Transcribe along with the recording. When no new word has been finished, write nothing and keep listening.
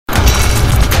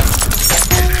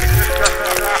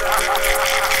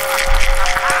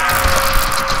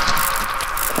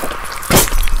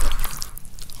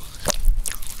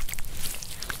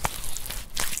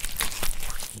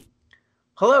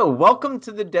welcome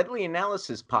to the Deadly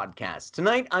Analysis podcast.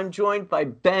 Tonight I'm joined by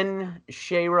Ben,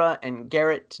 Shayra, and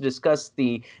Garrett to discuss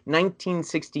the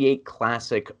 1968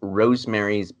 classic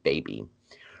Rosemary's Baby.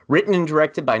 Written and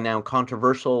directed by now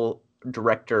controversial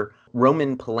director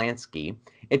Roman Polanski,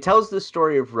 it tells the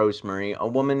story of Rosemary, a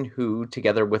woman who,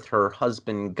 together with her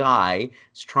husband Guy,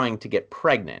 is trying to get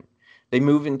pregnant. They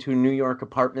move into a New York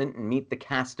apartment and meet the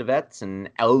Castavets, an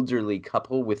elderly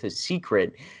couple with a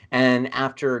secret. And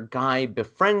after Guy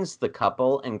befriends the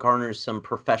couple and garners some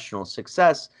professional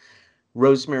success,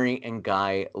 Rosemary and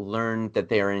Guy learn that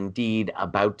they are indeed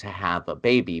about to have a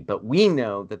baby. But we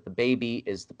know that the baby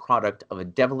is the product of a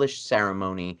devilish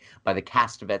ceremony by the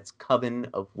Castavets' coven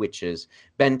of witches,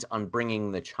 bent on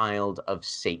bringing the child of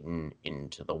Satan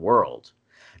into the world.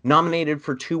 Nominated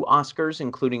for 2 Oscars,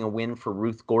 including a win for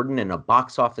Ruth Gordon and a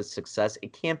box office success,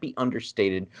 it can't be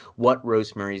understated what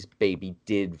Rosemary's Baby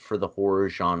did for the horror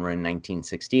genre in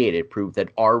 1968. It proved that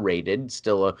R-rated,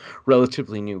 still a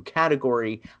relatively new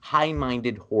category,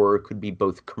 high-minded horror could be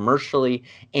both commercially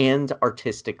and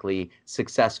artistically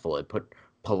successful. It put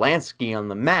Polanski on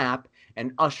the map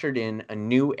and ushered in a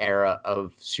new era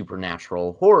of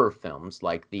supernatural horror films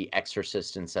like The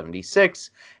Exorcist in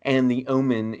 '76 and The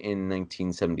Omen in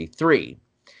 1973.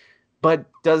 But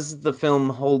does the film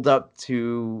hold up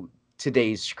to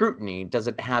today's scrutiny? Does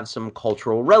it have some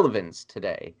cultural relevance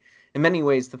today? In many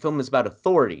ways, the film is about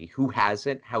authority, who has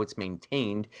it, how it's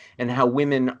maintained, and how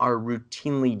women are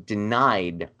routinely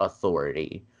denied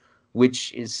authority,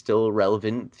 which is still a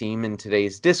relevant theme in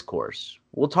today's discourse.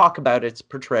 We'll talk about its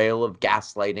portrayal of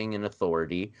gaslighting and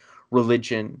authority,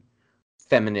 religion,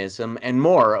 feminism, and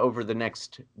more over the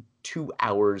next 2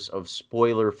 hours of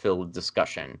spoiler-filled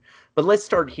discussion. But let's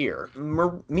start here.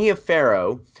 Mia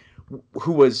Farrow,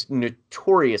 who was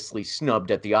notoriously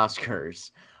snubbed at the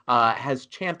Oscars, has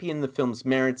championed the film's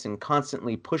merits and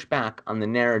constantly pushed back on the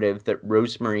narrative that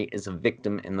Rosemary is a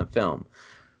victim in the film.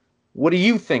 What do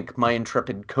you think, my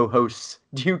intrepid co-hosts?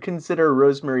 Do you consider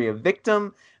Rosemary a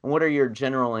victim? And what are your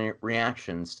general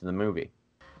reactions to the movie?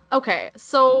 Okay,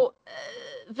 so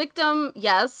victim,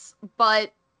 yes,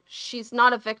 but she's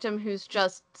not a victim who's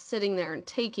just sitting there and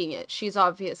taking it. She's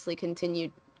obviously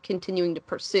continuing to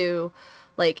pursue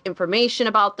information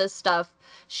about this stuff.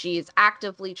 She's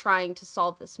actively trying to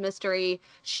solve this mystery.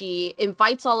 She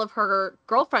invites all of her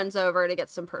girlfriends over to get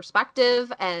some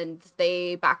perspective, and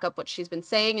they back up what she's been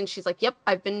saying, and she's like, yep,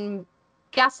 I've been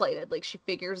gaslighted. She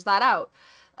figures that out.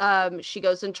 She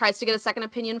goes and tries to get a second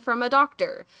opinion from a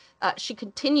doctor. She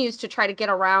continues to try to get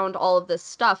around all of this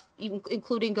stuff,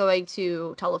 including going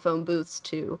to telephone booths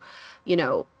to,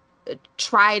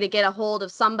 try to get a hold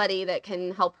of somebody that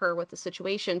can help her with the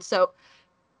situation. So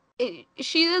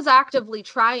she is actively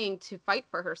trying to fight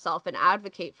for herself and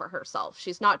advocate for herself.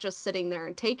 She's not just sitting there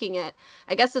and taking it.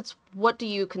 I guess it's, what do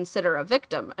you consider a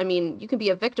victim? I mean, you can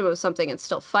be a victim of something and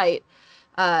still fight.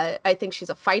 I think she's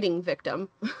a fighting victim.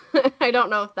 I don't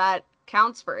know if that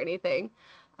counts for anything.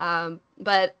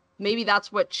 But maybe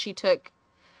that's what she took,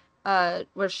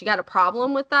 where she got a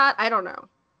problem with that. I don't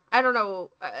know.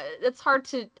 It's hard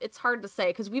to say,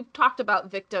 because we've talked about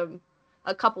victim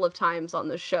a couple of times on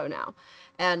this show now,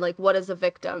 and what is a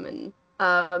victim,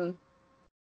 and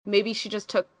maybe she just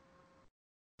took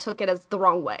it as the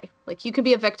wrong way. You can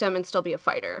be a victim and still be a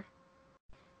fighter.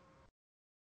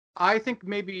 I think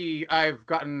maybe I've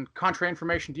gotten contra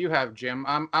information. Do you have, Jim?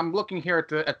 I'm looking here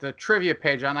at the trivia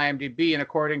page on IMDb, and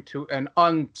according to an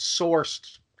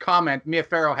unsourced comment, Mia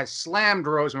Farrow has slammed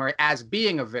Rosemary as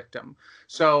being a victim.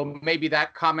 So maybe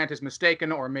that comment is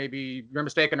mistaken, or maybe you're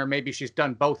mistaken, or maybe she's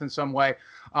done both in some way.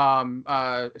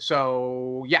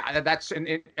 So yeah, that's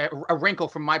a wrinkle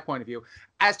from my point of view.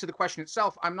 As to the question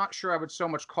itself, I'm not sure I would so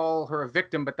much call her a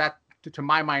victim, but that, to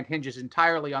my mind, hinges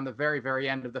entirely on the very, very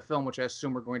end of the film, which I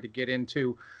assume we're going to get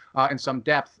into in some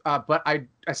depth. But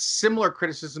a similar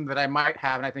criticism that I might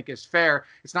have, and I think is fair,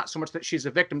 it's not so much that she's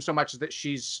a victim, so much as that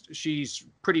she's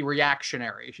pretty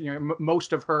reactionary.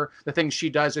 Most of the things she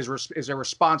does is a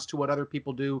response to what other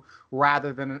people do,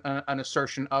 rather than an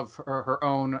assertion of her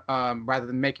own, rather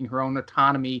than making her own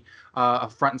autonomy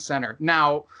front and center.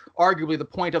 Now, arguably, the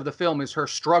point of the film is her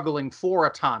struggling for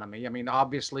autonomy. I mean,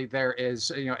 obviously, there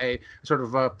is a sort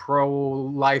of a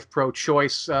pro-life,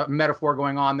 pro-choice metaphor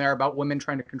going on there about women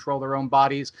trying to control their own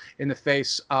bodies in the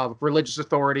face of religious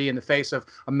authority, in the face of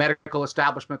a medical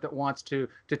establishment that wants to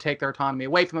take their autonomy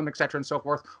away from them, et cetera, and so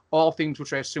forth. All themes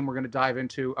which I assume we're going to dive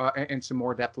into in some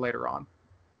more depth later on.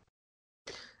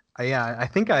 Yeah, I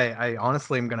think I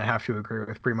honestly am going to have to agree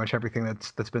with pretty much everything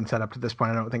that's been said up to this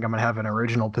point. I don't think I'm going to have an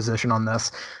original position on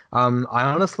this. I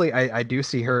honestly do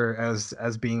see her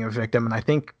as being a victim, and I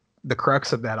think the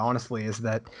crux of that, honestly, is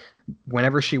that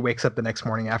whenever she wakes up the next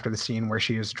morning after the scene where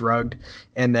she is drugged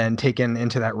and then taken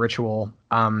into that ritual,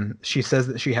 she says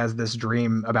that she has this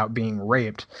dream about being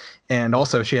raped. And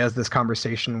also she has this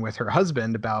conversation with her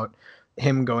husband about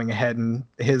him going ahead, and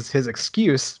his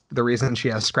excuse, the reason she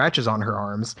has scratches on her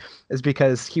arms, is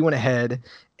because he went ahead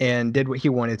and did what he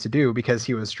wanted to do because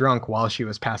he was drunk while she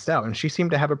was passed out. And she seemed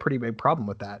to have a pretty big problem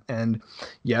with that. And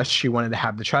yes, she wanted to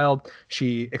have the child.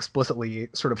 She explicitly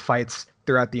sort of fights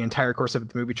throughout the entire course of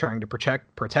the movie trying to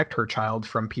protect her child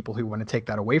from people who want to take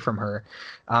that away from her.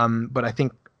 But I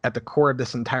think at the core of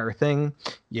this entire thing,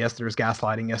 yes, there's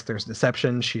gaslighting, yes, there's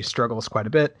deception. She struggles quite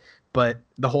a bit, but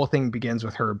the whole thing begins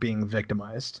with her being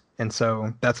victimized. And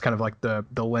so that's kind of like the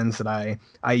lens that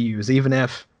I use, even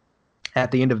if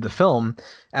at the end of the film,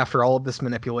 after all of this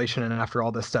manipulation and after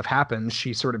all this stuff happens,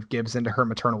 she sort of gives into her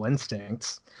maternal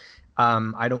instincts.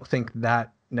 I don't think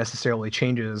that necessarily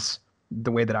changes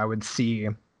the way that I would see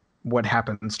what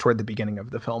happens toward the beginning of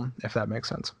the film, if that makes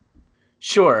sense.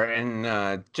 Sure,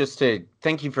 and just to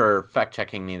thank you for fact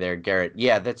checking me there, Garrett.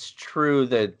 Yeah, that's true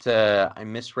that I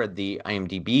misread the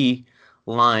IMDb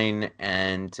line,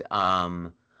 and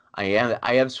I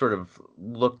have sort of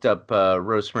looked up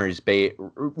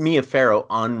Mia Farrow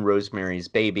on Rosemary's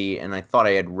Baby, and I thought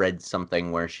I had read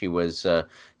something where she was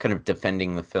kind of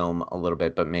defending the film a little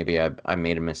bit, but maybe I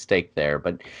made a mistake there.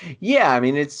 But yeah, I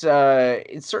mean it's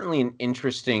certainly an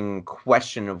interesting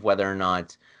question of whether or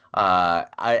not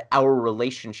our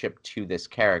relationship to this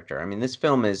character. I mean, this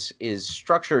film is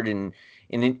structured in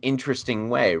an interesting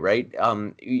way, right?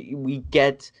 We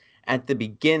get at the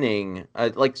beginning,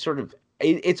 like sort of,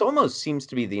 it almost seems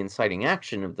to be the inciting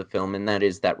action of the film, and that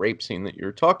is that rape scene that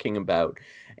you're talking about.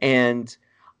 And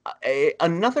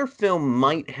another film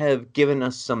might have given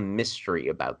us some mystery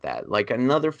about that. Like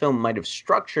another film might have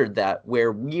structured that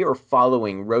where we are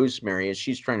following Rosemary as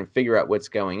she's trying to figure out what's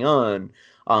going on.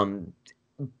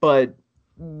 But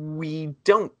we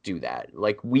don't do that.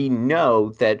 Like, we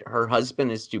know that her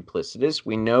husband is duplicitous.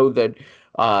 We know that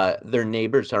their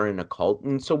neighbors are in a cult.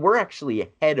 And so we're actually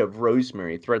ahead of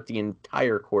Rosemary throughout the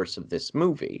entire course of this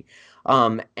movie.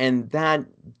 And that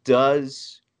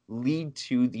does lead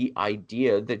to the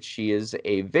idea that she is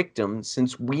a victim,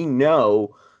 since we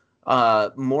know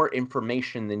more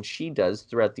information than she does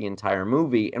throughout the entire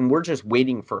movie, and we're just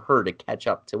waiting for her to catch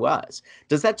up to us.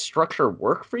 Does that structure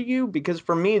work for you? Because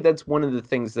for me, that's one of the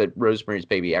things that Rosemary's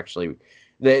Baby actually,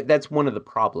 that's one of the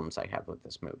problems I have with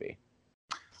this movie.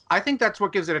 I think that's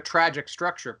what gives it a tragic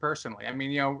structure, personally. I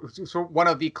mean, so one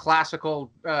of the classical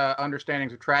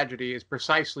understandings of tragedy is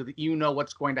precisely that you know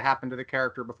what's going to happen to the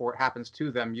character before it happens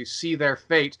to them. You see their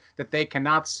fate that they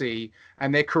cannot see,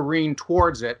 and they careen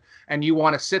towards it, and you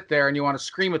want to sit there and you want to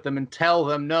scream at them and tell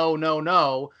them, no, no,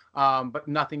 no, but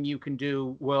nothing you can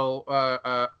do will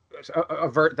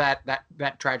avert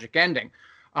that tragic ending.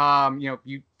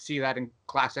 You see that in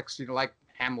classics, like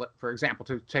Hamlet, for example,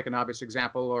 to take an obvious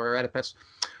example, or Oedipus.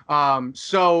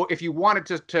 So if you wanted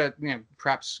to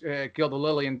perhaps gild the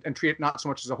lily and treat it not so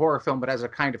much as a horror film, but as a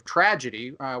kind of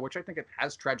tragedy, which I think it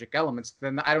has tragic elements,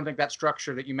 then I don't think that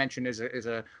structure that you mentioned is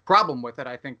a problem with it.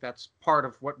 I think that's part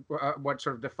of what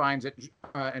sort of defines it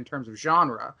in terms of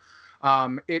genre.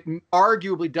 It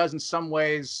arguably does in some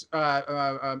ways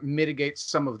mitigate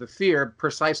some of the fear,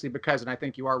 precisely because, and I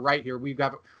think you are right here,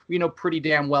 we know pretty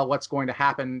damn well what's going to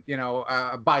happen,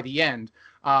 by the end.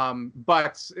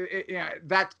 But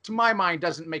that, to my mind,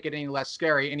 doesn't make it any less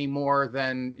scary any more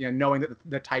than knowing that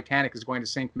the Titanic is going to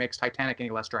sink makes Titanic any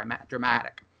less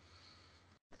dramatic.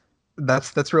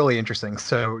 That's really interesting.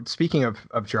 So speaking of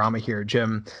drama here,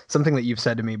 Jim, something that you've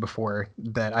said to me before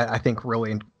that I think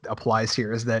really applies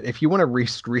here is that if you want to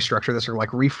restructure this, or like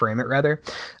reframe it rather,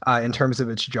 in terms of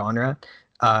its genre,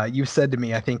 you've said to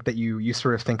me, I think that you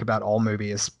sort of think about all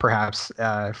movies perhaps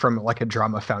from like a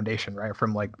drama foundation, right?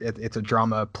 From like it's a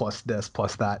drama plus this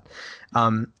plus that.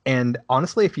 And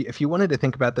honestly, if you wanted to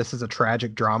think about this as a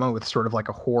tragic drama with sort of like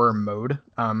a horror mode,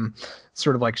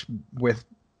 sort of like with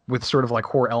sort of like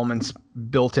horror elements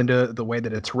built into the way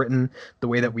that it's written, the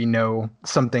way that we know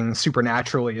something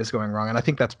supernaturally is going wrong. And I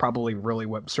think that's probably really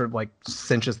what sort of like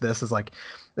cinches this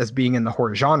as being in the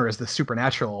horror genre, is the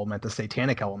supernatural element, the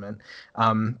satanic element.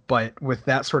 But with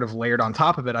that sort of layered on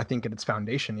top of it, I think at its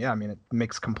foundation, yeah, I mean, it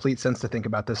makes complete sense to think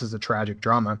about this as a tragic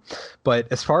drama. But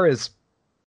as far as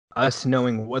us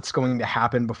knowing what's going to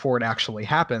happen before it actually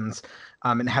happens,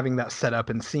 and having that set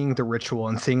up and seeing the ritual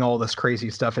and seeing all this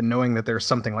crazy stuff and knowing that there's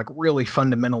something like really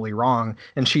fundamentally wrong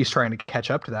and she's trying to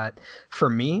catch up to that, for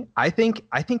me, I think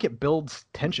it builds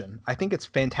tension. I think it's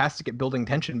fantastic at building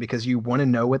tension because you want to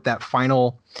know what that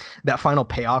final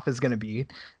payoff is going to be.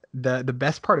 the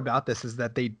best part about this is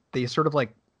that they sort of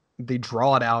like they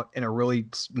draw it out in a really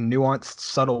nuanced,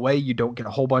 subtle way. You don't get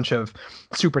a whole bunch of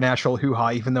supernatural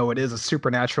hoo-ha, even though it is a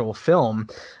supernatural film.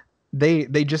 They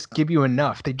just give you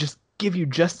enough. They just give you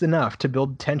just enough to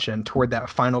build tension toward that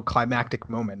final climactic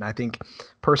moment. And I think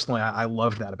personally, I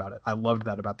loved that about it. I loved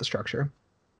that about the structure.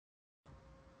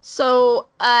 So,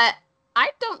 I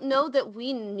don't know that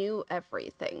we knew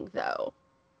everything, though.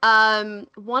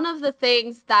 One of the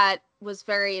things that was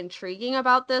very intriguing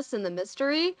about this and the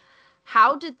mystery,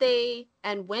 how did they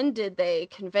and when did they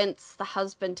convince the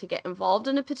husband to get involved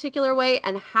in a particular way,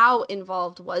 and how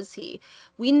involved was he?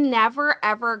 We never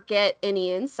ever get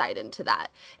any insight into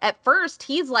that. At first,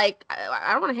 he's like,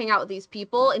 I don't want to hang out with these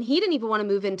people, and he didn't even want to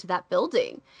move into that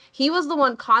building. He was the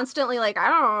one constantly like, I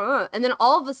don't know. And then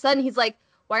all of a sudden, he's like,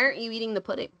 why aren't you eating the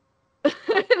pudding? And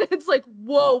it's like,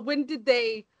 whoa, when did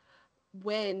they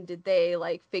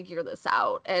like figure this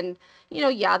out? And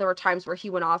yeah, there were times where he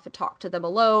went off and talked to them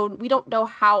alone. We don't know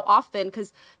how often,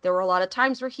 because there were a lot of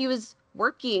times where he was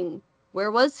working.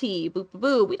 Where was he? Boo boo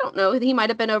boo. We don't know. He might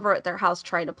have been over at their house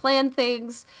trying to plan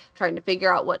things, trying to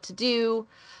figure out what to do,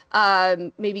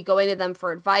 maybe going to them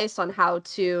for advice on how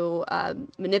to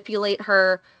manipulate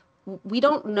her. We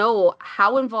don't know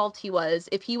how involved he was,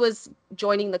 if he was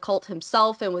joining the cult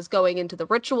himself and was going into the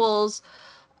rituals.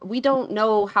 We don't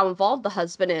know how involved the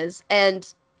husband is, and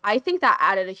I think that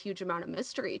added a huge amount of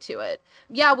mystery to it.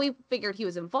 Yeah, we figured he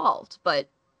was involved, but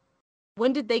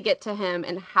when did they get to him,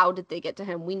 and how did they get to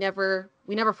him? We never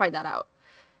find that out,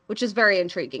 which is very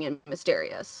intriguing and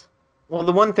mysterious. Well,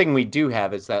 the one thing we do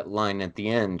have is that line at the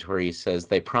end where he says,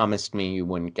 "They promised me you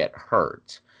wouldn't get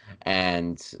hurt."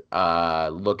 And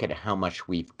look at how much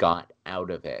we've got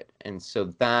out of it. And so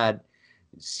that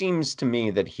seems to me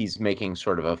that he's making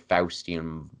sort of a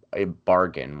Faustian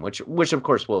bargain, which of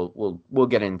course we'll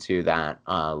get into that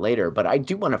later. But I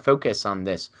do want to focus on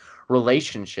this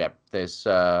relationship, this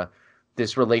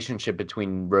relationship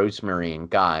between Rosemary and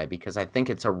Guy, because I think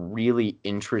it's a really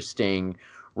interesting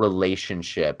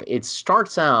relationship. It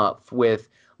starts out with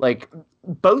like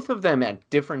both of them at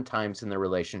different times in their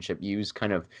relationship use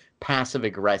kind of passive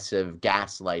aggressive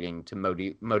gaslighting to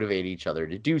motivate each other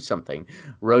to do something.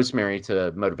 Rosemary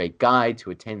to motivate Guy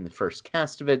to attend the first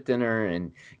Castavet dinner,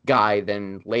 and Guy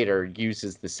then later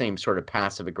uses the same sort of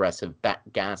passive aggressive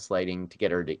gaslighting to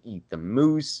get her to eat the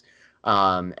moose.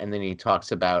 And then he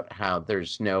talks about how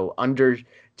there's no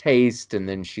undertaste, and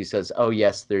then she says, "Oh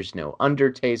yes, there's no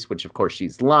undertaste," which of course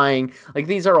she's lying. Like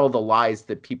these are all the lies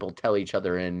that people tell each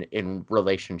other in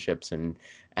relationships and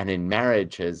in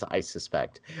marriages, I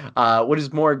suspect. What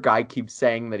is more, Guy keeps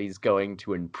saying that he's going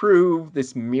to improve.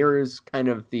 This mirrors kind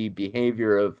of the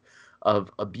behavior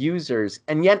of abusers,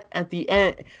 and yet at the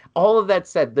end, all of that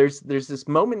said, there's this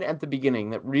moment at the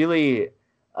beginning that really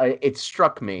it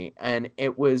struck me, and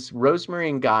it was Rosemary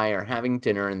and Guy are having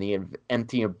dinner in the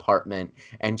empty apartment,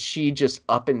 and she just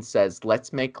up and says,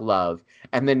 "Let's make love,"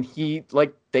 and then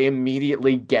they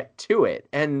immediately get to it,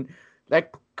 and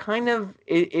that kind of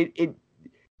it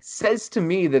says to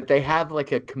me that they have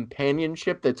like a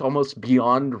companionship that's almost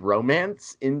beyond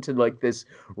romance into like this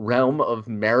realm of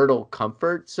marital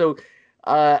comfort. So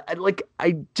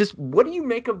what do you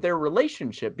make of their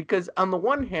relationship? Because on the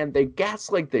one hand, they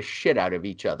gaslight the shit out of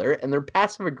each other and they're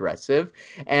passive aggressive.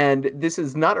 And this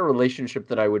is not a relationship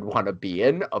that I would want to be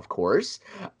in, of course.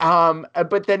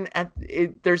 But then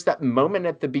there's that moment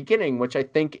at the beginning, which I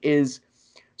think is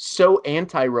so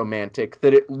anti-romantic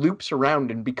that it loops around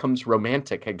and becomes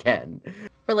romantic again.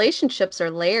 Relationships are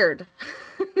layered.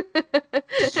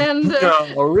 And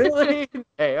no, really?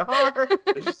 They are.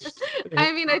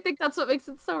 I mean, I think that's what makes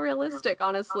it so realistic,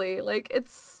 honestly. Like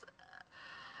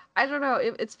I don't know,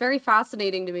 it's very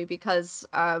fascinating to me because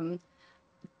I'll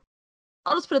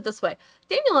just put it this way.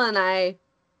 Daniel and I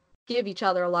give each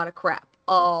other a lot of crap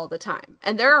all the time.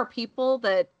 And there are people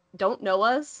that don't know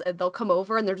us and they'll come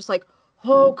over and they're just like,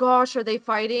 "Oh gosh, are they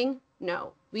fighting?"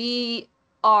 No, we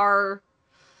are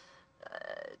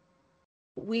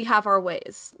we have our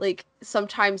ways. Like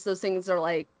sometimes those things are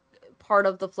like part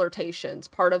of the flirtations,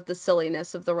 part of the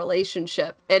silliness of the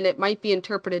relationship, and it might be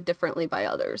interpreted differently by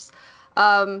others.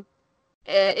 I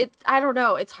don't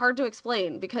know, it's hard to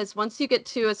explain because once you get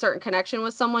to a certain connection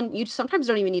with someone, you sometimes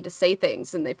don't even need to say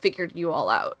things and they figured you all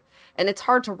out. And it's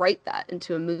hard to write that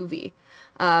into a movie.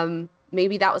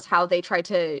 Maybe that was how they tried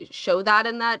to show that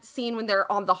in that scene when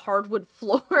they're on the hardwood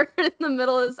floor in the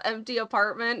middle of this empty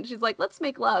apartment. She's like, "Let's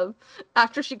make love,"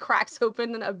 after she cracks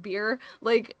open a beer.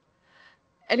 Like,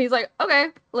 and he's like, "Okay."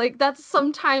 Like, that's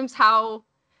sometimes how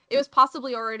it was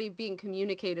possibly already being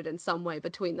communicated in some way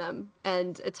between them.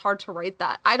 And it's hard to write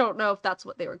that. I don't know if that's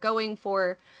what they were going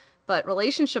for, but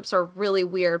relationships are really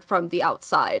weird from the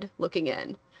outside looking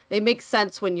in. They make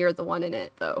sense when you're the one in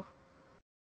it, though.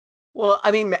 Well,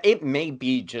 I mean, it may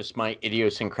be just my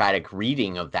idiosyncratic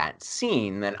reading of that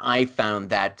scene that I found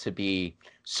that to be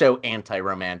so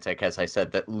anti-romantic, as I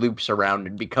said, that loops around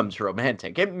and becomes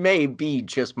romantic. It may be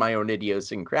just my own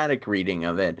idiosyncratic reading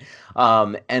of it.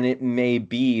 And it may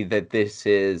be that this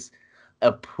is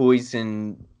a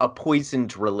poisoned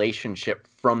relationship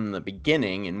from the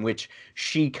beginning, in which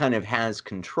she kind of has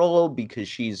control because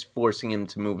she's forcing him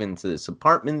to move into this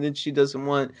apartment that she doesn't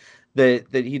want, that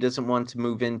he doesn't want to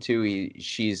move into.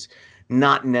 She's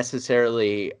not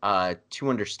necessarily too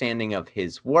understanding of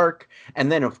his work,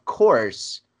 and then of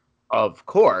course,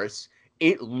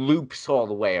 it loops all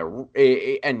the way,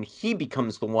 and he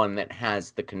becomes the one that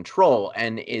has the control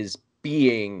and is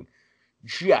being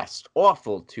just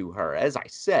awful to her. As I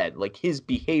said, like, his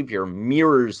behavior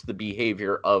mirrors the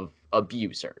behavior of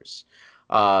abusers.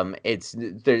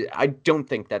 I don't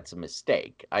think that's a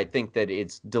mistake. I think that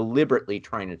it's deliberately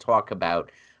trying to talk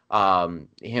about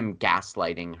him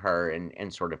gaslighting her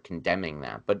and sort of condemning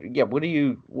that. But yeah, what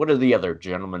do the other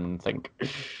gentlemen think?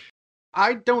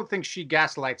 I don't think she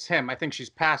gaslights him. I think she's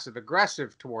passive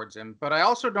aggressive towards him, but I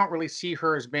also don't really see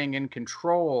her as being in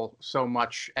control so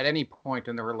much at any point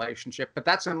in the relationship. But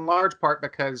that's in large part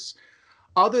because,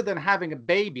 other than having a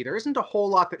baby, there isn't a whole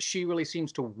lot that she really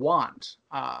seems to want.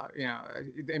 I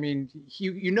mean,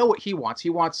 you know what he wants. He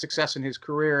wants success in his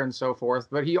career and so forth,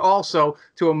 but he also,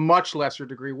 to a much lesser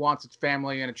degree, wants its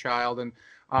family and a child and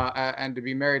to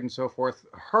be married and so forth.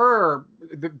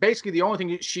 Basically the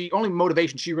only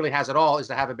motivation she really has at all is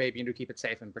to have a baby and to keep it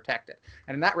safe and protect it.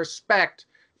 And in that respect,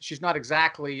 she's not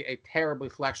exactly a terribly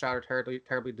fleshed out or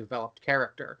terribly developed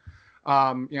character.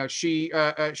 She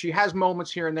has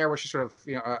moments here and there where she sort of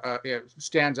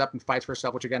stands up and fights for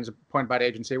herself, which again is a point about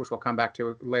agency, which we'll come back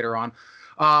to later on.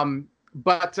 I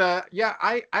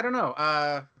don't know.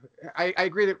 I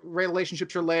agree that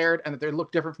relationships are layered and that they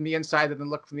look different from the inside than they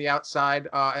look from the outside,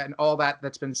 and all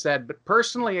that's been said. But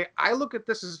personally, I look at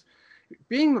this as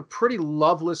being a pretty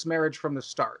loveless marriage from the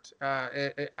start.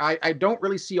 I don't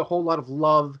really see a whole lot of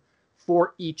love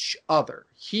for each other.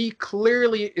 He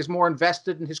clearly is more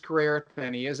invested in his career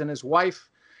than he is in his wife,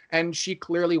 and she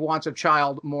clearly wants a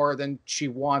child more than she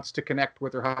wants to connect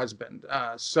with her husband.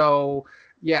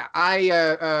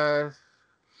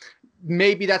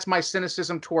 Maybe that's my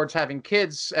cynicism towards having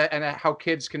kids and how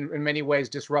kids can in many ways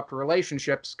disrupt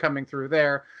relationships coming through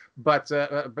there. But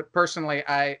personally,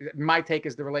 my take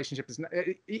is the relationship is not,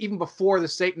 even before the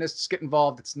Satanists get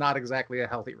involved, it's not exactly a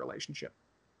healthy relationship.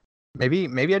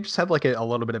 Maybe I just had like a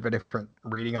little bit of a different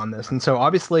reading on this. And so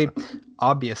obviously,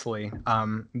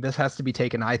 this has to be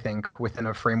taken, I think, within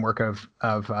a framework of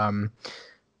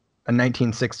a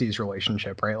 1960s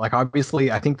relationship, right? Like,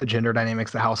 obviously, I think the gender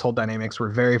dynamics, the household dynamics were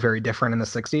very, very different in the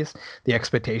 60s. The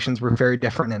expectations were very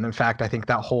different. And in fact, I think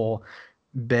that whole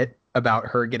bit about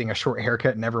her getting a short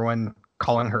haircut and everyone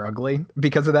calling her ugly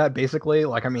because of that, basically,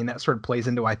 like, I mean, that sort of plays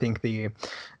into, I think,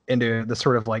 into the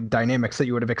sort of like dynamics that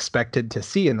you would have expected to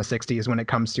see in the 60s when it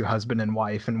comes to husband and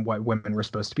wife and what women were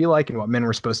supposed to be like and what men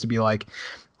were supposed to be like.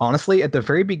 Honestly, at the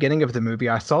very beginning of the movie,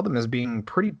 I saw them as being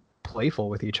pretty playful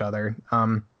with each other.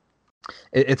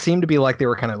 It seemed to be like they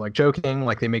were kind of like joking,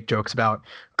 like they make jokes about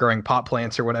growing pot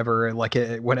plants or whatever, like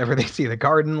whenever they see the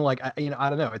garden, like, I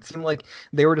don't know. It seemed like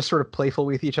they were just sort of playful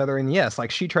with each other. And yes,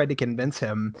 like, she tried to convince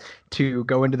him to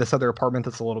go into this other apartment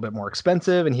that's a little bit more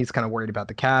expensive, and he's kind of worried about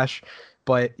the cash.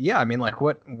 But yeah, I mean, like,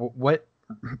 what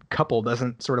couple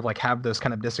doesn't sort of like have those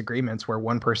kind of disagreements where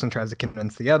one person tries to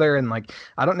convince the other? And like,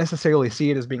 I don't necessarily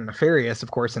see it as being nefarious, of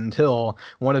course, until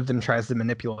one of them tries to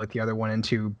manipulate the other one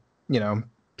into,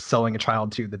 selling a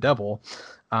child to the devil.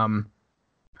 And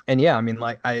yeah, I mean,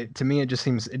 like, to me, it just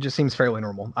seems fairly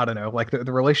normal. I don't know, like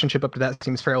the relationship up to that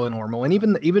seems fairly normal. And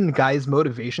even Guy's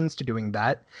motivations to doing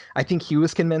that, I think he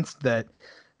was convinced that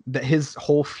his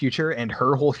whole future and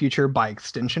her whole future by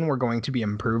extension were going to be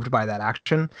improved by that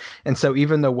action. And so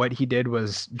even though what he did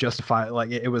was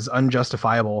it was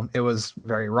unjustifiable, it was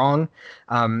very wrong.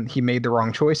 He made the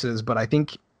wrong choices, but I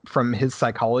think from his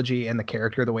psychology and the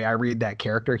character, the way I read that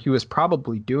character, he was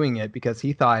probably doing it because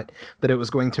he thought that it was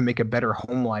going to make a better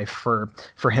home life for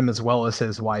him as well as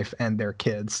his wife and their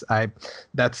kids.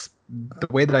 That's the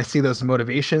way that I see those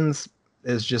motivations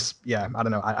is just, yeah, I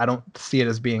don't know. I don't see it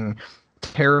as being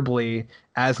terribly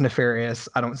as nefarious.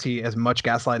 I don't see as much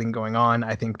gaslighting going on.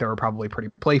 I think they were probably pretty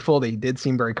playful. They did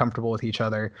seem very comfortable with each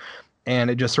other.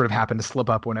 And it just sort of happened to slip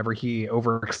up whenever he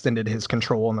overextended his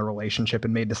control in the relationship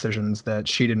and made decisions that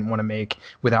she didn't want to make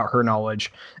without her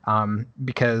knowledge,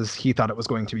 because he thought it was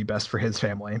going to be best for his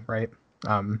family, right?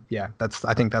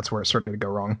 I think that's where it started to go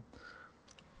wrong.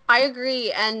 I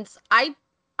agree, and I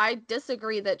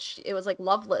disagree that it was like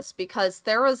loveless, because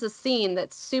there was a scene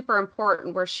that's super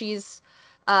important where she's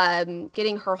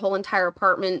getting her whole entire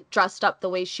apartment dressed up the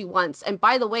way she wants. And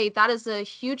by the way, that is a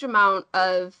huge amount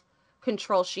of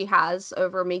control she has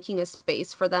over making a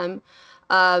space for them.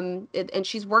 And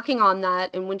she's working on that.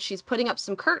 And when she's putting up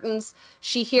some curtains,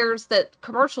 she hears that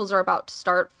commercials are about to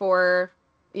start for,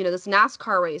 this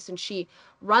NASCAR race. And she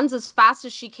runs as fast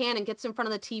as she can and gets in front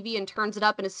of the TV and turns it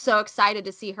up and is so excited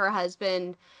to see her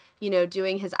husband,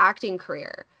 doing his acting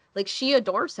career. Like, she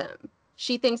adores him.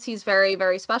 She thinks he's very,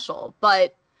 very special.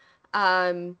 But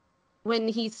when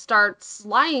he starts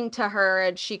lying to her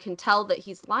and she can tell that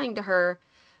he's lying to her,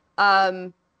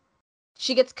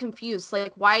 she gets confused.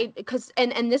 Like, why? Because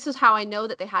and this is how I know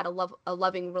that they had a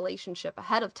loving relationship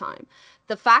ahead of time.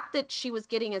 The fact that she was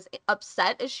getting as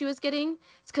upset as she was getting,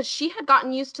 it's because she had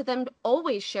gotten used to them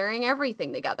always sharing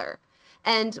everything together.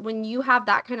 And when you have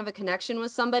that kind of a connection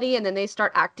with somebody and then they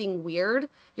start acting weird,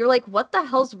 you're like, what the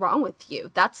hell's wrong with you?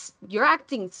 You're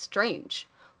acting strange.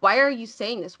 Why are you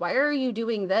saying this? Why are you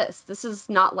doing this? This is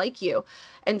not like you.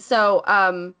 And so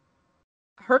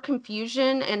her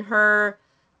confusion and her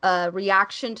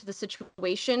reaction to the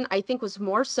situation, I think, was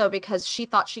more so because she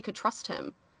thought she could trust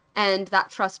him, and that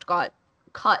trust got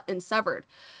cut and severed.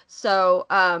 So,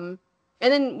 and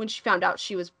then when she found out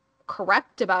she was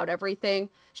correct about everything,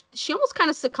 she almost kind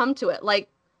of succumbed to it. Like,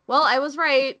 well, I was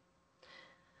right.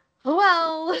 Oh,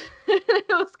 well. It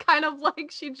was kind of like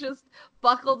she just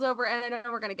buckled over, and I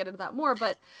know we're going to get into that more,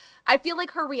 but I feel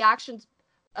like her reactions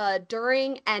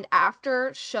during and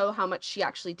after show how much she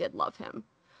actually did love him,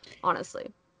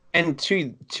 honestly. And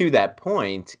to that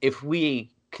point, if we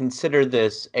consider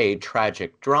this a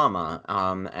tragic drama,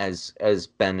 as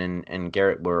Ben and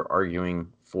Garrett were arguing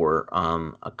for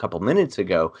a couple minutes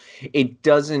ago, it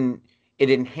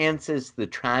enhances the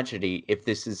tragedy if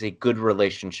this is a good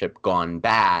relationship gone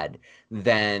bad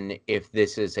than if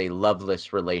this is a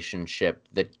loveless relationship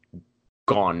that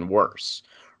gone worse,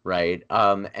 right?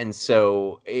 And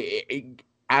so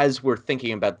as we're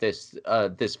thinking about this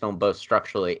film both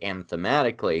structurally and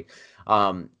thematically,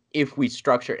 if we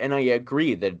structure, and I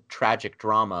agree that tragic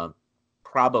drama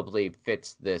probably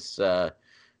fits this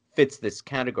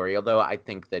category, although I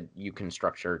think that you can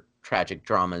structure tragic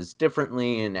dramas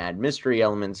differently and add mystery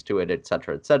elements to it, et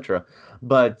cetera, et cetera.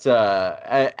 But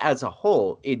as a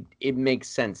whole, it makes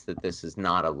sense that this is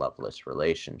not a loveless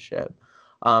relationship.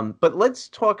 But let's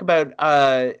talk about,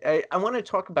 I want to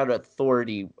talk about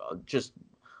authority just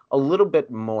a little bit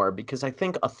more, because I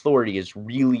think authority is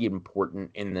really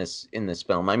important in this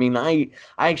film. I mean, I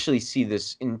actually see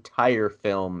this entire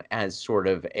film as sort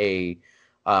of a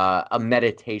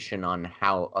meditation on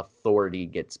how authority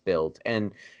gets built.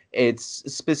 And it's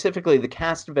specifically the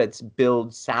Castevets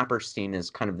build Saperstein as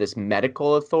kind of this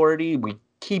medical authority. We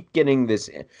keep getting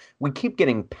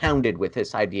pounded with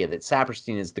this idea that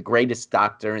Saperstein is the greatest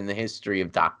doctor in the history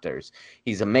of doctors.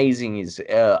 He's amazing. He's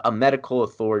a medical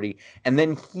authority. And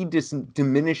then he just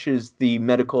diminishes the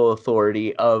medical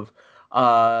authority of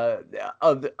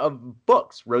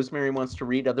books. Rosemary wants to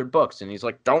read other books, and he's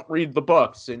like, "Don't read the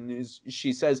books." And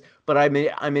she says, "But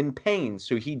I'm in pain."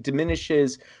 So he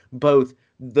diminishes both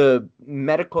the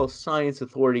medical science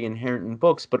authority inherent in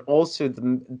books, but also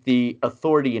the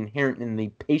authority inherent in the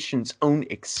patient's own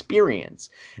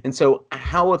experience. And so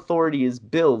how authority is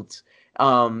built,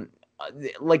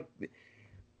 like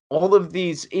all of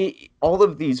these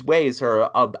ways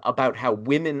are about how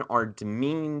women are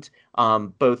demeaned,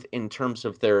 both in terms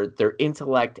of their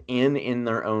intellect and in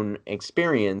their own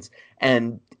experience,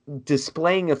 and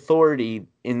displaying authority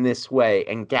in this way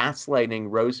and gaslighting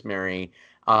Rosemary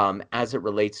as it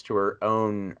relates to her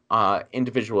own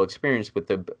individual experience with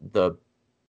the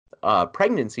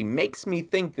pregnancy makes me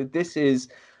think that this is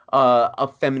a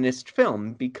feminist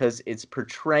film, because it's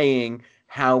portraying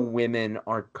how women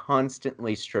are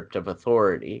constantly stripped of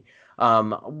authority.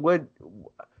 What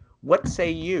say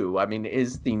you? I mean,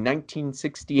 is the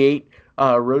 1968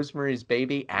 Rosemary's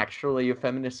Baby actually a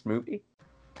feminist movie?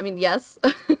 I mean, yes.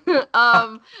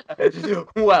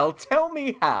 Well, tell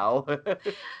me how. But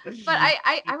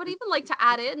I would even like to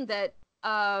add in that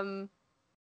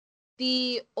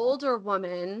the older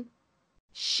woman,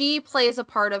 she plays a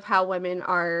part of how women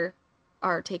are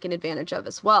taken advantage of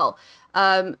as well.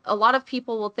 A lot of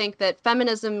people will think that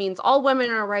feminism means all women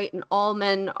are right and all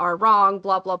men are wrong,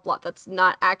 blah, blah, blah. That's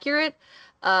not accurate.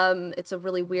 It's a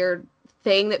really weird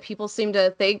thing that people seem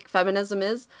to think feminism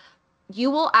is. You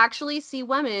will actually see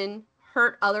women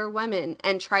hurt other women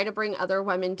and try to bring other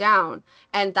women down.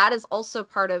 And that is also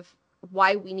part of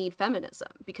why we need feminism,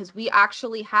 because we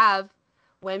actually have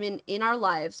women in our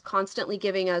lives constantly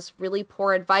giving us really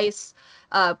poor advice,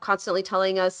 constantly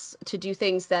telling us to do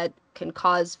things that can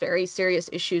cause very serious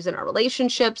issues in our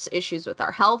relationships, issues with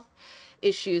our health,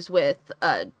 issues with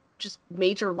just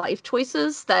major life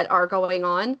choices that are going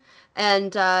on.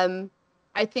 And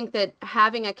I think that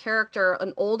having a character,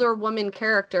 an older woman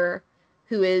character,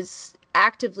 who is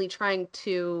actively trying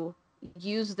to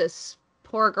use this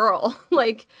poor girl,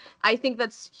 like, I think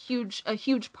that's a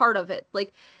huge part of it.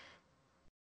 Like,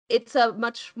 it's a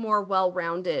much more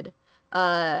well-rounded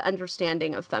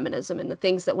understanding of feminism and the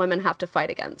things that women have to fight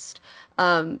against,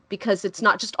 because it's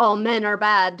not just all men are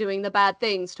bad doing the bad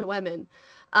things to women.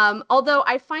 Although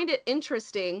I find it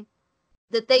interesting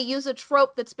that they use a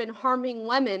trope that's been harming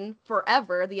women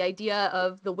forever, the idea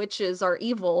of the witches are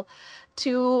evil,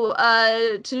 to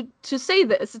say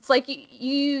this. It's like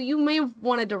you may have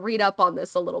wanted to read up on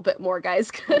this a little bit more,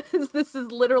 guys, because this is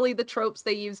literally the tropes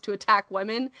they use to attack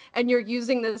women, and you're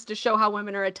using this to show how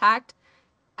women are attacked.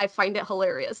 I find it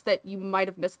hilarious that you might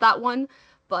have missed that one,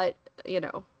 but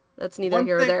that's neither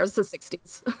here nor there. It's the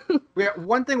 60s. Yeah,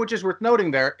 one thing which is worth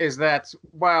noting there is that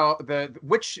while the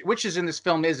witches in this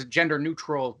film is a gender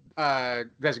neutral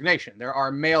designation, there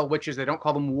are male witches. They don't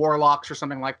call them warlocks or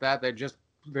something like that.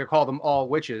 They call them all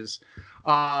witches.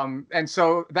 And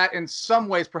so that in some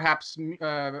ways perhaps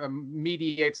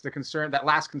mediates the concern, that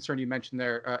last concern you mentioned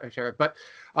there, Sheriff. But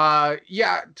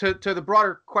yeah, to the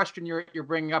broader question you're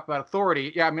bringing up about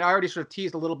authority, yeah, I mean, I already sort of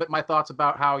teased a little bit my thoughts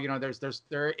about how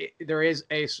there is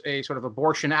a sort of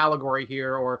abortion allegory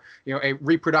here, or a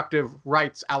reproductive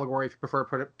rights allegory, if you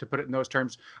prefer to put it in those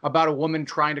terms, about a woman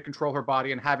trying to control her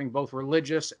body and having both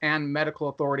religious and medical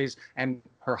authorities and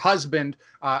her husband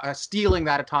stealing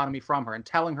that autonomy from her and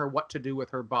telling her what to do with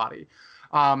her body.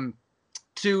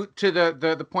 To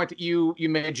the point that you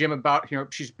made, Jim, about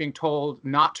she's being told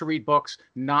not to read books,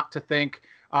 not to think.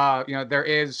 There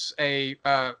is a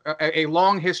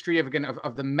long history of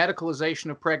the medicalization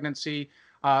of pregnancy,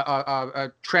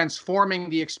 transforming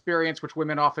the experience, which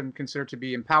women often consider to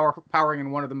be empowering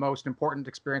and one of the most important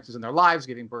experiences in their lives,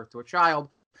 giving birth to a child,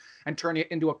 and turning it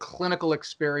into a clinical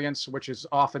experience, which is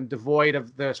often devoid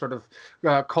of the sort of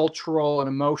cultural and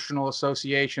emotional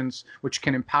associations which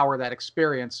can empower that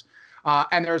experience.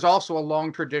 And there's also a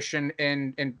long tradition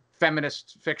in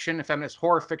feminist fiction, feminist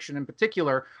horror fiction in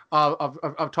particular,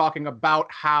 of talking about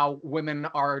how women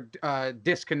are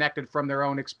disconnected from their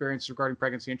own experience regarding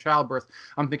pregnancy and childbirth.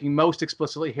 I'm thinking most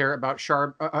explicitly here about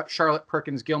Charlotte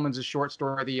Perkins Gilman's short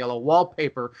story, The Yellow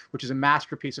Wallpaper, which is a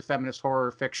masterpiece of feminist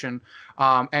horror fiction,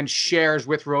 and shares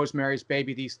with Rosemary's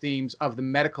Baby these themes of the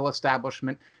medical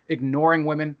establishment ignoring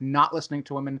women, not listening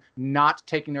to women, not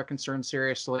taking their concerns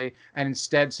seriously, and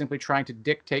instead simply trying to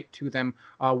dictate to them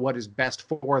what is best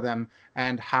for them,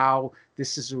 and how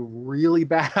this is a really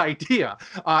bad idea.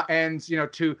 And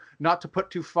to not to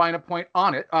put too fine a point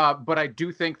on it, but I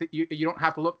do think that you don't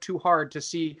have to look too hard to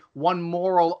see one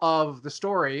moral of the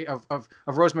story of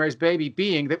Rosemary's Baby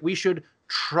being that we should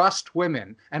trust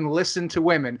women and listen to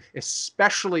women,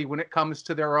 especially when it comes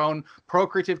to their own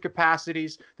procreative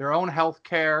capacities, their own health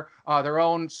care, their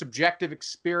own subjective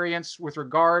experience with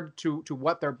regard to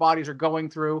what their bodies are going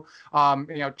through.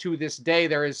 To this day,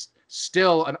 there is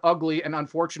still an ugly and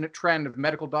unfortunate trend of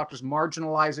medical doctors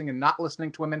marginalizing and not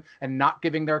listening to women and not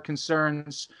giving their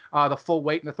concerns the full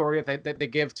weight and authority that they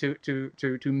give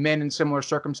to men in similar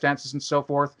circumstances and so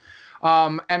forth.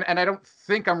 And I don't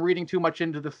think I'm reading too much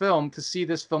into the film to see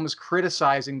this film as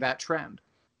criticizing that trend.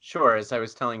 Sure, as I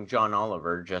was telling John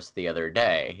Oliver just the other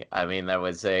day, I mean, that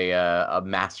was a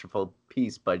masterful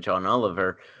piece by John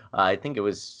Oliver. I think it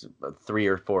was 3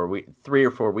 or 4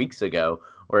 weeks ago,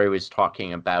 where he was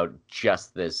talking about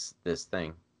just this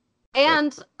thing.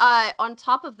 And on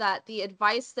top of that, the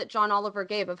advice that John Oliver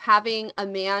gave of having a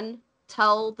man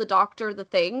tell the doctor the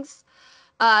things,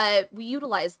 we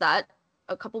utilized that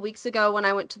a couple weeks ago when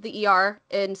I went to the ER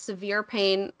in severe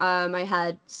pain. I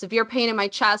had severe pain in my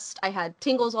chest. I had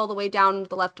tingles all the way down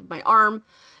the left of my arm.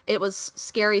 It was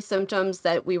scary symptoms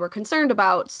that we were concerned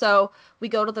about. So we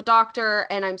go to the doctor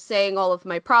and I'm saying all of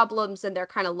my problems and they're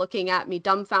kind of looking at me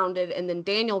dumbfounded. And then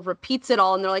Daniel repeats it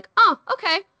all and they're like, oh,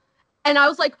 okay. And I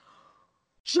was like,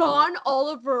 John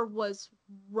Oliver was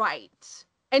right.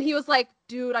 And he was like,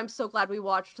 dude, I'm so glad we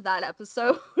watched that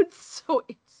episode. So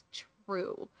it's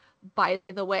true, by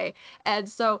the way. And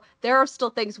so there are still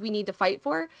things we need to fight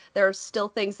for. There are still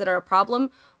things that are a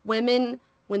problem. Women,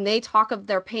 when they talk of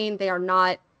their pain, they are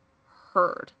not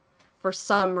heard for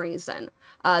some reason.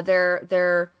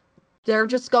 They're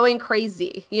just going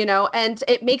crazy, and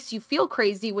it makes you feel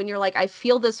crazy when you're like, I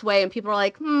feel this way, and people are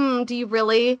like, do you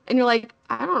really? And you're like,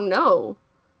 I don't know.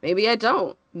 Maybe I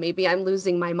don't. Maybe I'm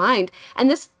losing my mind. And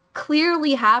this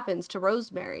clearly happens to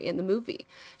Rosemary in the movie.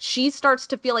 She starts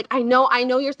to feel like, I know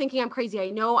you're thinking I'm crazy. I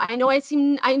know I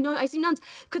seem nuts.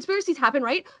 Conspiracies happen,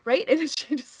 right? Right? And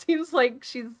she just seems like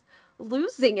she's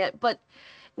losing it. But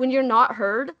when you're not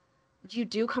heard, you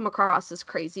do come across as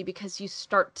crazy because you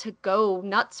start to go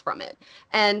nuts from it.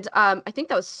 And I think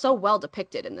that was so well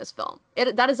depicted in this film.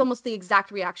 That is almost the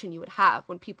exact reaction you would have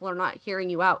when people are not hearing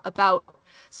you out about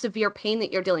severe pain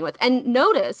that you're dealing with. And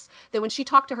notice that when she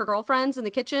talked to her girlfriends in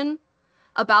the kitchen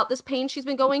about this pain she's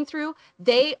been going through,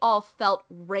 they all felt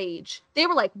rage. They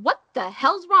were like, what the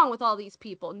hell's wrong with all these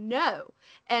people? No.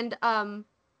 And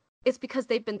it's because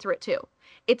they've been through it too.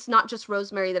 It's not just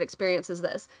Rosemary that experiences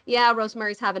this. Yeah,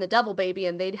 Rosemary's having a devil baby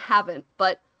and they haven't,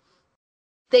 but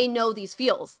they know these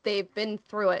feels. They've been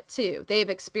through it too. They've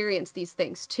experienced these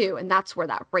things too. And that's where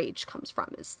that rage comes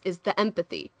from, is the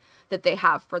empathy that they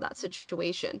have for that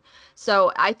situation.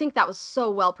 So I think that was so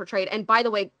well portrayed. And by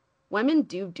the way, women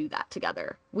do that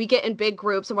together. We get in big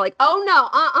groups and we're like, oh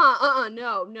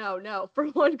no, no. For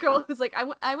one girl who's like,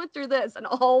 I went through this, and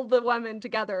all the women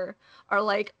together are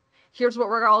like, here's what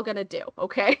we're all gonna do,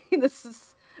 okay?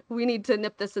 We need to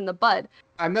nip this in the bud.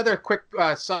 Another quick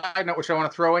side note, which I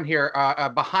want to throw in here,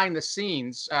 behind the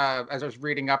scenes, as I was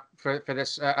reading up for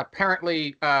this,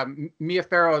 apparently Mia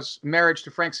Farrow's marriage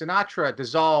to Frank Sinatra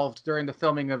dissolved during the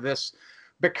filming of this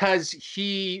because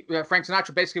Frank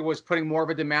Sinatra basically was putting more of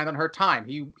a demand on her time.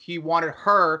 He wanted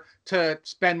her to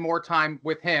spend more time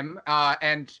with him,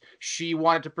 and she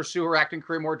wanted to pursue her acting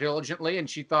career more diligently. And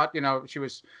she thought, she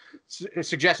was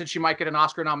suggested she might get an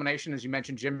Oscar nomination, as you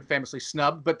mentioned, Jim, famously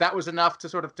snubbed. But that was enough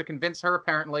to convince her,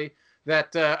 apparently,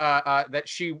 that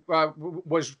she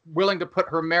was willing to put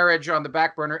her marriage on the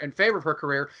back burner in favor of her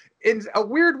career, in a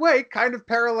weird way, kind of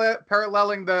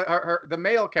paralleling the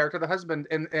male character, the husband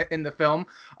in the film,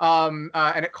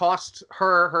 and it cost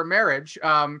her marriage.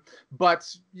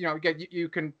 But you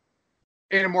can,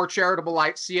 in a more charitable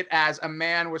light, see it as a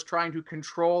man was trying to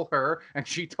control her, and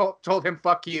she told him,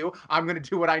 "Fuck you! I'm going to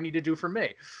do what I need to do for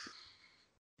me."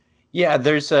 Yeah,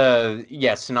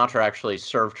 Sinatra actually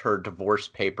served her divorce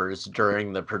papers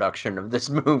during the production of this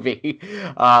movie.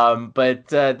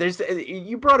 But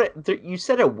you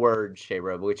said a word,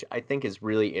 Shayra, which I think is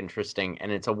really interesting,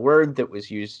 and it's a word that was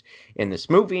used in this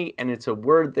movie, and it's a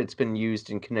word that's been used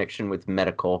in connection with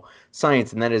medical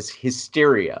science, and that is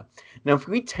hysteria. Now, if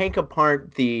we take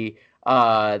apart the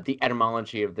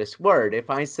etymology of this word, if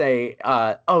I say,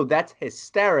 "Oh, that's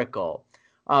hysterical,"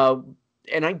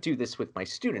 and I do this with my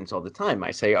students all the time. I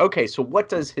say, okay, so what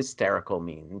does hysterical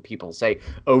mean? And people say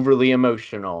overly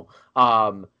emotional,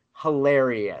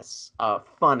 hilarious,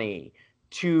 funny,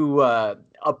 too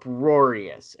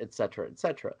uproarious, etc.,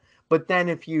 etc. But then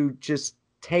if you just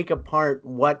take apart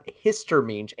what hyster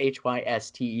means,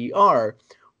 Hyster,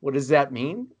 what does that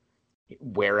mean?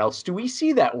 Where else do we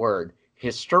see that word?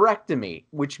 Hysterectomy,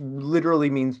 which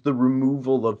literally means the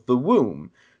removal of the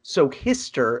womb. So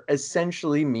hyster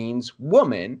essentially means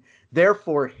woman.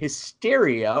 Therefore,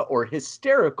 hysteria or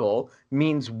hysterical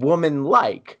means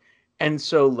woman-like. And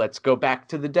so let's go back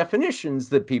to the definitions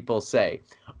that people say.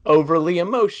 Overly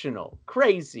emotional,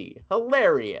 crazy,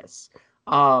 hilarious,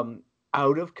 out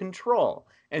of control.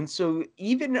 And so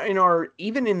even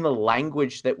in the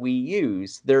language that we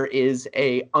use, there is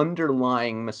a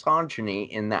underlying misogyny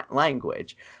in that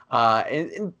language.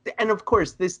 And of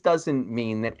course, this doesn't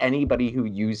mean that anybody who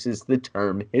uses the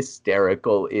term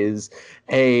hysterical is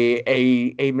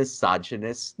a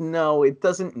misogynist. No, it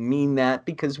doesn't mean that,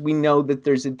 because we know that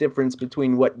there's a difference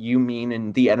between what you mean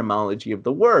and the etymology of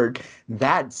the word.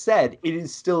 That said, it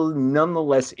is still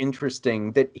nonetheless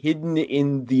interesting that hidden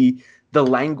in the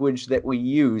language that we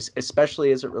use,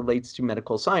 especially as it relates to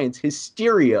medical science,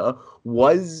 hysteria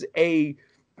was a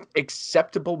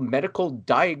acceptable medical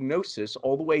diagnosis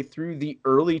all the way through the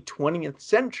early 20th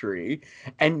century.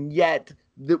 And yet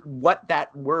what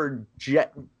that word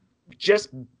just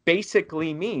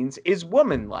basically means is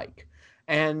woman-like.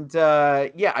 And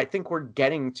I think we're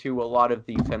getting to a lot of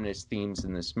the feminist themes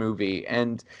in this movie.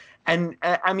 And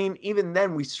I mean, even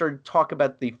then, we started to talk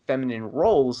about the feminine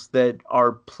roles that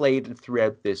are played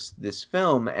throughout this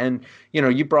film. And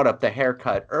you brought up the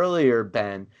haircut earlier,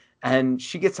 Ben, and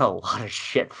she gets a lot of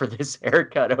shit for this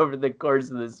haircut over the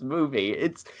course of this movie.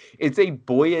 It's a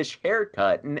boyish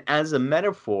haircut, and as a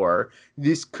metaphor,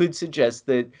 this could suggest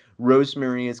that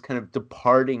Rosemary is kind of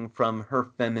departing from her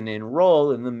feminine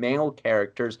role, and the male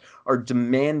characters are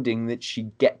demanding that she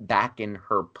get back in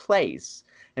her place.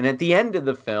 And at the end of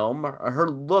the film, her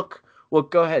look. Well,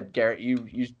 go ahead, Garrett.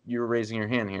 You're raising your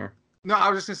hand here. No, I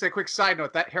was just going to say a quick side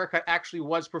note. That haircut actually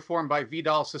was performed by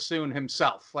Vidal Sassoon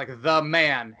himself, like the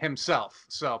man himself.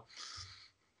 So,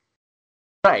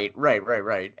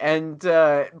 Right. And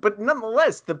but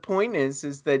nonetheless, the point is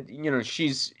that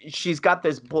she's got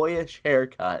this boyish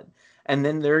haircut, and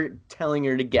then they're telling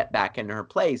her to get back in her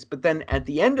place. But then at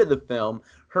the end of the film,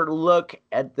 her look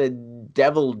at the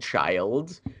devil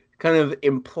child kind of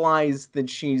implies that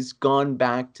she's gone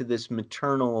back to this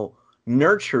maternal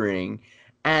nurturing,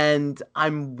 and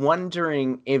I'm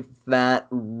wondering if that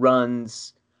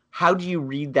runs. How do you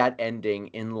read that ending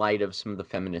in light of some of the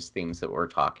feminist themes that we're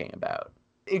talking about?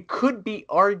 It could be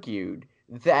argued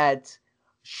that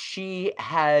she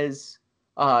has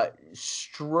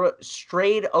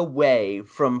strayed away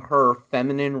from her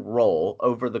feminine role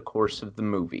over the course of the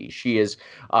movie. She has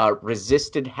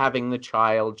resisted having the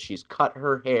child. She's cut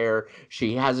her hair.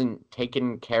 She hasn't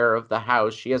taken care of the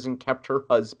house. She hasn't kept her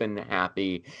husband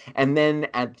happy. And then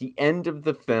at the end of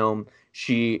the film,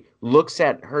 she looks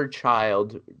at her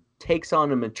child, takes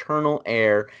on a maternal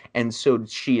air, and so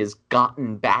she has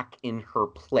gotten back in her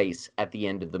place at the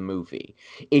end of the movie.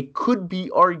 It could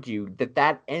be argued that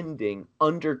that ending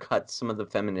undercuts some of the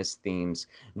feminist themes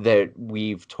that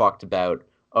we've talked about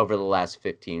over the last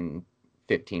 15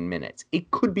 minutes. It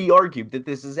could be argued that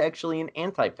this is actually an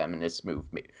anti-feminist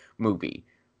movie.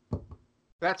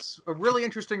 that's a really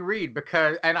interesting read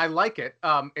because, and I like it.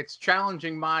 It's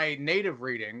challenging my native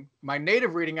reading. My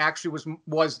native reading actually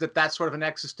was that that's sort of an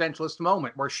existentialist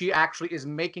moment where she actually is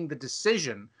making the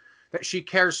decision that she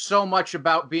cares so much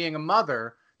about being a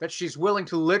mother that she's willing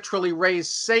to literally raise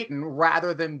Satan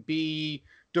rather than be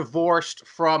divorced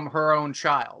from her own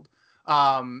child.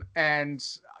 And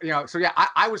so yeah,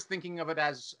 I was thinking of it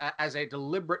as a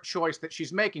deliberate choice that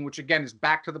she's making, which again is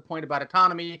back to the point about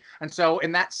autonomy. And so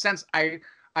in that sense,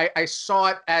 I saw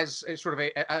it as a sort of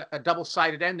a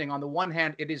double-sided ending. On the one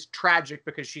hand, it is tragic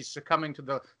because she's succumbing to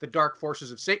the dark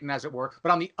forces of Satan, as it were.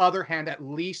 But on the other hand, at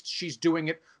least she's doing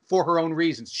it for her own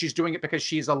reasons. She's doing it because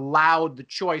she's allowed the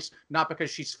choice, not because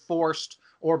she's forced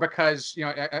or because,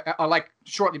 like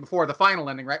shortly before the final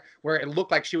ending, right, where it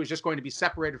looked like she was just going to be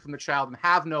separated from the child and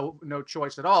have no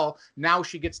choice at all. Now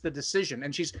she gets the decision,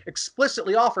 and she's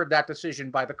explicitly offered that decision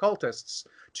by the cultists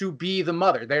to be the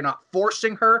mother. They're not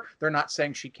forcing her. They're not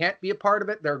saying she can't be a part of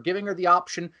it. They're giving her the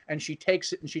option, and she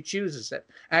takes it and she chooses it.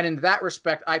 And in that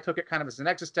respect, I took it kind of as an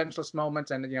existentialist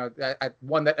moment, and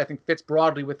one that I think fits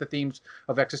broadly with the themes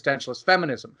of existentialist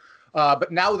feminism.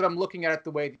 But now that I'm looking at it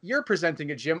the way that you're presenting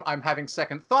it, Jim, I'm having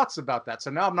second thoughts about that. So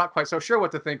now I'm not quite so sure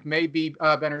what to think. Maybe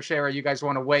Ben or Shara, you guys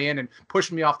want to weigh in and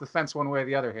push me off the fence one way or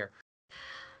the other here.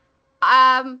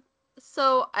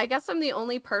 So I guess I'm the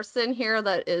only person here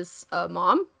that is a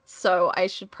mom, so I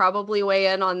should probably weigh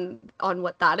in on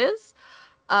what that is.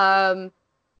 When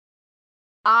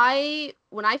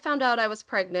I found out I was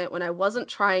pregnant, when I wasn't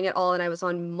trying at all and I was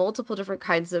on multiple different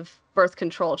kinds of birth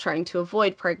control trying to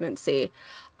avoid pregnancy,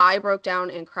 I broke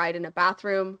down and cried in a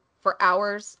bathroom for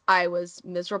hours. I was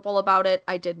miserable about it.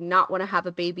 I did not want to have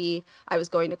a baby. I was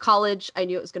going to college. I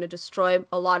knew it was going to destroy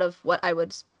a lot of what I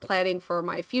was planning for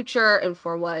my future and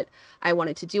for what I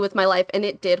wanted to do with my life, and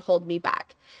it did hold me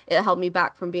back. It held me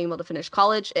back from being able to finish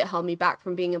college. It held me back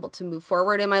from being able to move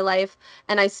forward in my life.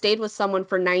 And I stayed with someone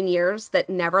for 9 years that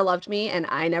never loved me, and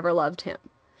I never loved him.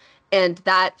 And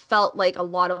that felt like a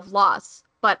lot of loss.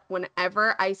 But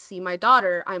whenever I see my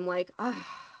daughter, I'm like,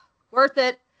 worth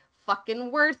it.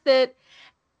 Fucking worth it.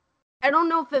 I don't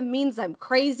know if it means I'm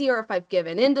crazy or if I've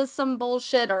given into some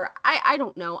bullshit, or I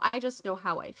don't know. I just know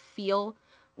how I feel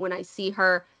when I see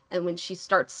her and when she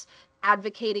starts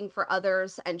advocating for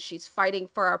others and she's fighting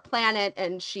for our planet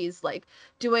and she's like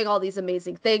doing all these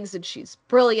amazing things and she's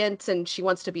brilliant and she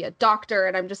wants to be a doctor,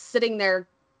 and I'm just sitting there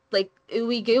like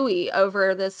ooey gooey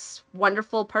over this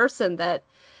wonderful person that,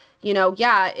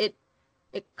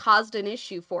 it caused an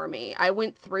issue for me. I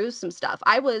went through some stuff.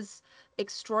 I was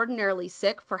extraordinarily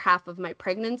sick for half of my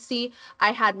pregnancy.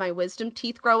 I had my wisdom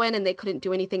teeth grow in and they couldn't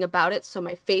do anything about it. So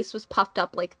my face was puffed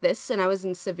up like this and I was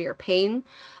in severe pain.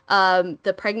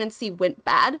 The pregnancy went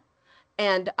bad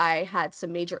and I had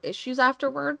some major issues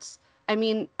afterwards. I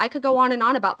mean, I could go on and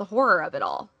on about the horror of it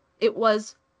all. It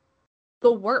was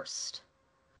the worst.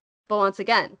 But once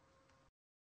again,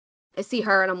 I see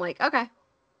her and I'm like, okay,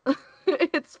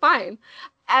 it's fine.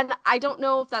 And I don't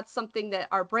know if that's something that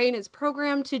our brain is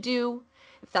programmed to do,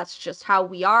 if that's just how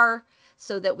we are,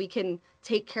 so that we can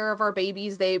take care of our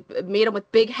babies. They made them with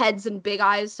big heads and big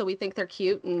eyes, so we think they're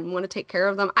cute and want to take care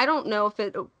of them. I don't know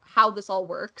how this all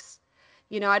works.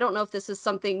 I don't know if this is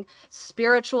something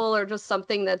spiritual or just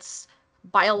something that's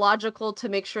biological to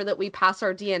make sure that we pass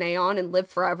our DNA on and live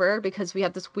forever, because we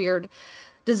have this weird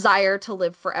desire to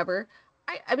live forever.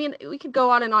 I mean, we could go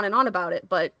on and on and on about it,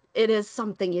 but it is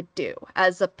something you do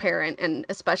as a parent and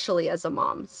especially as a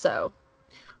mom. So,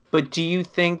 But do you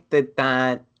think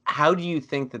how do you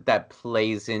think that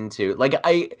plays into, like,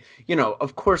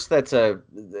 of course that's a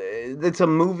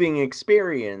moving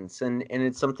experience, and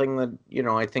it's something that,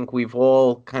 I think we've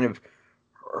all kind of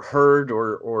heard,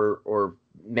 or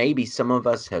maybe some of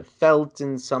us have felt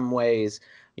in some ways,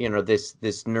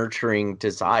 this nurturing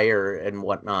desire and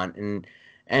whatnot, and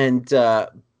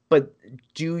but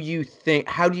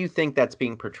how do you think that's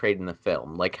being portrayed in the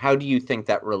film? Like, how do you think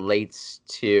that relates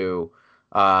to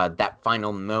that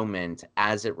final moment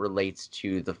as it relates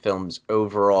to the film's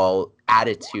overall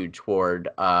attitude toward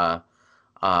uh,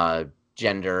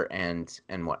 gender and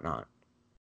whatnot?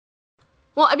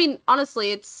 well, I mean,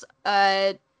 honestly, it's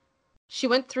she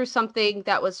went through something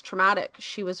that was traumatic.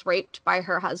 She was raped by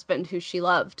her husband who she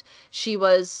loved. She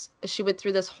went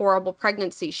through this horrible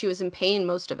pregnancy. She was in pain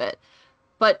most of it.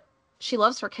 But she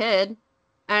loves her kid.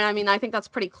 And I mean, I think that's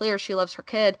pretty clear. She loves her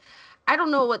kid. I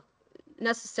don't know what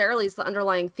necessarily is the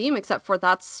underlying theme, except for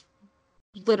that's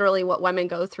literally what women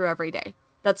go through every day.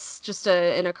 That's just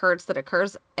an occurrence that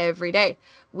occurs every day.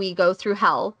 We go through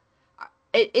hell.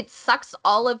 It sucks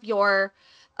all of your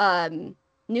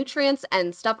nutrients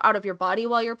and stuff out of your body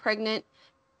while you're pregnant.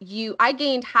 I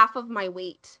gained half of my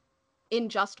weight in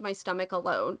just my stomach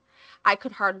alone. I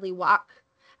could hardly walk.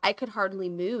 I could hardly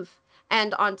move.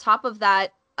 And on top of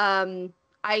that,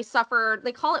 I suffered,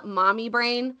 they call it mommy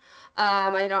brain.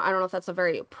 I don't know if that's a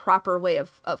very proper way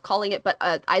of calling it, but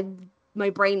my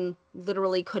brain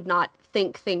literally could not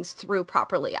think things through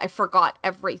properly. I forgot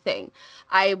everything.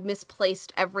 I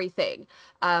misplaced everything.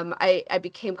 I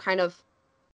became kind of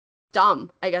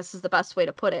dumb, I guess is the best way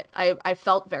to put it. I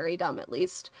felt very dumb, at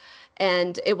least.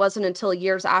 And it wasn't until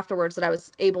years afterwards that I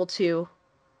was able to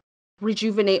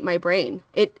rejuvenate my brain.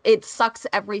 It sucks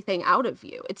everything out of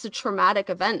you. It's a traumatic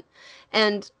event.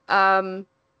 And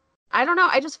I don't know,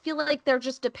 I just feel like they're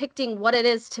just depicting what it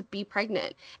is to be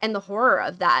pregnant and the horror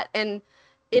of that. And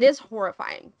it is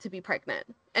horrifying to be pregnant.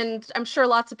 And I'm sure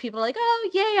lots of people are like, "Oh,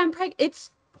 yay, I'm pregnant."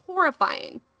 It's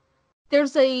horrifying.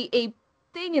 There's a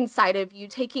thing inside of you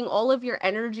taking all of your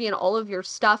energy and all of your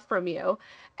stuff from you,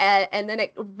 and then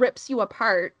it rips you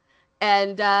apart,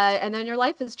 and then your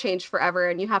life has changed forever,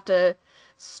 and you have to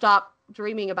stop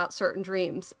dreaming about certain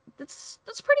dreams. That's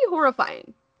pretty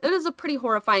horrifying. It is a pretty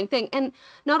horrifying thing, and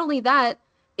not only that,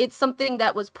 it's something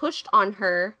that was pushed on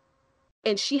her,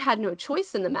 and she had no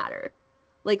choice in the matter.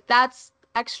 Like, that's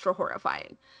extra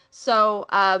horrifying. So,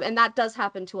 and that does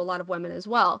happen to a lot of women as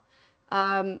well.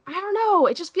 I don't know.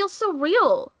 It just feels so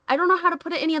real. I don't know how to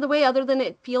put it any other way other than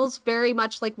it feels very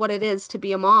much like what it is to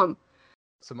be a mom.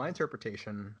 So my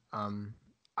interpretation,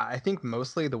 I think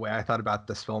mostly the way I thought about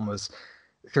this film was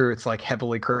through its like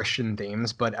heavily Christian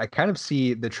themes, but I kind of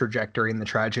see the trajectory and the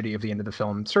tragedy of the end of the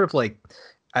film sort of like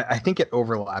I think it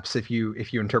overlaps if you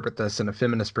interpret this in a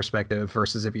feminist perspective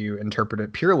versus if you interpret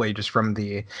it purely just from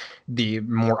the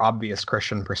more obvious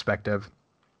Christian perspective.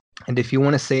 And if you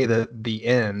want to say that the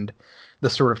end, the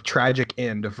sort of tragic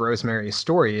end of Rosemary's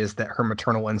story is that her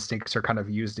maternal instincts are kind of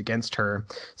used against her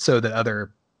so that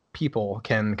other people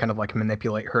can kind of like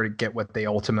manipulate her to get what they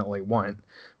ultimately want,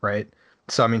 right?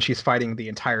 So, I mean, she's fighting the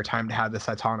entire time to have this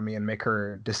autonomy and make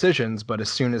her decisions, but as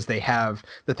soon as they have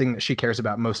the thing that she cares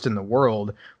about most in the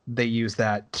world, they use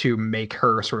that to make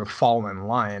her sort of fall in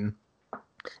line.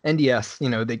 And yes,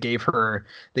 they gave her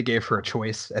a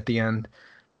choice at the end.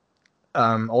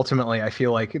 Ultimately, I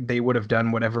feel like they would have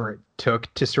done whatever it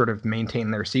took to sort of maintain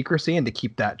their secrecy and to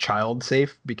keep that child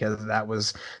safe, because that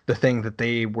was the thing that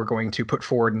they were going to put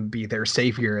forward and be their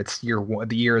savior. It's year one.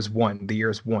 The year is one. The year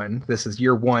is one. This is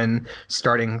year one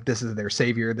starting. This is their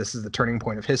savior. This is the turning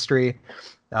point of history.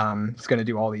 It's going to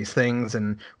do all these things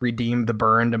and redeem the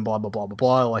burned and blah, blah, blah, blah,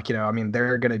 blah. Like, I mean,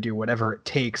 they're going to do whatever it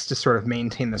takes to sort of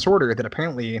maintain this order that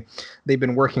apparently they've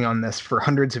been working on this for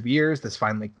hundreds of years. This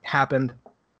finally happened.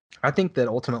 I think that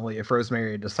ultimately, if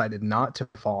Rosemary decided not to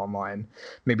fall in line,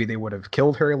 maybe they would have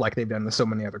killed her like they've done with so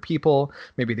many other people.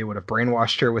 Maybe they would have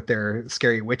brainwashed her with their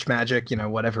scary witch magic,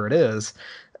 whatever it is.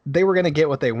 They were going to get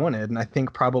what they wanted. And I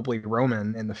think probably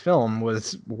Roman in the film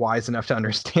was wise enough to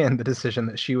understand the decision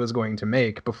that she was going to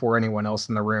make before anyone else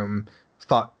in the room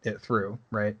thought it through,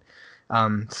 right?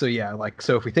 So yeah,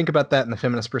 so if we think about that in the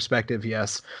feminist perspective,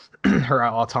 yes, her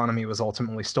autonomy was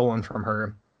ultimately stolen from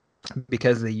her.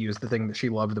 because they use the thing that she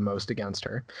loved the most against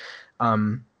her.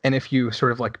 And if you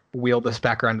sort of like wheel this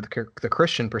back around to the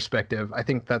Christian perspective, I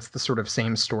think that's the sort of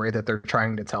same story that they're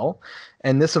trying to tell.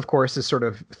 And this, of course, is sort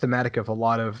of thematic of a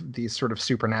lot of these sort of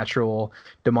supernatural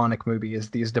demonic movies,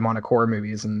 these demonic horror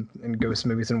movies and ghost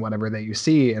movies and whatever that you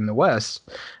see in the West.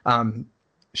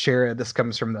 Shara, this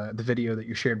comes from the video that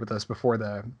you shared with us before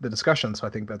the discussion, so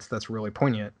I think that's really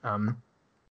poignant.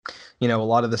 A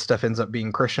lot of this stuff ends up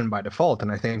being Christian by default,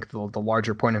 and I think the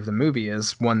larger point of the movie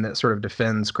is one that sort of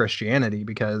defends Christianity,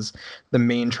 because the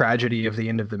main tragedy of the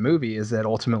end of the movie is that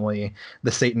ultimately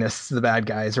the Satanists, the bad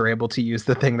guys, are able to use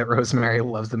the thing that Rosemary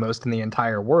loves the most in the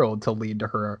entire world to lead to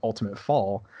her ultimate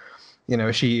fall.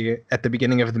 She at the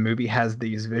beginning of the movie has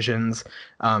these visions.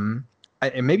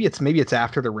 And maybe it's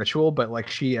after the ritual, but like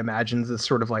she imagines this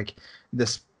sort of like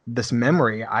this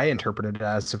memory, I interpreted it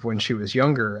as, of when she was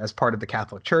younger as part of the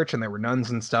Catholic Church and there were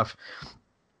nuns and stuff.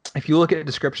 If you look at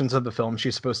descriptions of the film,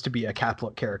 she's supposed to be a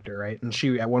Catholic character, right? And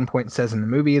she at one point says in the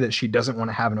movie that she doesn't want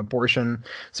to have an abortion.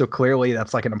 So clearly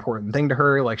that's like an important thing to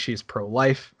her. Like she's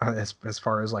pro-life as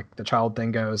far as like the child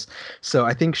thing goes. So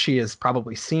I think she is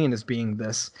probably seen as being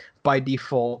this by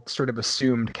default sort of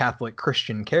assumed Catholic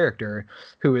Christian character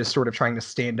who is sort of trying to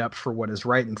stand up for what is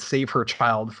right and save her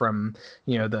child from,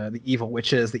 the evil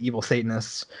witches, the evil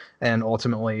Satanists, and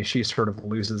ultimately she sort of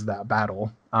loses that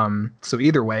battle. So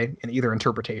either way, in either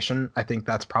interpretation, I think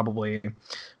that's probably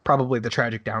the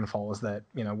tragic downfall, is that,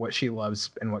 what she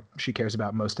loves and what she cares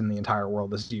about most in the entire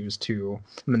world is used to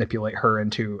manipulate her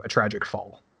into a tragic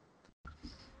fall.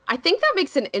 I think that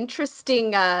makes an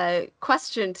interesting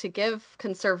question to give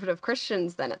conservative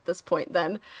Christians then at this point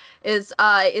then. Is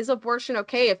abortion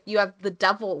okay if you have the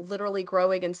devil literally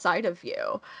growing inside of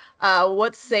you?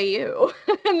 What say you?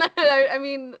 I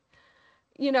mean,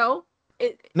 No,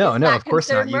 is of that course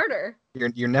not. considered murder?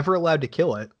 You're never allowed to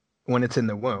kill it when it's in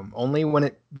the womb. Only when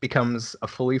it becomes a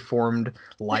fully formed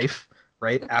life,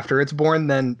 right? After it's born,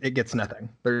 then it gets nothing.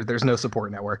 There's no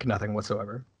support network, nothing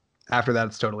whatsoever. After that,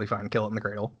 it's totally fine. Kill it in the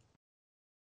cradle.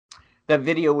 That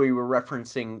video we were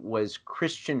referencing was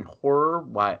Christian Horror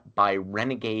by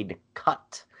Renegade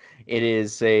Cut.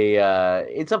 It's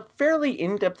a fairly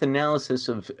in-depth analysis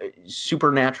of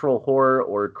supernatural horror,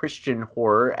 or Christian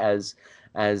horror as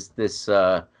this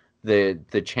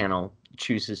the channel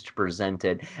chooses to present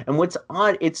it. And what's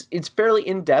odd, it's fairly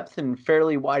in-depth and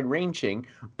fairly wide-ranging,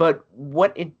 but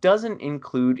what it doesn't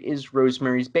include is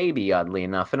Rosemary's Baby, oddly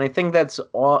enough. And I think that's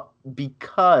all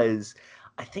because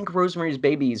I think Rosemary's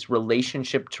Baby's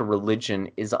relationship to religion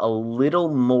is a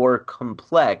little more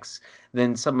complex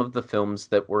than some of the films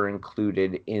that were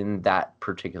included in that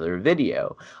particular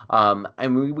video.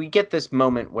 And we get this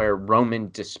moment where Roman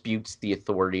disputes the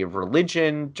authority of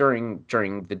religion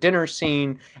during the dinner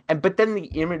scene, but then the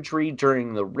imagery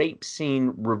during the rape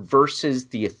scene reverses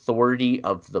the authority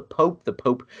of the Pope. The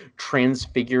Pope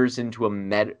transfigures into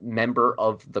a member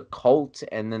of the cult,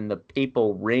 and then the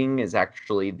papal ring is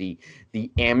actually the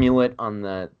amulet on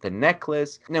the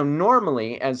necklace. Now,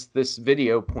 normally, as this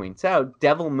video points out,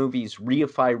 devil movies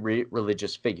reify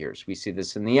religious figures. We see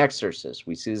this in The Exorcist.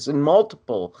 We see this in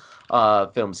multiple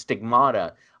films.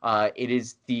 Stigmata. It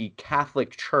is the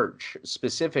Catholic Church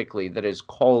specifically that is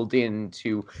called in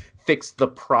to fix the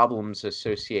problems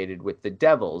associated with the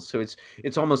devil. So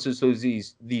it's almost as though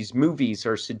these movies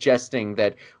are suggesting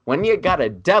that when you got a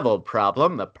devil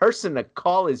problem, the person to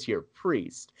call is your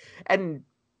priest. And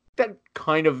that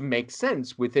kind of makes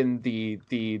sense within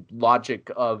the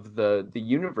logic of the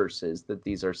universes that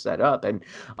these are set up. And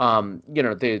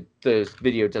the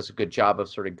video does a good job of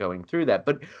sort of going through that.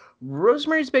 But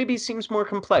Rosemary's Baby seems more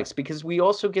complex because we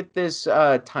also get this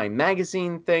Time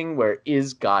magazine thing where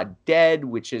is God dead,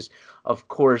 which is, of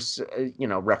course,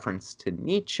 reference to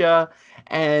Nietzsche.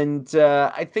 And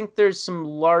I think there's some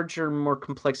larger, more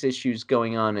complex issues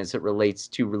going on as it relates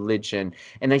to religion.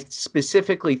 And I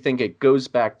specifically think it goes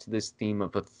back to this theme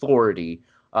of authority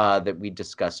that we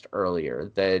discussed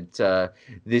earlier, that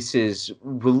this is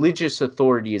religious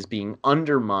authority is being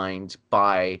undermined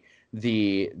by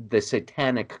the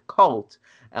satanic cult,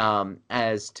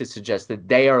 as to suggest that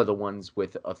they are the ones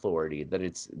with authority, that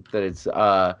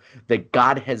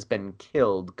God has been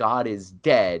killed, God is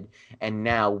dead, and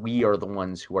now we are the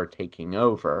ones who are taking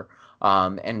over.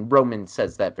 And Roman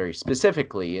says that very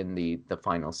specifically in the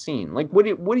final scene. Like, what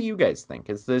do you guys think?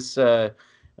 Is this how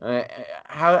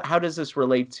does this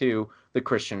relate to the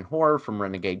Christian horror from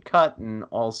Renegade Cut, and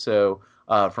also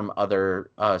from other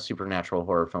supernatural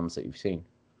horror films that you've seen?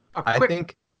 I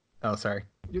think. Oh, sorry.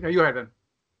 You go ahead then.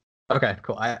 Okay,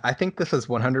 cool. I think this is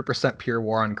 100% pure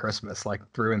war on Christmas, like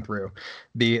through and through.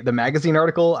 The magazine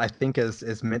article, I think,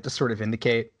 is meant to sort of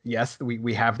indicate, yes,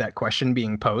 we have that question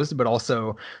being posed, but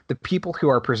also the people who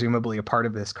are presumably a part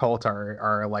of this cult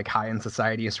are like high in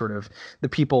society, sort of the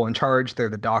people in charge. They're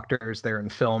the doctors, they're in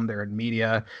film, they're in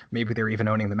media, maybe they're even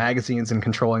owning the magazines and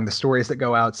controlling the stories that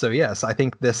go out. So yes, I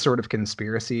think this sort of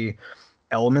conspiracy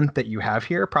element that you have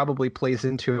here probably plays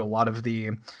into a lot of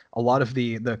the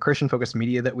Christian focused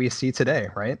media that we see today,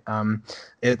 right?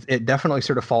 It definitely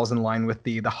sort of falls in line with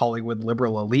the Hollywood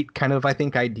liberal elite kind of, I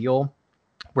think, ideal,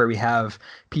 where we have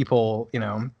people,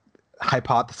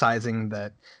 hypothesizing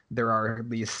that there are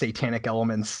these satanic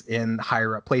elements in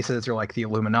higher up places, or like the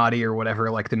Illuminati or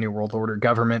whatever, like the New World Order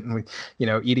government, and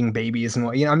eating babies and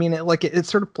what, I mean, it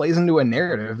sort of plays into a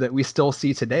narrative that we still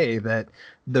see today, that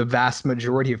the vast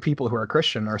majority of people who are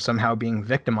Christian are somehow being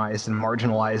victimized and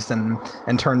marginalized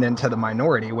and turned into the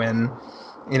minority, when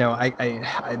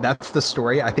that's the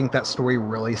story. I think that story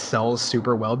really sells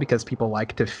super well because people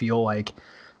like to feel like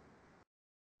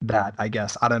that. I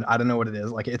guess I don't know what it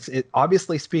is. Like, it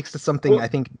obviously speaks to something, Well, I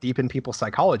think, deep in people's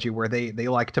psychology, where they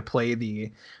like to play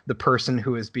the person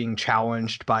who is being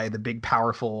challenged by the big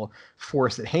powerful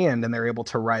force at hand, and they're able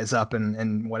to rise up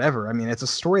and whatever. I mean, it's a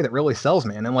story that really sells,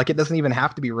 man. And like, it doesn't even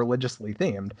have to be religiously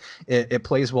themed. It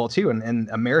plays well too. And in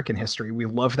American history, we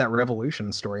love that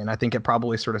revolution story, and I think it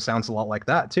probably sort of sounds a lot like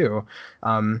that too,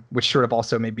 which sort of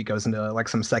also maybe goes into like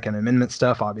some Second Amendment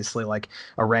stuff. Obviously, like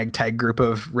a ragtag group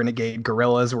of renegade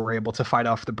guerrillas were able to fight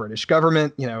off the British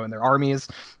government, and their armies.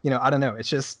 I don't know. It's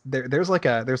just there's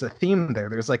a theme there.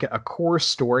 There's like a core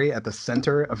story at the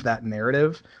center of that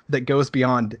narrative that goes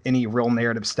beyond any real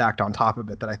narrative stacked on top of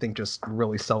it, that I think just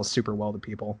really sells super well to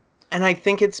people. and I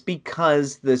think it's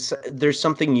because there's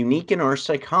something unique in our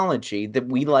psychology that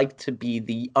we like to be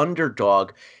the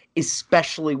underdog,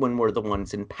 especially when we're the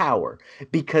ones in power,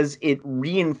 because it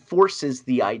reinforces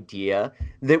the idea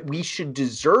that we should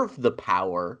deserve the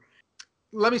power.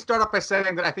 Let me start off by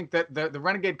saying that I think that the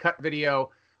Renegade Cut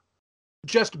video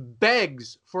just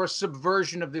begs for a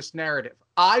subversion of this narrative.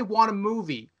 I want a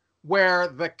movie where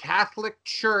the Catholic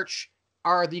Church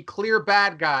are the clear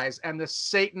bad guys and the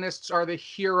Satanists are the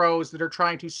heroes that are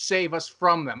trying to save us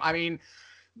from them. I mean,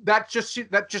 that just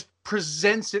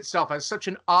presents itself as such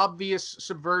an obvious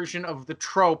subversion of the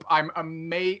trope. I'm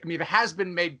amazed. I mean, if it has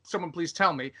been made, someone please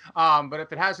tell me. But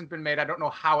if it hasn't been made, I don't know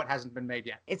how it hasn't been made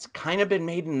yet. It's kind of been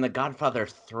made in The Godfather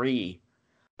 3.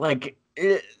 Like,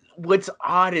 what's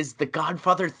odd is The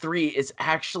Godfather 3 is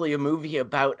actually a movie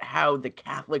about how the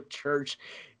Catholic Church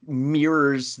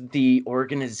mirrors the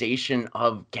organization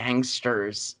of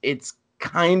gangsters. It's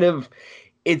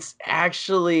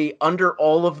actually, under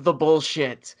all of the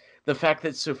bullshit, the fact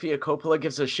that Sofia Coppola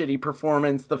gives a shitty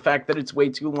performance, the fact that it's way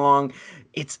too long,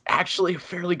 it's actually a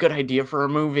fairly good idea for a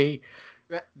movie.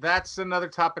 That's another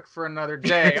topic for another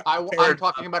day. I'm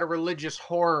talking about a religious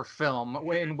horror film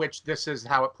in which this is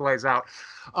how it plays out.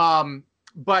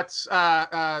 But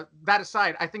that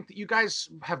aside, I think that you guys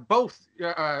have both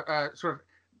sort of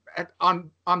on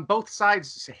both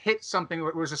sides hit something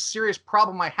that was a serious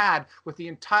problem I had with the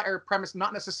entire premise,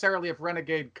 not necessarily of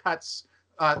Renegade Cut's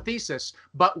thesis,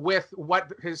 but with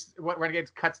what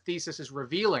Renegade Cut's thesis is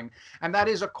revealing. And that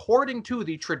is, according to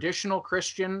the traditional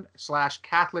Christian /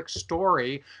 Catholic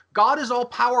story, God is all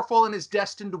powerful and is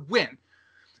destined to win.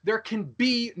 There can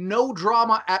be no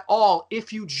drama at all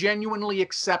if you genuinely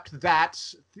accept that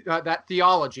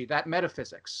theology, that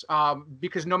metaphysics,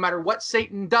 because no matter what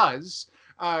Satan does,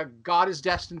 God is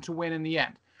destined to win in the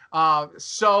end.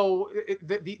 So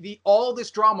all this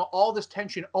drama, all this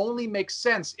tension only makes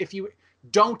sense if you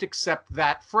don't accept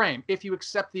that frame. If you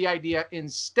accept the idea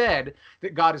instead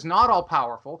that God is not all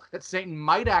powerful, that Satan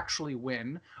might actually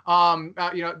win,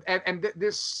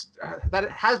 this that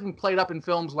it has been played up in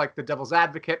films like The Devil's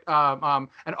Advocate,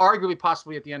 and arguably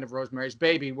possibly at the end of Rosemary's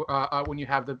Baby, when you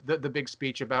have the big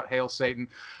speech about Hail Satan,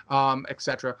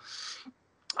 etc.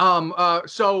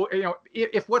 So,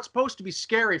 if what's supposed to be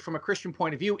scary from a Christian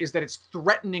point of view is that it's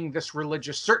threatening this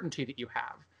religious certainty that you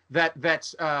have,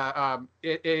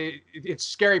 it's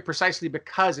scary precisely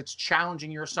because it's challenging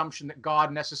your assumption that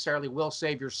God necessarily will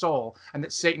save your soul and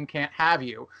that Satan can't have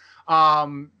you,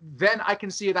 then I can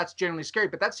see that's generally scary.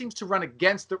 But that seems to run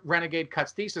against the Renegade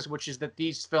Cut's thesis, which is that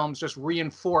these films just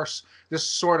reinforce this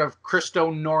sort of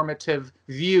Christo-normative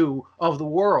view of the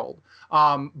world.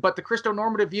 But the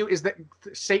Christo-normative view is that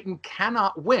Satan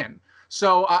cannot win.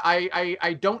 So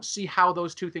I don't see how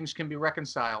those two things can be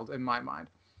reconciled in my mind.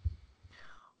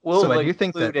 We'll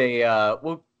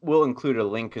include a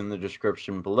link in the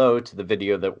description below to the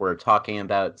video that we're talking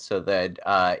about, so that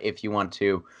if you want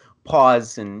to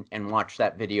pause and watch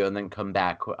that video and then come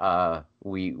back,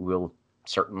 we will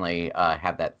certainly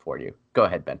have that for you. Go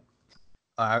ahead, Ben.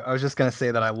 I was just going to say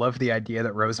that I love the idea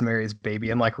that Rosemary's Baby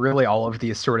and like really all of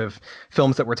these sort of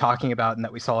films that we're talking about and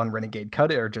that we saw in Renegade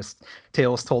Cut are just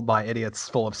tales told by idiots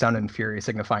full of sound and fury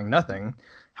signifying nothing.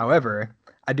 However,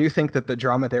 I do think that the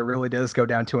drama there really does go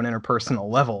down to an interpersonal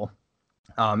level.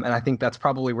 And I think that's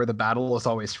probably where the battle is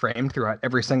always framed throughout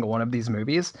every single one of these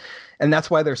movies. And that's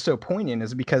why they're so poignant,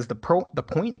 is because the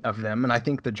point of them, and I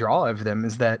think the draw of them,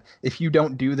 is that if you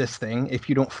don't do this thing, if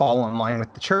you don't fall in line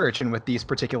with the church and with these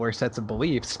particular sets of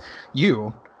beliefs,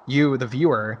 you, the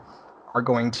viewer, are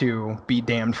going to be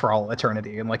damned for all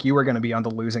eternity. And like you are going to be on the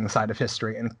losing side of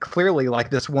history. And clearly, like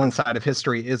this one side of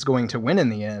history is going to win in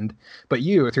the end. But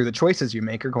you, through the choices you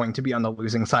make, are going to be on the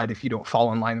losing side if you don't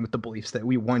fall in line with the beliefs that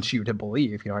we want you to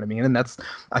believe. You know what I mean? And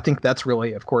I think that's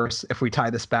really, of course, if we tie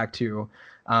this back to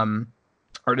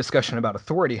our discussion about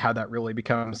authority, how that really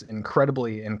becomes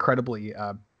incredibly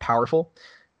powerful,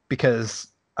 because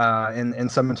in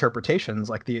some interpretations,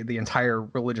 like the entire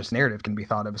religious narrative can be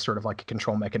thought of as sort of like a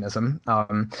control mechanism.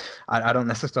 I don't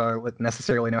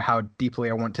necessarily know how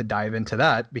deeply I want to dive into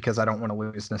that, because I don't want to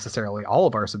lose necessarily all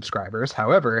of our subscribers.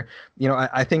 However,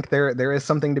 I think there is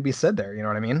something to be said there. You know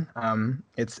what I mean?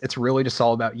 It's really just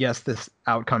all about, yes, this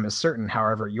outcome is certain.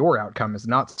 However, your outcome is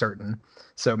not certain.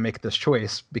 So make this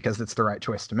choice because it's the right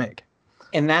choice to make.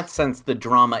 In that sense, the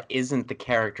drama isn't the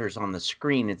characters on the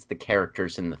screen, it's the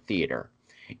characters in the theater.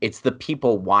 It's the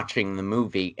people watching the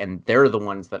movie, and they're the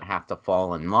ones that have to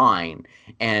fall in line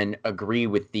and agree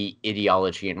with the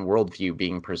ideology and worldview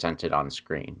being presented on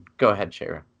screen. Go ahead,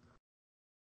 Shara.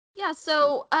 Yeah,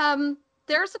 so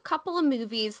there's a couple of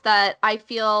movies that I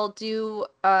feel do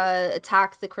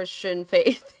attack the Christian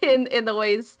faith in the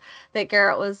ways that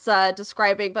Garrett was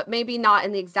describing, but maybe not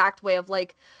in the exact way of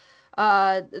like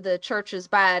the church is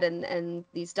bad and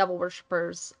these devil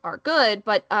worshippers are good,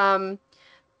 but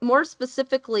more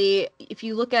specifically, if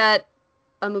you look at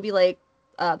a movie like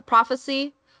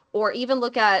Prophecy, or even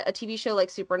look at a TV show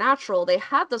like Supernatural, they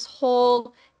have this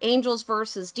whole angels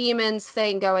versus demons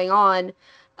thing going on,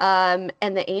 and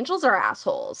the angels are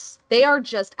assholes. They are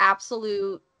just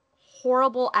absolute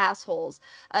horrible assholes.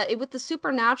 With the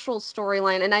Supernatural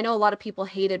storyline, and I know a lot of people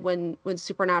hated when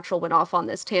Supernatural went off on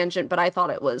this tangent, but I thought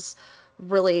it was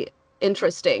really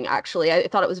interesting, actually. I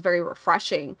thought it was very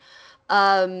refreshing.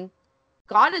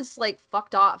 God is like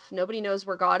fucked off. Nobody knows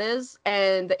where God is,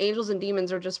 and the angels and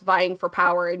demons are just vying for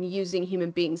power and using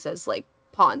human beings as like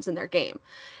pawns in their game.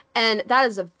 And that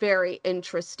is a very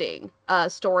interesting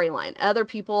storyline. Other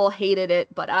people hated it,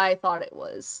 but I thought it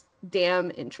was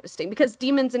damn interesting, because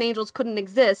demons and angels couldn't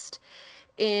exist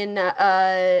in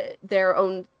their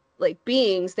own like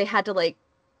beings. They had to like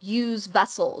use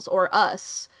vessels or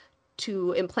us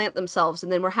to implant themselves,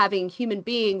 and then we're having human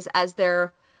beings as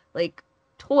their like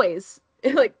toys,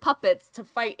 like puppets, to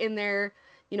fight in their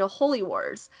holy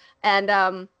wars. And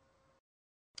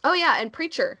oh yeah, and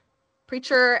Preacher,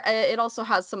 it also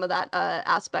has some of that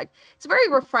aspect. It's very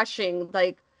refreshing.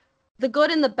 Like the good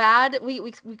and the bad,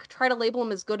 we try to label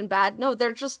them as good and bad. No,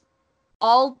 they're just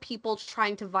all people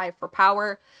trying to vie for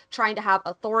power, trying to have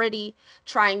authority,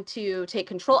 trying to take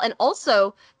control. And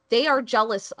also, they are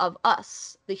jealous of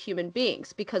us, the human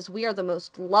beings, because we are the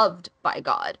most loved by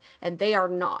God, and they are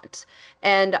not.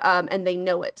 And they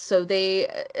know it. So they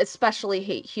especially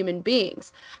hate human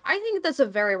beings. I think that's a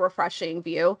very refreshing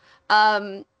view.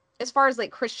 As far as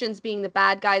like Christians being the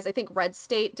bad guys, I think Red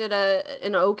State did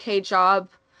an okay job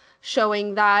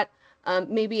showing that.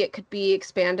 Maybe it could be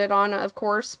expanded on, of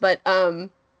course, but I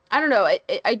don't know.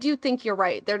 I do think you're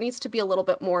right. There needs to be a little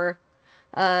bit more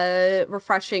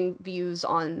refreshing views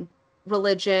on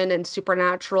religion and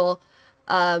supernatural.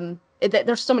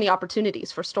 There's so many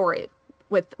opportunities for story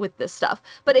with this stuff.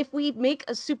 But if we make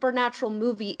a supernatural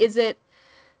movie, is it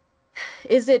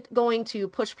going to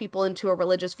push people into a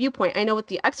religious viewpoint? I know with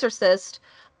The Exorcist,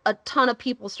 a ton of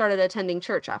people started attending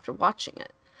church after watching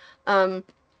it.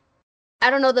 I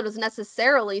don't know that it was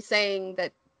necessarily saying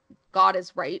that God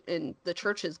is right and the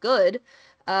church is good.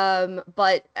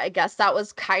 But I guess that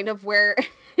was kind of where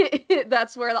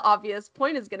that's where the obvious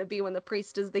point is going to be when the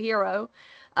priest is the hero.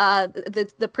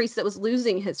 The priest that was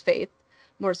losing his faith,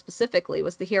 more specifically,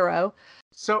 was the hero.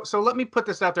 So let me put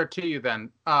this out there to you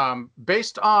then.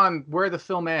 Based on where the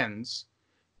film ends,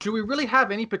 do we really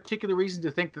have any particular reason to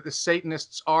think that the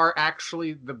Satanists are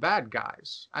actually the bad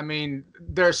guys? I mean,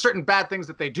 there are certain bad things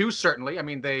that they do, certainly. I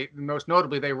mean, most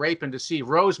notably, they rape and deceive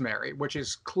Rosemary, which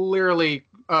is clearly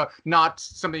not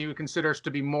something you would consider to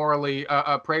be morally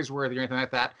praiseworthy or anything like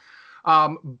that.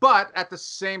 But at the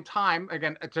same time,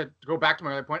 again, to go back to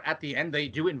my other point, at the end, they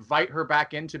do invite her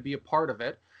back in to be a part of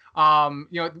it.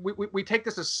 We take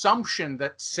this assumption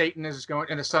that Satan is going,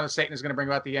 and the son of Satan is going to bring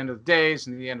about the end of the days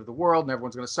and the end of the world, and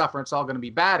everyone's going to suffer, and it's all going to be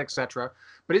bad, etc.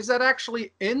 But is that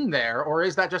actually in there, or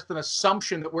is that just an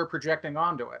assumption that we're projecting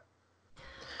onto it?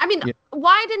 I mean,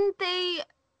 why didn't they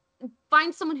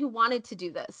find someone who wanted to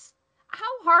do this?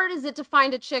 How hard is it to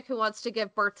find a chick who wants to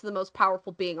give birth to the most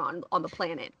powerful being on the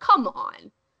planet? Come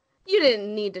on. You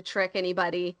didn't need to trick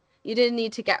anybody. You didn't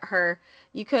need to get her.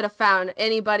 You could have found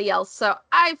anybody else. So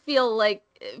I feel like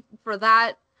for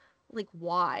that, like,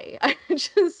 why?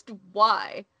 Just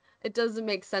why? It doesn't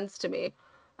make sense to me.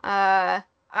 I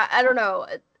don't know.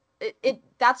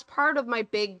 That's part of my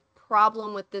big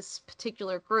problem with this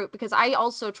particular group, because I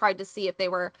also tried to see if they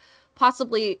were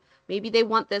possibly, maybe they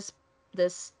want this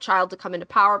child to come into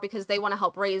power because they want to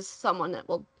help raise someone that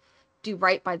will do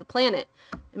right by the planet.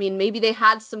 I mean, maybe they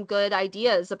had some good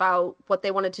ideas about what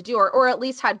they wanted to do, or at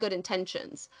least had good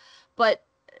intentions. But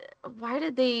why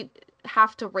did they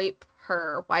have to rape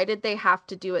her? Why did they have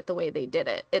to do it the way they did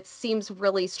it? It seems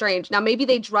really strange. Now, maybe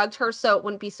they drugged her so it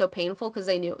wouldn't be so painful because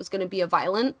they knew it was going to be a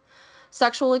violent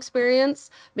sexual experience.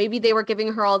 Maybe they were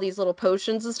giving her all these little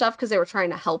potions and stuff because they were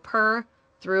trying to help her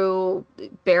through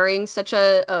bearing such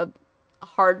a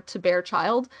hard to bear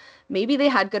child. Maybe they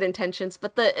had good intentions,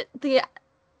 but the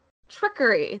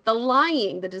trickery, the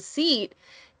lying, the deceit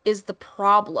is the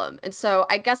problem. And so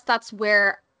I guess that's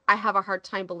where I have a hard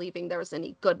time believing there was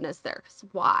any goodness there.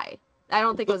 Why? I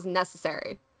don't think it was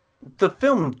necessary. The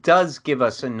film does give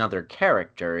us another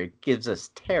character. It gives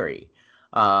us Terry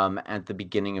at the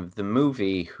beginning of the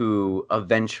movie, who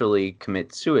eventually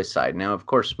commits suicide. Now, of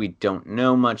course, we don't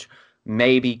know much.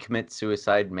 Maybe commits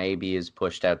suicide, maybe is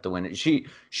pushed out the window.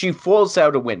 She falls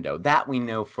out a window, that we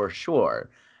know for sure.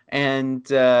 And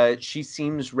she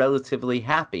seems relatively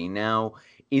happy. Now,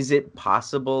 is it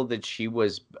possible that she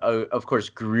was, of course,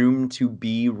 groomed to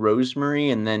be Rosemary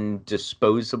and then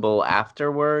disposable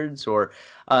afterwards? Or,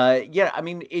 yeah, I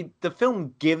mean, the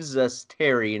film gives us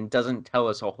Terry and doesn't tell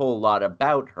us a whole lot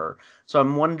about her. So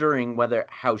I'm wondering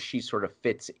how she sort of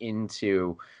fits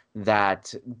into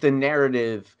the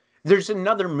narrative. There's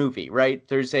another movie, right?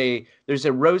 There's a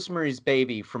Rosemary's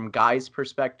Baby from Guy's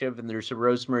perspective, and there's a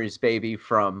Rosemary's Baby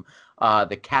from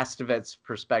the Castavet's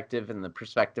perspective and the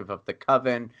perspective of the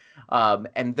Coven,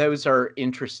 and those are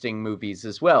interesting movies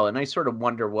as well. And I sort of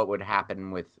wonder what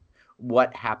happens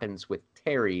with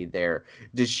Terry there.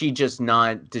 Does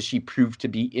she prove to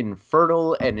be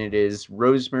infertile, and it is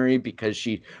Rosemary because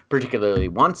she particularly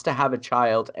wants to have a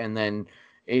child, and then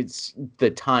it's the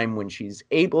time when she's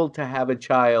able to have a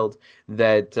child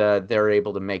that they're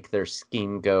able to make their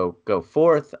scheme go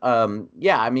forth.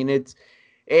 Yeah, I mean,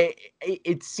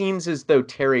 it seems as though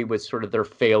Terry was sort of their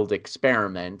failed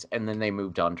experiment, and then they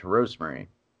moved on to Rosemary.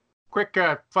 Quick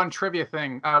fun trivia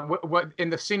thing. What in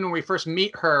the scene when we first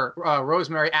meet her,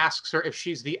 Rosemary asks her if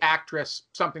she's the actress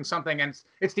something, and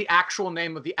it's the actual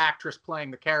name of the actress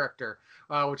playing the character,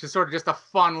 which is sort of just a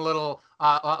fun little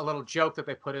joke that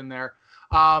they put in there.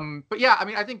 But yeah, I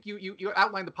mean, I think you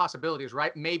outlined the possibilities,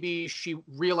 right? Maybe she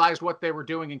realized what they were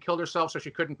doing and killed herself, so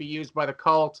she couldn't be used by the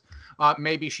cult.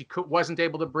 Maybe she wasn't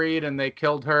able to breed, and they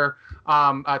killed her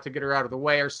to get her out of the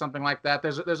way, or something like that.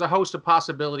 There's a host of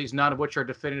possibilities, none of which are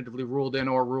definitively ruled in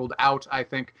or ruled out, I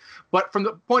think. But from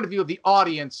the point of view of the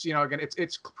audience, again,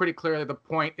 it's pretty clear that the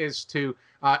point is to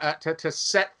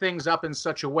set things up in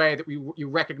such a way that you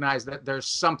recognize that there's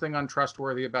something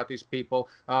untrustworthy about these people,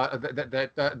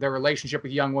 that their relationship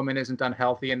with young women isn't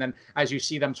unhealthy, and then as you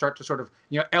see them start to sort of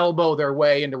elbow their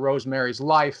way into Rosemary's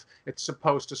life, it's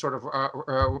supposed to sort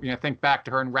of think back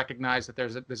to her and recognize that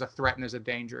there's a threat and there's a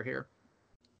danger here.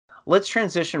 Let's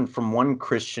transition from one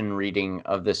Christian reading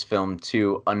of this film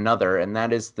to another, and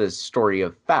that is the story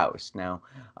of Faust. Now,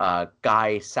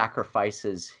 Guy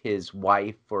sacrifices his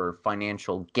wife for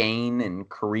financial gain and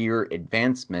career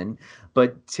advancement,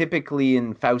 but typically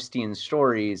in Faustian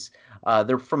stories,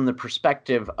 they're from the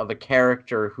perspective of a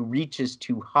character who reaches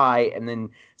too high and then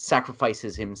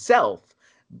sacrifices himself.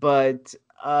 But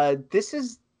this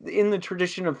is in the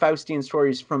tradition of Faustian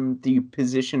stories from the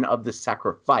position of the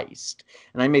sacrificed.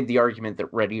 And I made the argument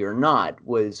that Ready or Not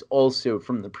was also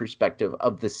from the perspective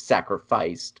of the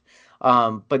sacrificed.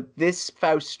 But this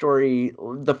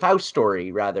the Faust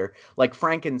story, rather, like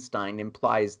Frankenstein,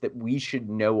 implies that we should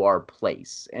know our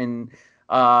place. And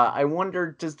I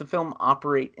wonder, does the film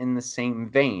operate in the same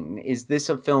vein? Is this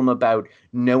a film about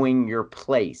knowing your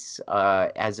place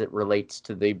as it relates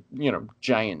to the,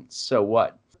 giants? So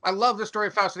what? I love the story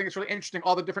of Faust. I think it's really interesting,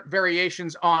 all the different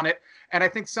variations on it. And I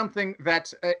think something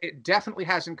that it definitely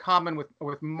has in common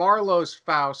with Marlowe's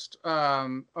Faust,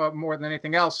 more than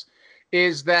anything else,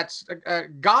 is that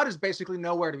God is basically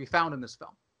nowhere to be found in this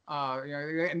film.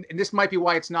 And this might be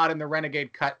why it's not in the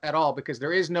Renegade cut at all, because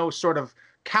there is no sort of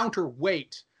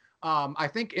counterweight. I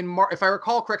think if I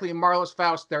recall correctly, in Marlowe's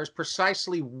Faust, there's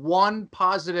precisely one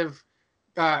positive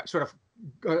sort of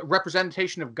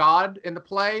representation of God in the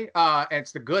play, and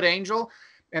it's the good angel.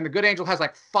 And the good angel has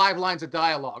like 5 lines of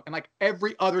dialogue, and like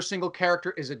every other single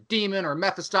character is a demon or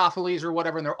Mephistopheles or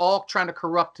whatever, and they're all trying to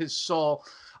corrupt his soul.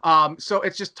 So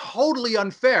it's just totally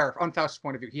unfair on Faust's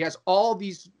point of view. He has all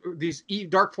these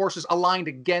dark forces aligned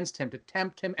against him to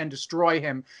tempt him and destroy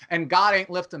him, and God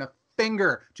ain't lifting a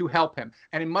finger to help him.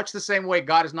 And in much the same way,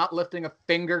 God is not lifting a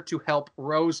finger to help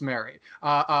Rosemary.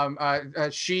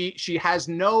 She has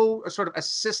no sort of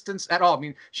assistance at all. I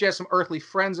mean, she has some earthly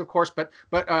friends, of course, but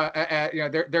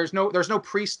there's no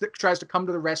priest that tries to come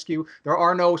to the rescue. There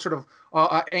are no sort of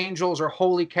angels or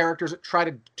holy characters that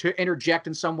try to interject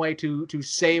in some way to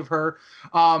save her.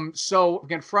 So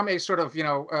again, from a sort of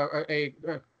a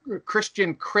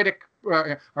Christian critic,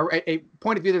 a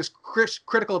point of view that is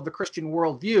critical of the Christian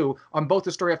worldview on both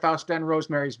the story of Faust and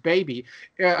Rosemary's Baby,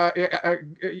 I'm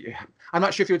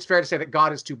not sure if it's fair to say that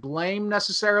God is to blame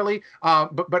necessarily,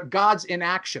 but God's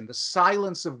inaction, the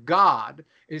silence of God,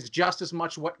 is just as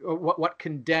much what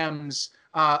condemns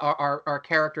our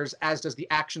characters as does the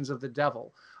actions of the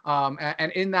devil.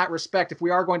 And in that respect, if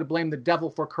we are going to blame the devil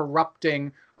for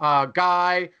corrupting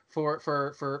Guy,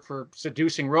 for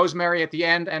seducing Rosemary at the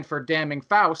end, and for damning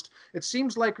Faust, it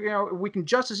seems like we can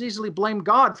just as easily blame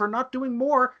God for not doing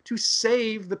more to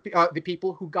save the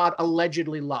people who God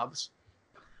allegedly loves.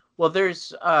 Well,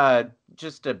 there's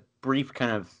just a brief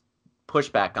kind of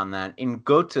pushback on that. In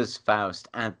Goethe's Faust,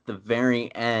 at the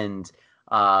very end,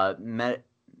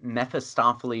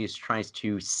 Mephistopheles tries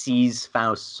to seize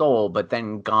Faust's soul, but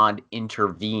then God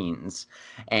intervenes,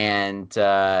 and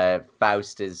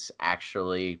Faust is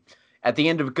actually, at the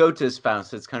end of Goethe's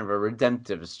Faust, it's kind of a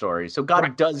redemptive story. So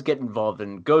God does get involved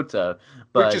in Goethe,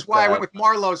 but which is why I went with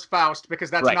Marlowe's Faust,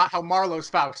 because that's not how Marlowe's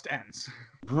Faust ends.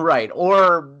 Right,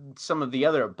 or some of the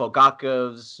other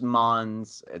Bulgakov's,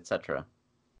 Mons, etc.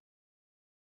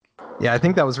 Yeah, I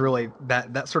think that was really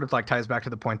that sort of like ties back to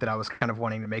the point that I was kind of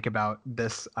wanting to make about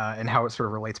this and how it sort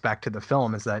of relates back to the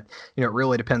film, is that it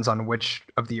really depends on which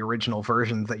of the original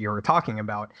versions that you were talking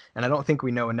about. And I don't think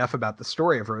we know enough about the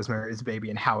story of Rosemary's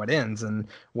Baby and how it ends and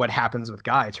what happens with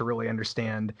Guy to really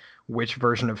understand which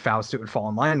version of Faust it would fall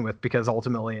in line with, because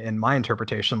ultimately, in my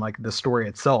interpretation, like the story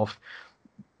itself,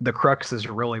 the crux is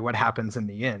really what happens in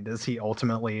the end. Is he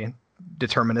ultimately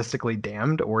deterministically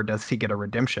damned, or does he get a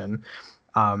redemption?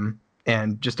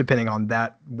 And just depending on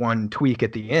that one tweak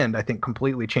at the end, I think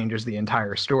completely changes the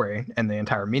entire story and the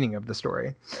entire meaning of the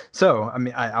story. So, I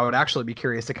mean, I would actually be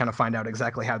curious to kind of find out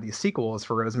exactly how these sequels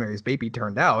for Rosemary's Baby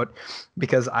turned out,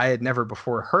 because I had never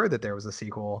before heard that there was a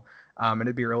sequel. And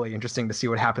it'd be really interesting to see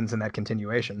what happens in that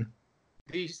continuation.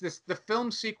 The film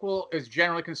sequel is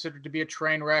generally considered to be a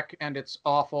train wreck, and it's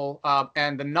awful.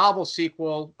 And the novel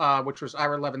sequel, which was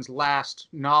Ira Levin's last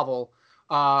novel,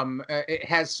 it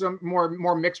has some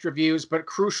more mixed reviews, but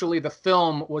crucially, the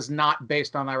film was not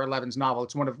based on Ira Levin's novel.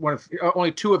 It's one of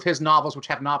only 2 of his novels which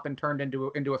have not been turned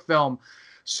into a film.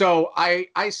 So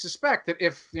I suspect that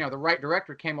if the right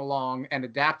director came along and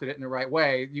adapted it in the right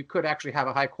way, you could actually have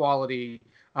a high quality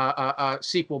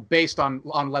sequel based on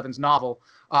Levin's novel.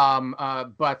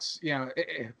 But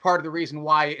part of the reason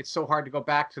why it's so hard to go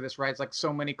back to this, right? It's like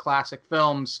so many classic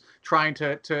films trying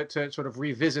to sort of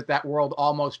revisit that world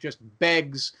almost just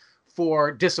begs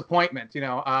for disappointment.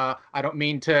 I don't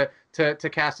mean to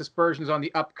cast aspersions on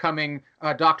the upcoming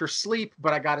Dr. Sleep,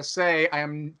 but I gotta say I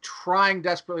am trying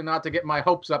desperately not to get my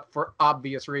hopes up for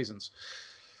obvious reasons.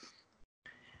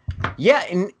 Yeah,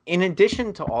 in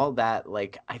addition to all that,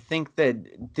 like, I think that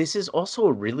this is also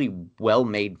a really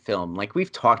well-made film. Like,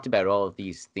 we've talked about all of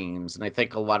these themes, and I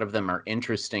think a lot of them are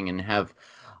interesting and have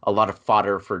a lot of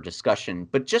fodder for discussion,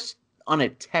 but just on a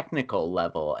technical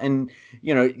level. And,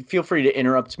 feel free to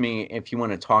interrupt me if you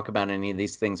want to talk about any of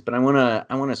these things, but I want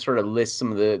to sort of list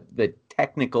some of the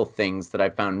technical things that I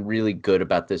found really good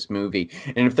about this movie.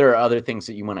 And if there are other things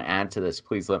that you want to add to this,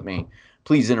 please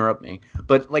interrupt me.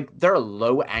 But like, there are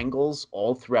low angles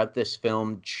all throughout this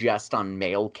film just on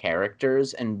male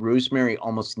characters, and Rosemary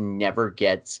almost never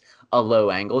gets a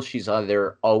low angle. She's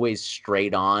either always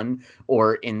straight on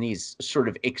or in these sort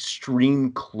of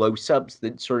extreme close-ups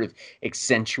that sort of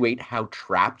accentuate how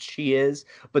trapped she is.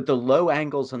 But the low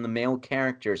angles on the male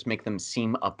characters make them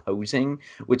seem opposing,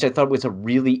 which I thought was a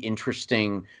really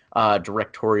interesting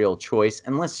directorial choice.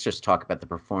 And let's just talk about the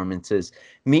performances.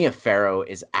 Mia Farrow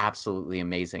is absolutely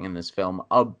amazing in this film.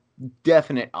 A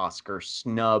definite Oscar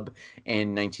snub in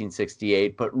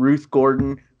 1968, but Ruth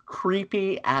Gordon,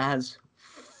 creepy as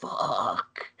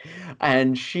fuck.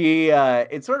 And she,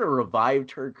 it sort of revived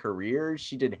her career.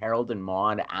 She did Harold and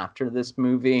Maude after this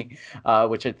movie,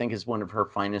 which I think is one of her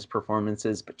finest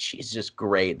performances, but she's just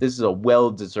great. This is a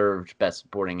well-deserved Best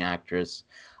Supporting Actress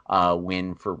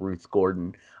win for Ruth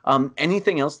Gordon.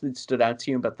 Anything else that stood out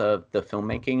to you about the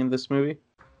filmmaking in this movie?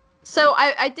 So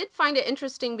I did find it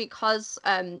interesting because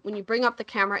when you bring up the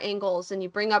camera angles and you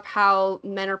bring up how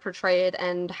men are portrayed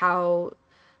and how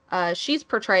she's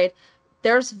portrayed,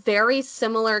 there's very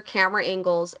similar camera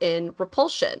angles in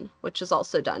Repulsion, which is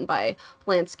also done by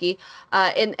Polanski.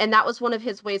 And that was one of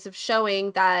his ways of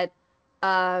showing that,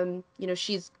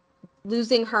 she's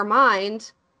losing her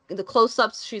mind. In the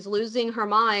close-ups, she's losing her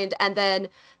mind, and then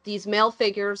these male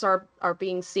figures are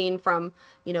being seen from,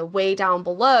 way down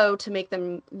below to make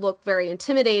them look very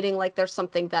intimidating, like there's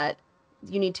something that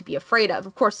you need to be afraid of.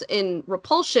 Of course, in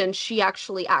Repulsion, she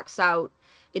actually acts out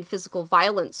in physical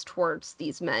violence towards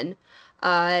these men,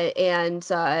 and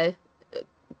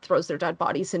throws their dead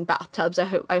bodies in bathtubs.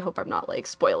 I hope I'm not like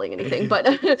spoiling anything, but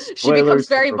she becomes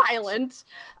very violent.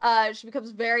 She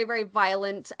becomes very, very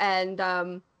violent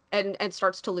and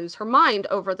starts to lose her mind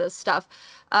over this stuff.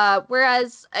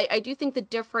 Whereas I do think the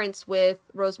difference with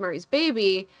Rosemary's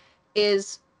Baby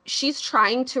is she's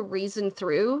trying to reason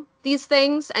through these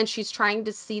things, and she's trying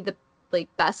to see the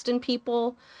best in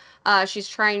people. She's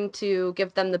trying to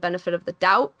give them the benefit of the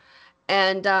doubt.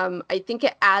 And I think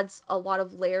it adds a lot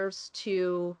of layers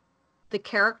to the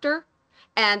character.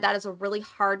 And that is a really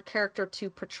hard character to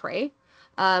portray.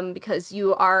 Because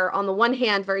you are, on the one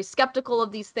hand, very skeptical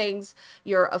of these things.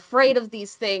 You're afraid of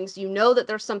these things. You know that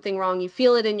there's something wrong. You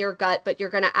feel it in your gut, but you're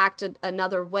going to act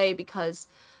another way because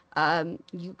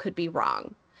you could be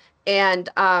wrong. And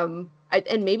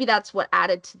maybe that's what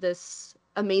added to this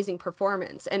amazing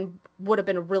performance and would have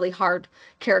been a really hard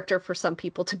character for some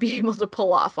people to be able to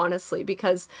pull off, honestly,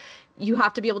 because you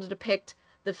have to be able to depict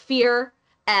the fear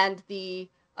and the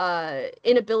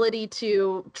inability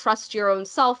to trust your own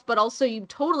self, but also you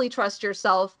totally trust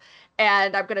yourself.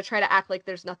 And I'm going to try to act like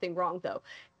there's nothing wrong, though.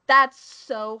 That's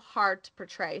so hard to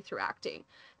portray through acting.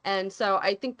 And so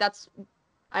I think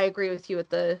I agree with you with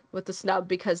the snub,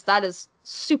 because that is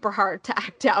super hard to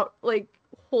act out. Like,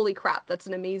 holy crap, that's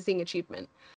an amazing achievement.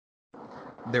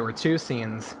 There were two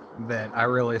scenes that I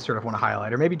really sort of want to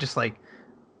highlight, or maybe just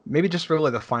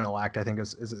really the final act, I think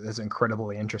is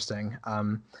incredibly interesting.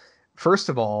 First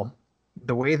of all,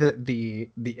 the way that the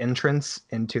entrance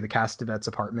into the Castavet's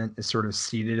apartment is sort of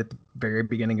seated at the very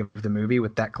beginning of the movie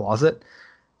with that closet,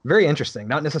 very interesting.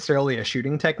 Not necessarily a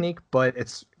shooting technique, but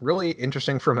it's really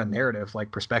interesting from a narrative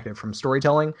perspective, from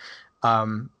storytelling.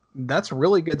 That's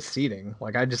really good seating.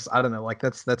 I don't know,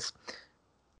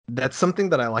 that's something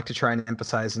that I like to try and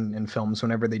emphasize in films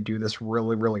whenever they do this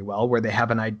really, really well, where they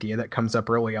have an idea that comes up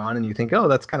early on and you think, oh,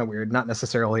 that's kind of weird, not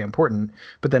necessarily important,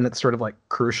 but then it's sort of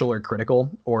crucial or critical,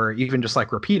 or even just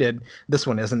repeated. This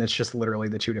one isn't. It's just literally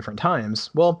the two different times.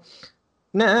 Well,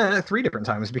 three different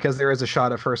times, because there is a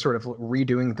shot of her sort of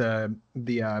redoing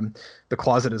the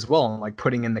closet as well, and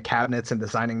putting in the cabinets and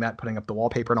designing that, putting up the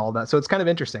wallpaper and all of that. So it's kind of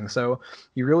interesting. So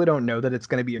you really don't know that it's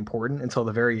going to be important until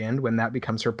the very end, when that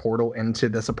becomes her portal into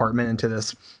this apartment, into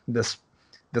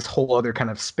this whole other kind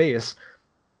of space.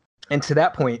 And to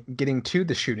that point, getting to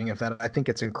the shooting of that, I think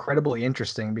it's incredibly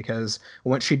interesting, because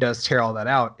once she does tear all that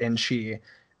out and she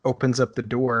opens up the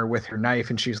door with her knife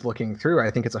and she's looking through,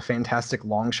 I think it's a fantastic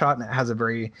long shot, and it has a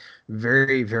very,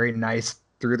 very, very nice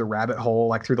through the rabbit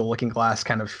hole, through the looking glass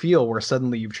kind of feel, where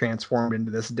suddenly you've transformed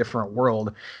into this different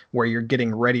world where you're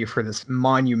getting ready for this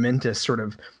monumentous sort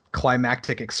of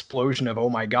climactic explosion of, oh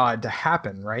my God, to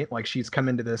happen, right? She's come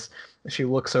into this, she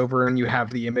looks over and you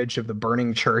have the image of the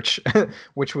burning church,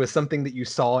 which was something that you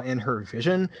saw in her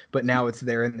vision, but now it's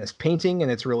there in this painting,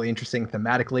 and it's really interesting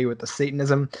thematically with the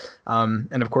Satanism.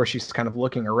 And of course she's kind of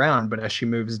looking around, but as she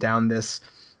moves down this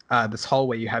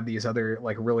hallway, you have these other,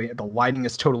 really, the lighting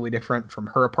is totally different from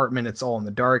her apartment. It's all in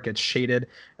the dark, it's shaded,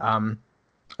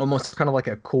 almost kind of like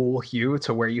a cool hue,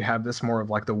 to where you have this more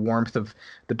of the warmth of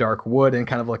the dark wood and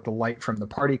kind of the light from the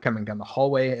party coming down the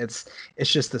hallway. It's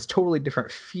just this totally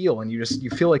different feel, and you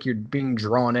feel like you're being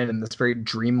drawn in this very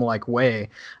dreamlike way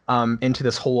into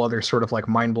this whole other sort of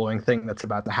mind-blowing thing that's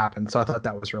about to happen. So I thought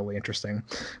that was really interesting.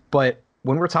 But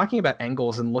when we're talking about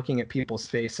angles and looking at people's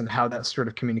face and how that sort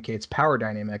of communicates power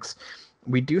dynamics,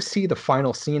 we do see the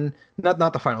final scene,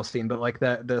 not the final scene, but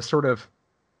the sort of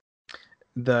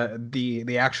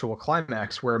the actual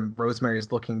climax where Rosemary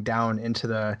is looking down into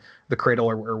the cradle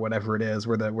or whatever it is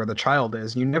where the child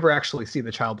is, you never actually see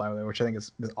the child by the way, which I think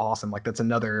is awesome. Like that's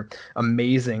another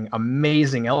amazing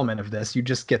element of this. You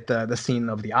just get the scene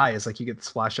of the eyes, like you get the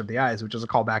splash of the eyes, which is a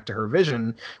callback to her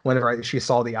vision whenever she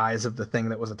saw the eyes of the thing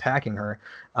that was attacking her.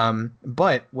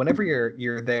 But whenever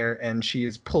you're there and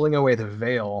she's pulling away the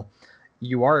veil,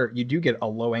 you do get a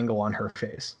low angle on her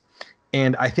face.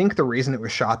 And I think the reason it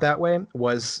was shot that way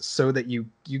was so that you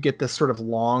get this sort of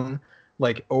long,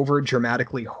 like over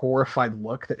dramatically horrified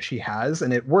look that she has,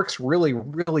 and it works really,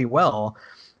 really well.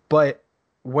 But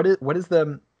what is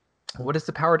the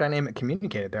power dynamic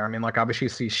communicated there? I mean, like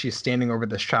obviously she's standing over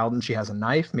this child and she has a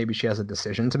knife. Maybe she has a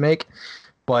decision to make.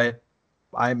 But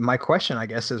my question, I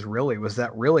guess, is really, was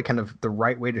that really kind of the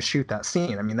right way to shoot that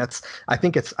scene? I mean, I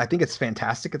think it's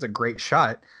fantastic. It's a great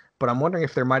shot. But I'm wondering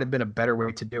if there might have been a better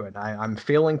way to do it. I'm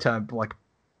failing to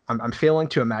I'm failing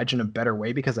to imagine a better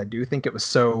way because I do think it was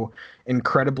so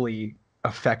incredibly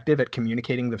effective at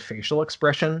communicating the facial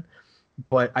expression.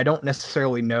 But I don't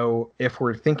necessarily know if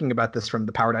we're thinking about this from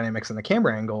the power dynamics and the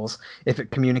camera angles, if it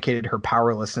communicated her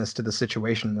powerlessness to the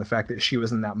situation and the fact that she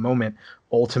was in that moment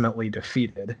ultimately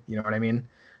defeated. You know what I mean?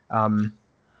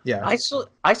 Yeah. I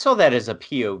saw that as a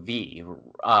POV,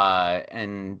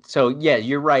 and so yeah,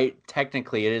 you're right.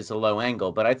 Technically, it is a low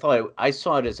angle, but I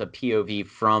saw it as a POV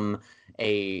from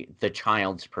the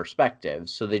child's perspective,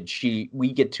 so that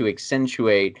we get to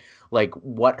accentuate like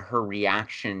what her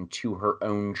reaction to her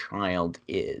own child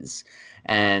is,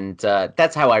 and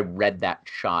that's how I read that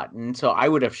shot. And so I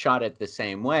would have shot it the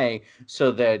same way,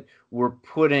 so that we're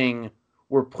putting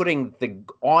the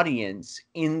audience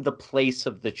in the place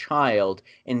of the child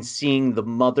and seeing the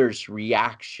mother's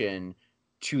reaction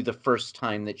to the first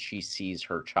time that she sees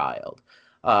her child.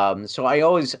 So I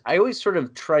always sort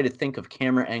of try to think of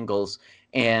camera angles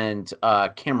and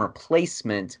camera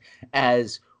placement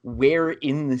as where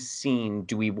in the scene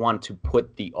do we want to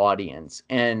put the audience,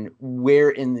 and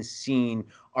where in the scene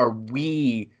are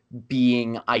we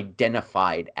being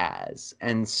identified as.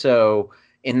 And so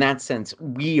in that sense,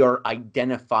 we are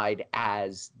identified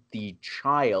as the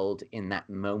child in that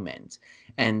moment.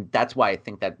 And that's why I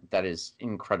think that is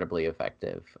incredibly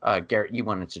effective. Garrett, you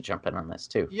wanted to jump in on this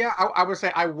too. Yeah, I would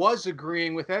say I was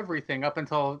agreeing with everything up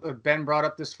until Ben brought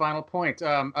up this final point.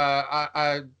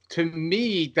 To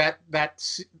me,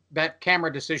 that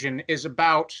camera decision is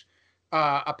about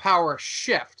a power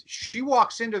shift. She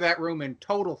walks into that room in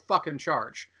total fucking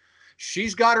charge.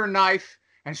 She's got her knife.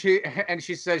 And she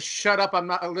says, "Shut up! I'm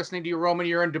not listening to you, Roman.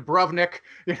 You're in Dubrovnik."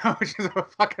 You know, which is a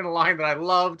fucking line that I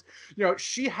loved. You know,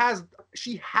 she has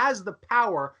the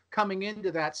power coming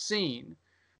into that scene,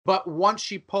 but once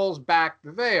she pulls back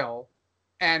the veil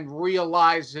and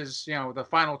realizes, you know, the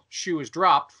final shoe is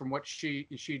dropped from what she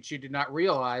did not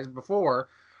realize before,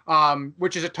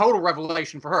 which is a total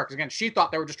revelation for her. Because again, she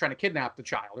thought they were just trying to kidnap the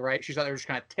child, right? She thought they were just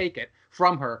going to take it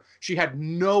from her. She had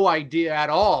no idea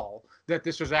at all that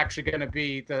this was actually going to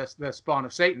be the spawn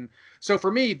of Satan. So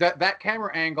for me, that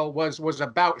camera angle was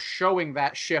about showing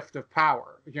that shift of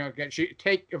power. You know,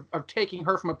 taking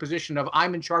her from a position of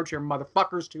I'm in charge here,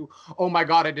 motherfuckers, to oh my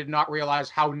god, I did not realize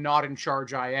how not in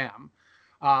charge I am.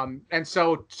 And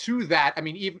so to that, I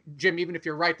mean, Jim, even if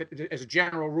you're right that as a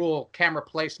general rule, camera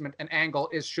placement and angle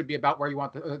should be about where you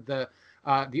want the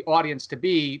audience to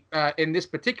be. In this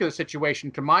particular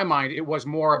situation, to my mind, it was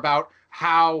more about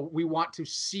how we want to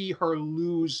see her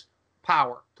lose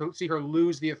power, to see her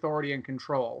lose the authority and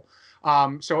control.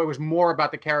 So it was more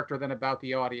about the character than about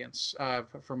the audience,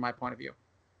 from my point of view.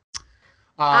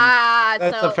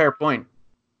 That's a fair point.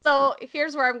 So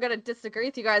here's where I'm going to disagree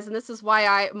with you guys, and this is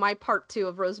why my part 2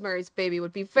 of Rosemary's Baby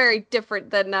would be very different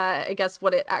than, I guess,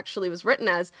 what it actually was written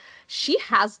as. She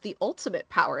has the ultimate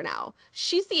power now.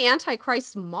 She's the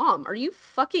Antichrist's mom. Are you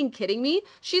fucking kidding me?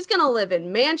 She's going to live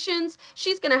in mansions.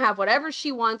 She's going to have whatever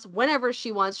she wants, whenever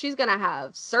she wants. She's going to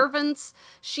have servants.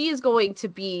 She is going to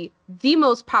be the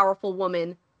most powerful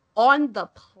woman on the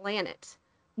planet.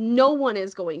 No one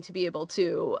is going to be able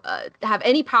to have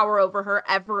any power over her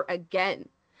ever again.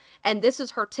 And this is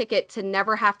her ticket to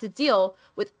never have to deal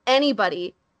with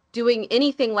anybody doing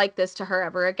anything like this to her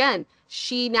ever again.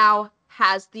 She now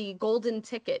has the golden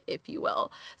ticket, if you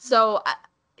will. So,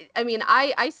 I mean,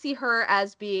 I see her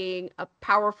as being a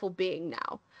powerful being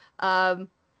now.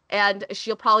 And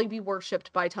she'll probably be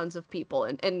worshipped by tons of people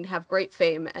and have great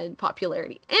fame and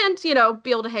popularity. And, you know,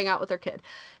 be able to hang out with her kid.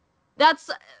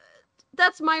 That's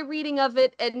my reading of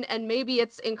it, and maybe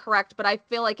it's incorrect, but I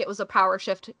feel like it was a power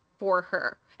shift for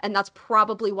her. And that's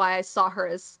probably why I saw her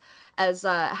as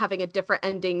having a different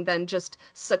ending than just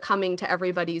succumbing to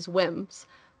everybody's whims.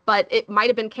 but it might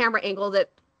have been camera angle that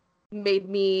made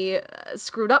me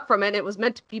screwed up from it. It was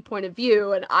meant to be point of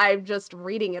view, and I'm just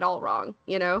reading it all wrong,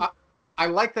 you know? I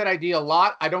like that idea a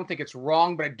lot. I don't think it's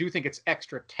wrong, but I do think it's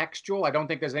extra textual. I don't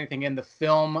think there's anything in the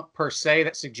film per se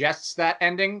that suggests that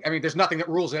ending. I mean, there's nothing that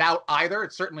rules it out either.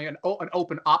 It's certainly an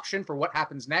open option for what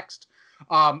happens next.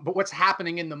 But what's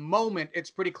happening in the moment, it's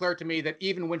pretty clear to me that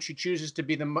even when she chooses to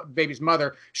be the baby's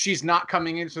mother, she's not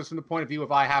coming into this from the point of view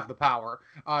of I have the power.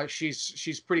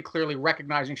 She's pretty clearly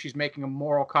recognizing she's making a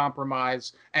moral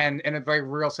compromise and, in a very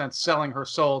real sense, selling her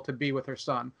soul to be with her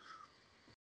son.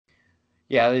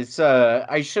 Yeah, it's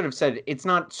I should have said it's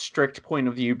not strict point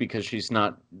of view because she's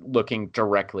not looking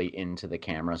directly into the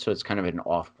camera, so it's kind of an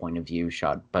off point of view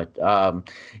shot. But go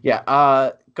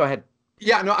ahead.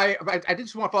 Yeah, no, I did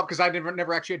just want to follow up because I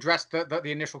never actually addressed the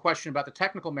initial question about the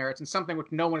technical merits, and something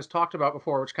which no one has talked about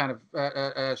before, which kind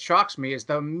of shocks me, is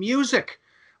the music.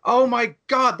 Oh my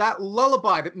God, that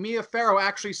lullaby that Mia Farrow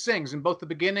actually sings in both the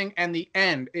beginning and the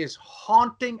end is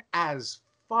haunting as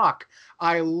fuck.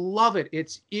 I love it.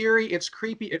 It's eerie. It's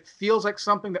creepy. It feels like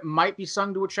something that might be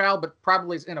sung to a child, but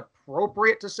probably is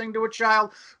inappropriate to sing to a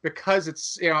child because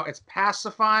it's, you know, it's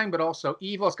pacifying, but also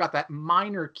evil. It's got that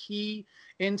minor key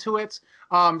into it.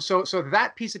 So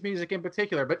that piece of music in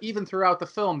particular, but even throughout the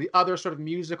film, the other sort of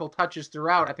musical touches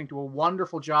throughout, I think, do a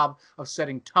wonderful job of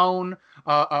setting tone,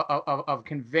 of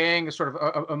conveying a sort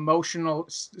of emotional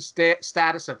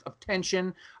status of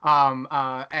tension.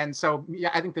 And so,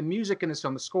 yeah, I think the music in this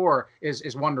film, the score,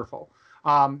 is wonderful.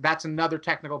 That's another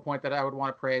technical point that I would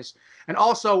want to praise. And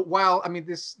also, while I mean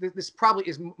this probably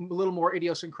is a little more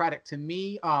idiosyncratic to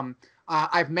me.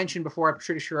 I've mentioned before, I'm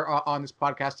pretty sure on this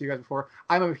podcast to you guys before,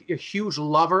 I'm a huge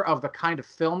lover of the kind of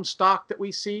film stock that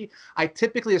we see. I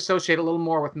typically associate a little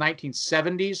more with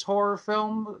 1970s horror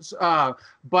films,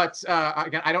 but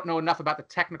again, I don't know enough about the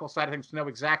technical side of things to know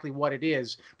exactly what it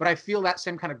is, but I feel that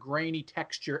same kind of grainy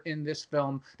texture in this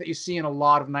film that you see in a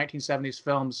lot of 1970s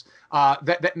films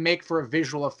that make for a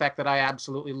visual effect that I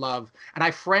absolutely love. And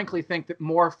I frankly think that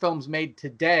more films made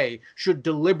today should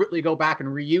deliberately go back and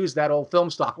reuse that old film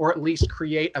stock, or at least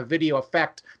create a video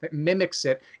effect that mimics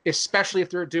it, especially if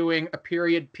they're doing a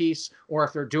period piece or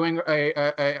if they're doing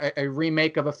a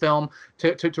remake of a film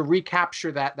to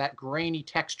recapture that grainy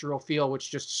textural feel, which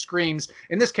just screams,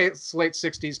 in this case, late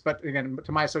 60s, but again,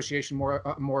 to my association,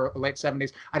 more late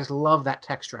 70s. I just love that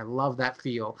texture. I love that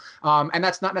feel. And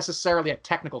that's not necessarily a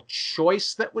technical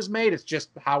choice that was made. It's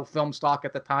just how film stock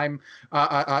at the time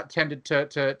tended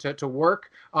to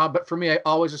work. But for me, I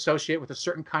always associate with a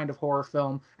certain kind of horror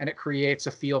film, and it creates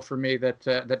a feel for me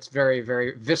that's very,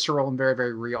 very visceral and very,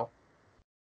 very real.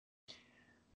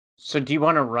 So do you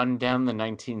want to run down the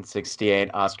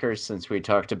 1968 Oscars since we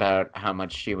talked about how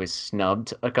much she was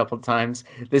snubbed a couple times?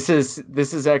 This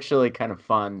is actually kind of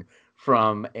fun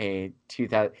from a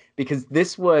 2000,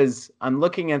 because I'm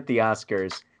looking at the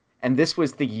Oscars and this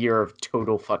was the year of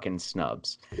total fucking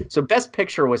snubs. So Best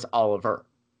Picture was Oliver,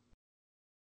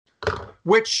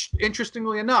 which,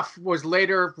 interestingly enough, was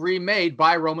later remade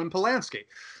by Roman Polanski.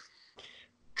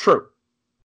 True.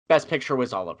 Best Picture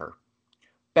was Oliver.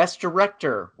 Best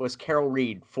Director was Carol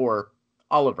Reed for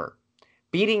Oliver,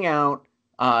 beating out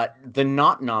the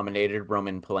not nominated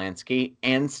Roman Polanski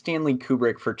and Stanley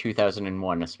Kubrick for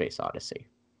 2001: A Space Odyssey.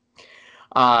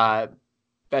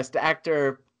 Best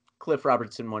Actor, Cliff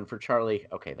Robertson won for Charlie.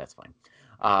 Okay, that's fine.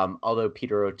 Although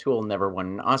Peter O'Toole never won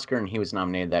an Oscar, and he was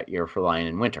nominated that year for Lion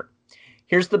in Winter.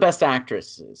 Here's the Best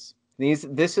Actresses.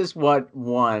 This is what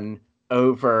won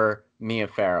over Mia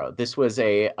Farrow. This was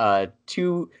a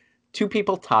two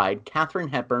people tied. Katharine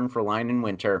Hepburn for Lion in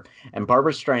Winter and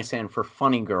Barbra Streisand for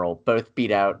Funny Girl both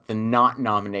beat out the not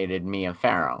nominated Mia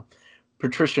Farrow.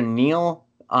 Patricia Neal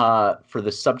for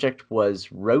The Subject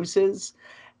was Roses.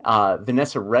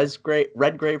 Vanessa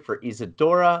Redgrave for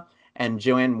Isadora, and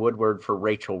Joanne Woodward for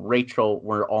Rachel. Rachel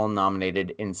were all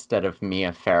nominated instead of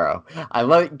Mia Farrow. I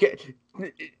love it.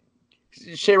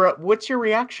 Shayra, what's your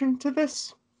reaction to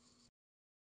this?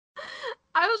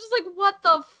 I was just like, what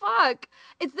the fuck?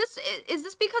 Is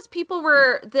this because people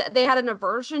they had an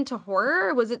aversion to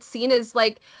horror? Was it seen as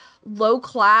like low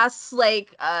class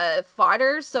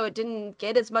fodder, so it didn't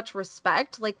get as much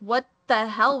respect? Like, what the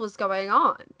hell was going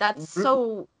on? That's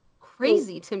so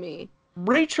crazy to me.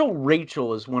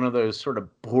 Rachel is one of those sort of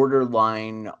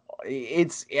borderline.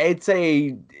 It's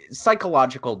a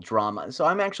psychological drama, so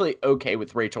I'm actually okay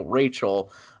with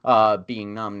Rachel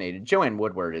being nominated. Joanne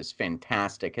Woodward is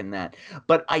fantastic in that,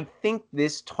 but I think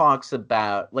this talks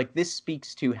about, like, this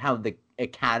speaks to how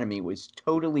Academy was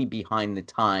totally behind the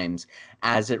times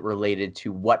as it related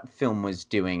to what film was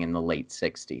doing in the late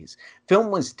 60s.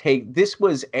 This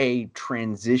was a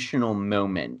transitional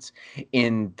moment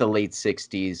in the late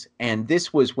 60s, and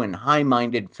this was when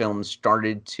high-minded films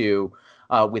started to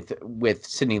with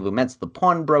Sidney Lumet's The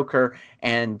Pawnbroker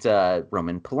and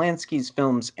Roman Polanski's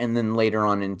films, and then later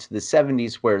on into the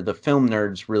 70s, where the film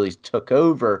nerds really took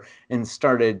over and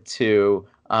started to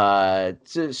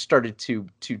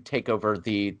take over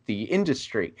the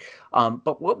industry.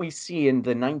 But what we see in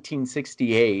the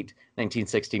 1968,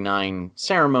 1969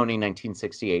 ceremony,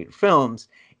 1968 films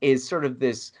is sort of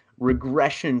this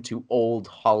regression to old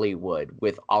Hollywood,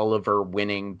 with Oliver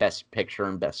winning Best Picture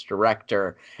and Best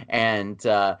Director, and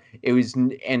it was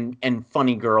and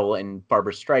Funny Girl and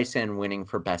Barbra Streisand winning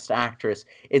for Best Actress.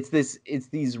 It's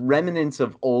these remnants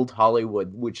of old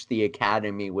Hollywood which the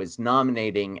Academy was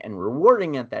nominating and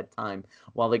rewarding at that time,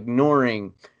 while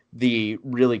ignoring the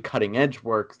really cutting edge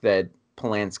work that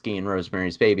Polanski and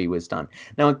Rosemary's Baby was done.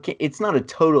 Now, it's not a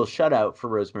total shutout for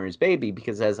Rosemary's Baby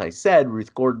because, as I said,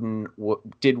 Ruth Gordon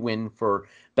did win for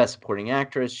Best Supporting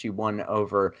Actress. She won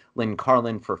over Lynn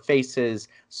Carlin for Faces,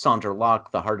 Sandra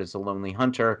Locke, The Heart is a Lonely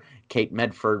Hunter, Kate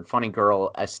Medford, Funny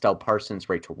Girl, Estelle Parsons,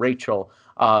 Rachel.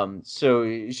 So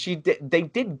they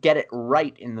did get it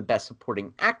right in the Best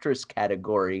Supporting Actress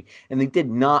category, and they did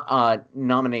not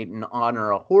nominate and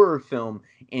honor a horror film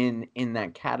in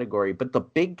that category. But the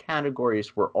big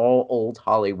categories were all old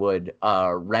Hollywood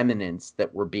remnants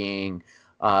that were being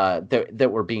that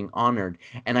were being honored,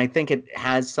 and I think it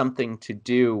has something to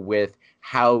do with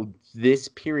how this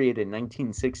period in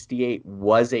 1968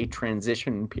 was a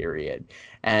transition period,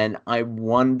 and I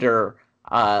wonder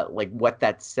like what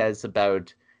that says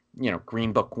about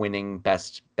Green Book winning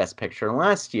Best Picture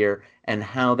last year, and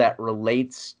how that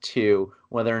relates to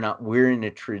whether or not we're in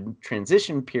a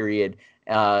transition period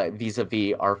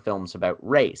vis-a-vis our films about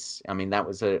race. I mean, that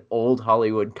was an old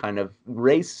Hollywood kind of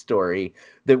race story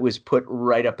that was put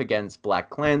right up against Black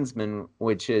Klansman,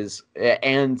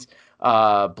 and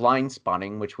Blind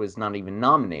Spotting, which was not even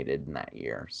nominated in that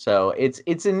year. So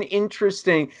it's an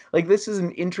interesting, this is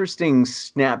an interesting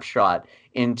snapshot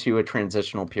into a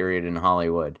transitional period in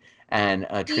Hollywood and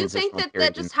a transitional period. Do you think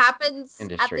that just happens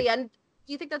industry. At the end?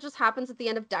 Do you think that just happens at the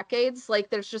end of decades? Like,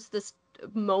 there's just this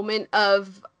moment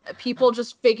of people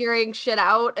just figuring shit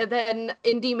out, and then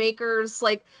indie makers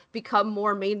become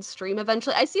more mainstream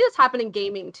eventually. I see this happen in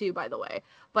gaming too, by the way,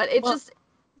 but it just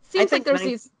seems like there's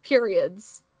these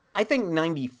periods. I think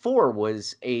 94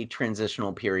 was a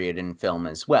transitional period in film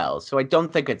as well, so I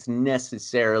don't think it's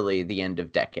necessarily the end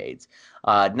of decades.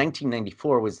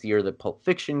 1994 was the year that Pulp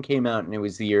Fiction came out, and it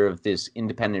was the year of this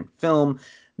independent film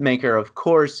maker, of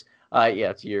course.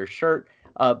 Yeah, it's your shirt.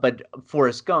 But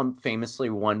Forrest Gump famously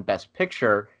won Best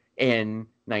Picture in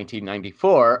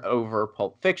 1994 over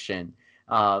Pulp Fiction.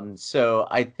 So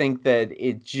I think that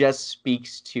it just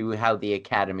speaks to how the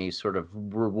Academy sort of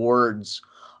rewards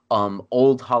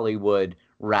old Hollywood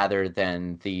rather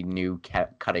than the new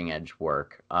cutting edge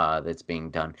work that's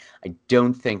being done. I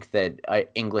don't think that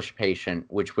English Patient,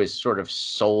 which was sort of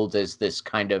sold as this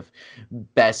kind of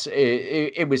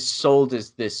it was sold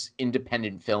as this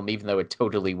independent film, even though it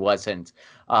totally wasn't.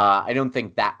 I don't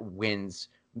think that wins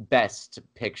Best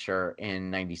Picture in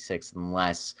 96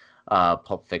 unless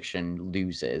Pulp Fiction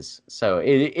loses. So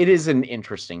it is an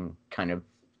interesting kind of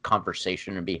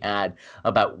conversation to be had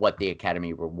about what the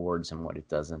Academy rewards and what it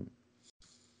doesn't.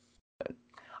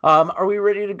 Are we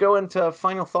ready to go into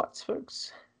final thoughts,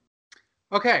 folks?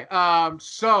 Okay,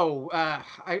 so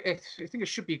I think it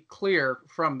should be clear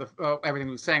from the everything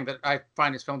we were saying that I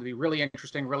find this film to be really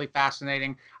interesting, really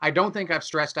fascinating. I don't think I've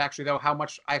stressed, actually, though, how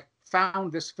much I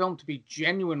found this film to be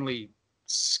genuinely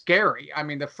scary. I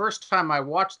mean, the first time I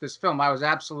watched this film, I was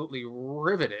absolutely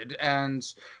riveted, and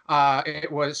I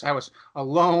was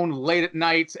alone late at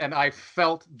night, and I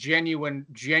felt genuine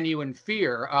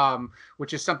fear,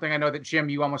 which is something I know that, Jim,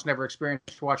 you almost never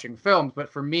experienced watching films, but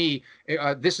for me,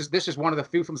 this is one of the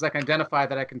few films I can identify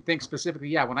that I can think specifically,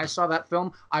 yeah, when I saw that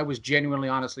film, I was genuinely,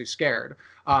 honestly scared.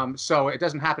 So it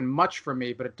doesn't happen much for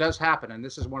me, but it does happen, and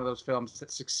this is one of those films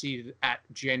that succeeded at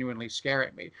genuinely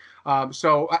scaring me.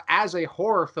 So as a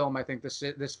horror film, I think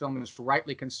this film is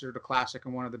rightly considered a classic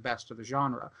and one of the best of the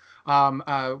genre.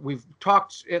 We've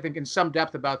talked, I think, in some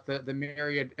depth about the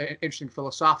myriad interesting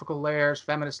philosophical layers,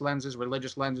 feminist lenses,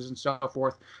 religious lenses, and so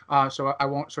forth. So I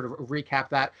won't sort of recap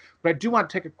that. But I do want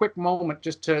to take a quick moment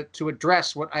just to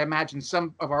address what I imagine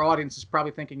some of our audience is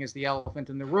probably thinking is the elephant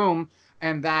in the room.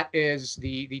 and that is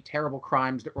the terrible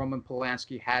crimes that Roman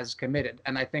Polanski has committed.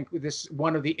 And I think this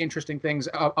one of the interesting things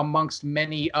amongst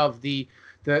many of the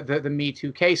Me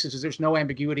Too cases is there's no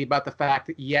ambiguity about the fact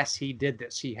that yes, he did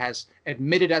this. He has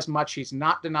admitted as much. He's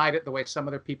not denied it the way some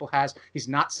other people has. He's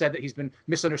not said that he's been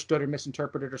misunderstood or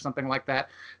misinterpreted or something like that.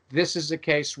 This is a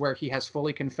case where he has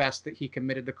fully confessed that he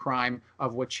committed the crime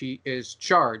of which he is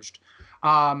charged.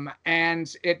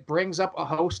 And it brings up a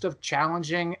host of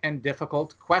challenging and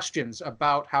difficult questions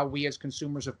about how we as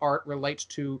consumers of art relate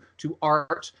to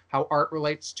art, how art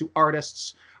relates to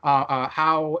artists,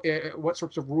 what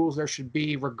sorts of rules there should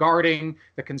be regarding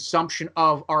the consumption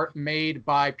of art made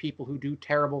by people who do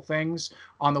terrible things.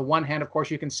 On the one hand, of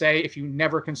course, you can say if you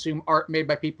never consume art made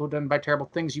by people who done by terrible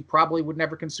things, you probably would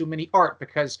never consume any art,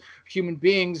 because human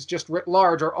beings just writ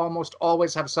large are almost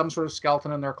always have some sort of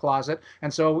skeleton in their closet.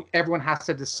 And so everyone has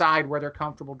to decide where they're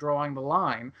comfortable drawing the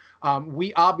line.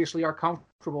 We obviously are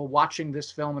comfortable watching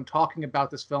this film and talking about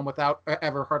this film without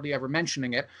hardly ever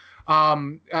mentioning it.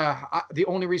 The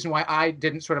only reason why I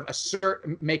didn't sort of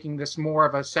assert making this more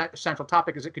of a central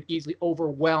topic is it could easily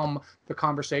overwhelm the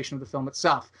conversation of the film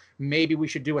itself. Maybe we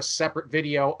should do a separate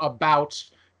video about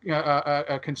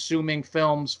consuming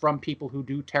films from people who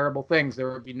do terrible things.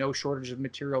 There would be no shortage of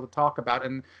material to talk about,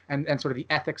 and sort of the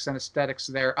ethics and aesthetics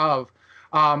thereof.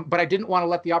 But I didn't want to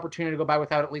let the opportunity go by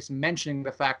without at least mentioning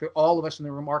the fact that all of us in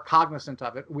the room are cognizant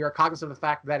of it. We are cognizant of the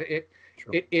fact that it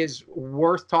is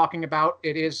worth talking about.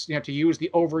 It is, to use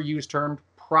the overused term,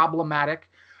 problematic.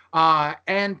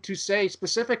 And to say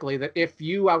specifically that if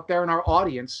you out there in our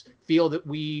audience feel that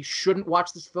we shouldn't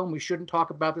watch this film, we shouldn't talk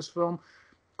about this film,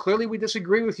 clearly we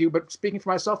disagree with you. But speaking for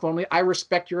myself only, I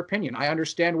respect your opinion. I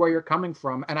understand where you're coming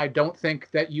from, and I don't think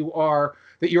that your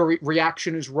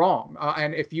reaction is wrong.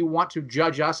 And if you want to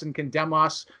judge us and condemn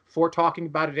us for talking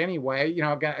about it anyway,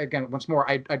 again, once more,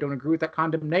 I don't agree with that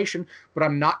condemnation, but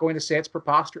I'm not going to say it's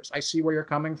preposterous. I see where you're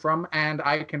coming from, and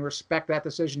I can respect that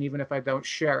decision even if I don't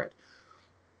share it.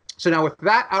 So now, with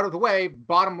that out of the way,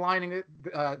 bottom lining it,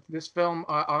 this film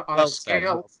on a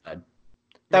scale. Well said.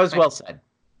 That was well said.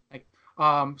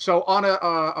 So on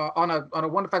a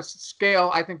 1 to 5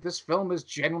 scale, I think this film is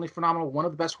genuinely phenomenal. One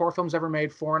of the best horror films ever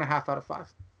made. 4.5 out of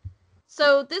 5.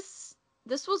 So this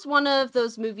was one of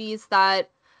those movies that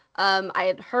I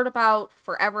had heard about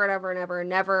forever and ever and ever and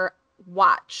never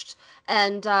watched,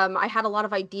 and I had a lot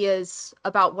of ideas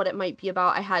about what it might be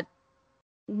about. I had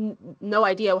no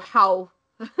idea how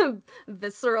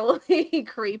viscerally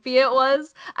creepy it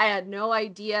was. I had no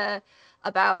idea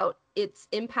about its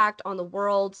impact on the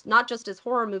world, not just as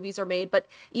horror movies are made, but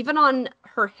even on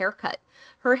her haircut.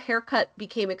 Her haircut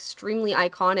became extremely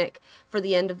iconic for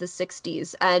the end of the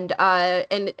 60s, and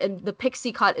the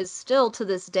pixie cut is still to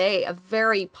this day a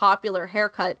very popular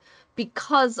haircut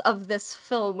because of this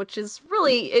film, which is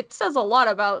really, it says a lot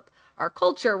about our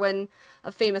culture when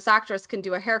a famous actress can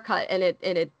do a haircut, and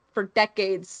it for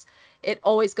decades it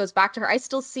always goes back to her. I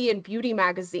still see in beauty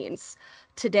magazines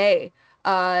today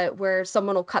where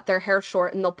someone will cut their hair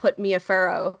short and they'll put Mia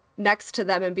Farrow next to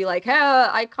them and be like, hey,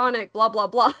 iconic, blah, blah,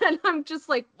 blah. And I'm just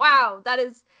like, wow,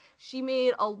 she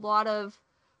made a lot of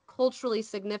culturally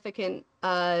significant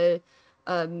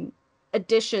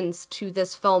additions to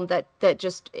this film that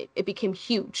just, it became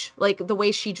huge. Like the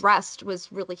way she dressed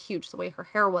was really huge. The way her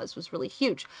hair was really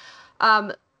huge.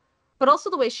 But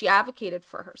also the way she advocated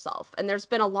for herself. And there's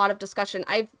been a lot of discussion.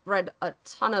 I've read a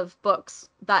ton of books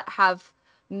that have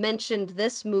mentioned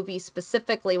this movie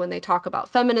specifically when they talk about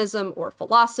feminism or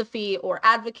philosophy or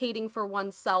advocating for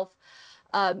oneself.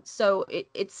 So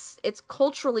it's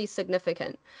culturally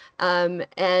significant.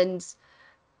 And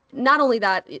not only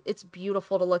that, it's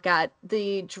beautiful to look at.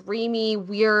 The dreamy,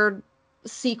 weird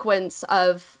sequence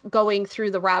of going through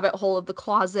the rabbit hole of the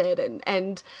closet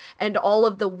and all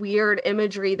of the weird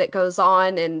imagery that goes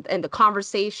on and the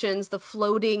conversations, the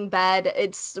floating bed.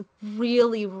 It's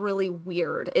really, really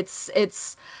weird.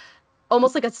 It's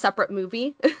almost like a separate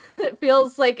movie. It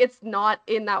feels like it's not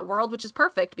in that world, which is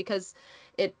perfect because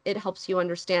it helps you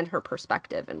understand her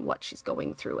perspective and what she's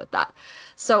going through with that.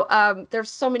 So there's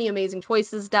so many amazing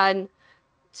choices done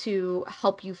to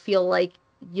help you feel like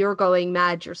you're going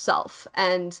mad yourself,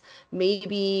 and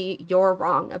maybe you're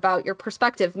wrong about your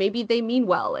perspective. Maybe they mean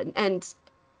well, and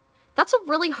that's a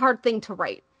really hard thing to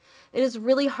write. It is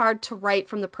really hard to write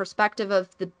from the perspective of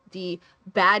the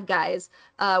bad guys,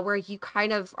 where you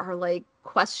kind of are like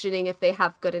questioning if they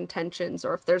have good intentions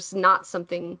or if there's not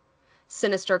something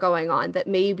sinister going on, that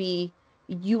maybe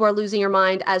you are losing your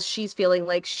mind as she's feeling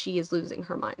like she is losing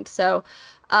her mind. So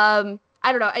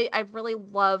I don't know. I really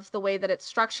love the way that it's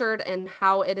structured and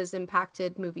how it has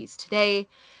impacted movies today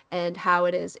and how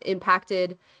it has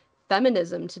impacted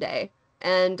feminism today.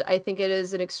 And I think it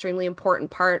is an extremely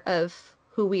important part of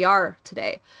who we are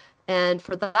today. And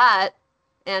for that,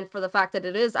 and for the fact that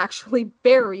it is actually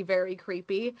very, very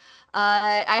creepy,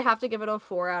 I have to give it a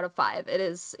 4 out of 5. It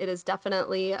is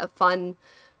definitely a fun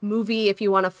movie if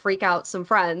you want to freak out some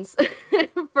friends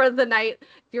for the night. If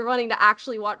you're wanting to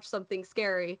actually watch something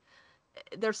scary,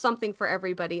 there's something for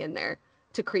everybody in there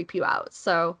to creep you out.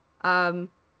 So,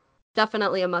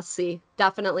 definitely a must see.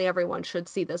 Definitely everyone should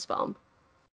see this film.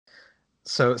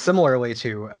 So similarly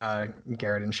to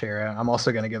Garrett and Shara, I'm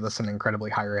also going to give this an incredibly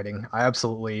high rating. I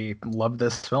absolutely love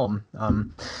this film.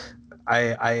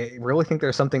 I really think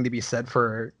there's something to be said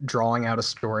for drawing out a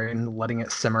story and letting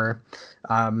it simmer,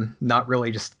 not really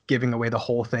just giving away the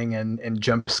whole thing and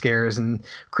jump scares and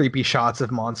creepy shots of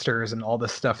monsters and all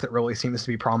this stuff that really seems to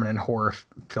be prominent in horror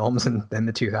films in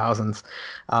the 2000s.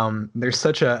 There's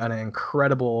such an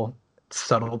incredible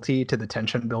subtlety to the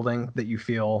tension building that you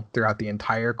feel throughout the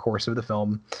entire course of the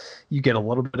film. You get a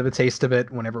little bit of a taste of it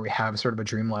whenever we have sort of a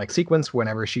dreamlike sequence,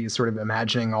 whenever she's sort of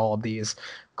imagining all of these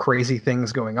crazy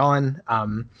things going on.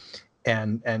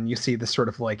 And you see this sort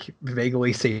of like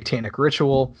vaguely satanic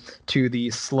ritual to the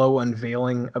slow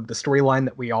unveiling of the storyline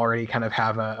that we already kind of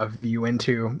have a view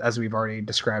into, as we've already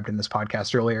described in this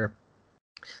podcast earlier,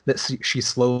 that she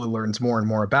slowly learns more and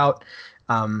more about.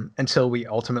 Until we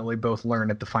ultimately both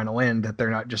learn at the final end that they're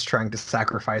not just trying to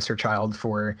sacrifice her child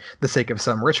for the sake of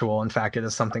some ritual. In fact, it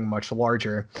is something much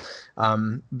larger.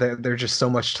 There's just so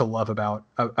much to love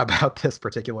about this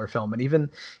particular film. And even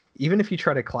if you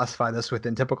try to classify this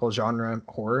within typical genre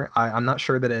horror, I'm not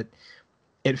sure that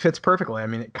it fits perfectly. I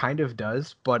mean, it kind of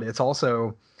does, but it's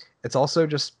also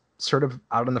just sort of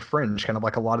out on the fringe, kind of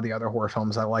like a lot of the other horror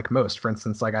films I like most. For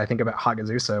instance, like I think about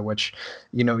Hagazusa, which,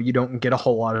 you know, you don't get a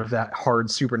whole lot of that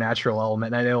hard supernatural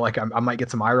element. And I know like I might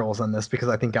get some eye rolls on this because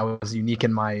I think I was unique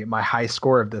in my high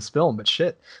score of this film, but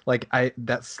shit, like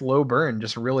that slow burn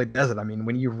just really does it. I mean,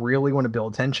 when you really want to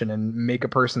build tension and make a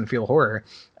person feel horror,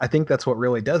 I think that's what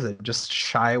really does it. Just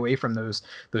shy away from those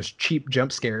cheap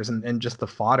jump scares and just the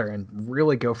fodder and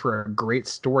really go for a great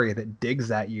story that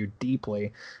digs at you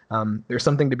deeply. There's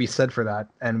something to be said for that,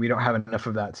 and we don't have enough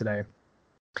of that today.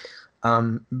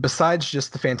 Besides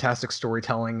just the fantastic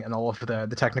storytelling and all of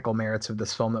the technical merits of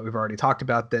this film that we've already talked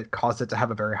about that caused it to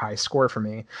have a very high score for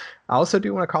me, I also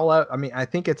do want to call out, I mean, I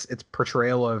think its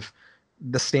portrayal of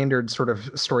the standard sort of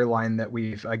storyline that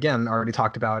we've again already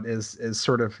talked about is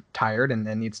sort of tired and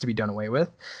needs to be done away with.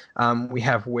 We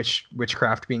have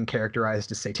witchcraft being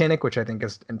characterized as satanic, which I think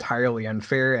is entirely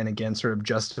unfair and again sort of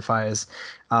justifies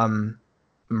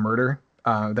murder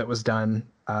that was done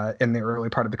in the early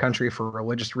part of the country for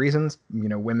religious reasons. You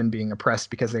know, women being oppressed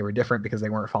because they were different, because they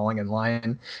weren't falling in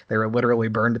line. They were literally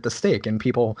burned at the stake. And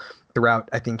people throughout,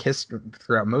 I think,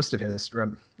 throughout most of history,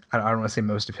 I don't want to say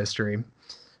most of history,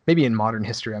 maybe in modern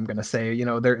history, I'm going to say, you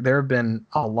know, there have been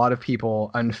a lot of people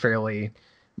unfairly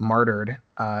martyred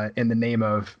in the name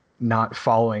of not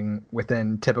following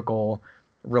within typical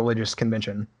religious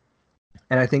convention.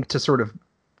 And I think to sort of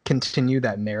continue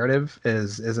that narrative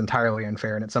is entirely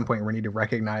unfair. And at some point we need to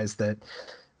recognize that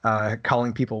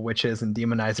calling people witches and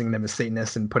demonizing them as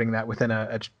Satanists and putting that within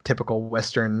a typical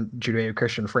Western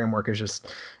Judeo-Christian framework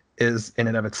is in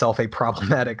and of itself a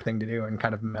problematic thing to do and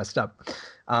kind of messed up.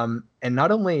 And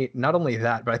not only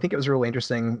that, but I think it was really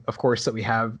interesting, of course, that we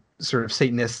have sort of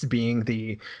Satanists being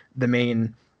the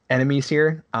main enemies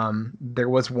here. There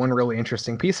was one really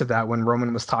interesting piece of that when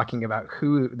Roman was talking about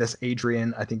who this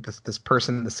Adrian, I think this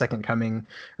person, the second coming,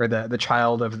 or the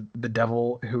child of the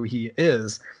devil, who he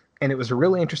is. And it was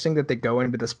really interesting that they go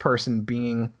into this person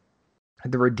being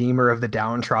the redeemer of the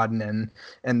downtrodden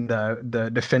and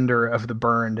the defender of the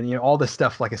burned, and you know all this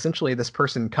stuff, like essentially this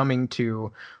person coming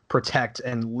to protect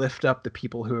and lift up the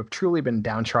people who have truly been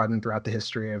downtrodden throughout the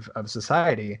history of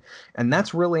society. And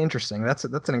that's really interesting. That's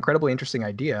an incredibly interesting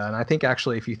idea. And I think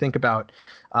actually if you think about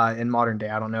in modern day,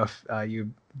 I don't know if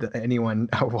anyone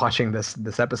watching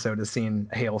this episode has seen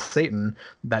Hail Satan,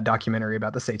 that documentary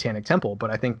about the Satanic Temple,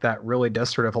 but I think that really does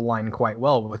sort of align quite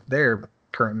well with their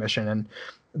current mission. And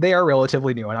they are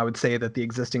relatively new, and I would say that the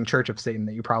existing Church of Satan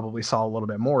that you probably saw a little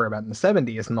bit more about in the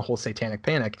 70s and the whole Satanic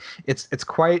Panic, it's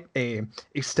quite a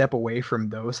step away from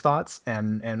those thoughts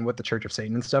and what the Church of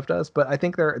Satan and stuff does. But I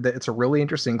think it's a really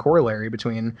interesting corollary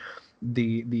between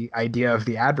the idea of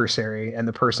the adversary and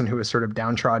the person who is sort of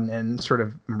downtrodden and sort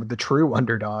of the true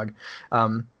underdog,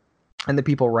 and the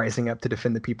people rising up to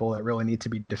defend the people that really need to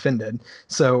be defended.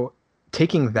 So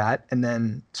taking that and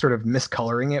then sort of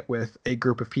miscoloring it with a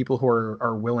group of people who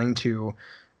are willing to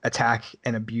attack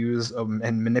and abuse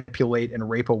and manipulate and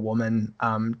rape a woman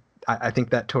I think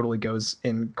that totally goes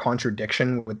in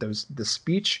contradiction with the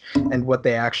speech and what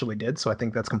they actually did. So I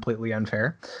think that's completely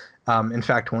unfair. In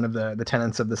fact, one of the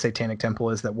tenets of the Satanic Temple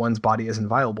is that one's body is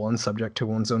inviolable and subject to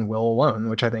one's own will alone,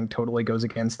 which I think totally goes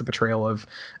against the portrayal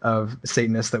of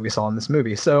Satanists that we saw in this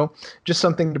movie. So just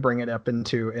something to bring it up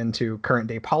into current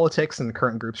day politics, and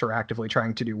current groups are actively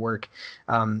trying to do work.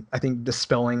 I think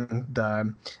dispelling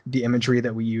the imagery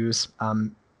that we use.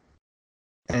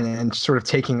 And sort of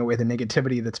taking away the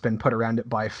negativity that's been put around it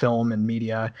by film and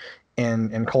media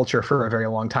and culture for a very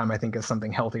long time, I think is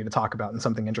something healthy to talk about and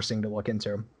something interesting to look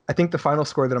into. I think the final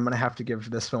score that I'm going to have to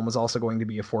give this film is also going to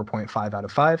be a 4.5 out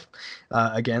of 5.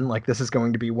 Again, like, this is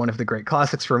going to be one of the great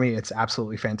classics for me. It's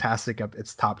absolutely fantastic.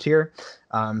 It's top tier.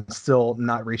 Still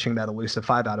not reaching that elusive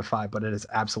 5 out of 5, but it is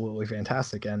absolutely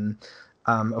fantastic. And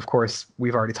of course,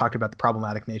 we've already talked about the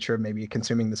problematic nature of maybe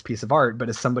consuming this piece of art, but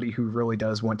as somebody who really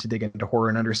does want to dig into horror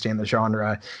and understand the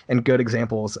genre and good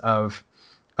examples of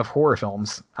horror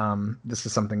films, this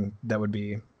is something that would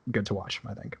be good to watch,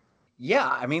 I think. Yeah,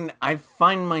 I mean, I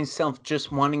find myself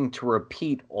just wanting to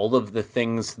repeat all of the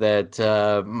things that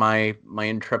my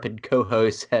intrepid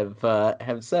co-hosts have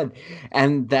said,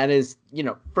 and that is,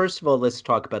 first of all, let's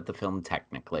talk about the film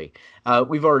technically.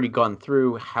 We've already gone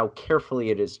through how carefully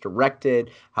it is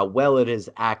directed, how well it is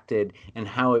acted, and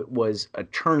how it was a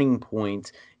turning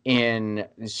point in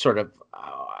sort of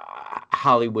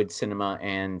Hollywood cinema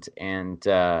and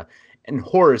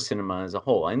horror cinema as a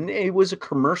whole. And it was a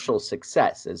commercial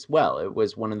success as well. It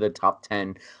was one of the top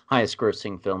 10 highest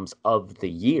grossing films of the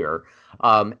year.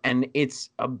 And it's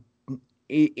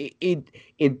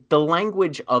the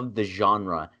language of the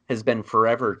genre has been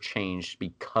forever changed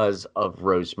because of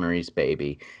Rosemary's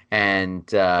Baby and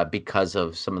because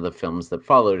of some of the films that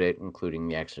followed it, including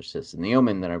The Exorcist and The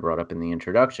Omen that I brought up in the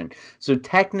introduction. So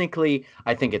technically,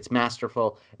 I think it's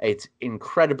masterful. It's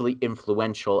incredibly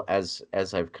influential, as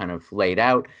I've kind of laid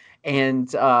out.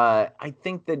 And I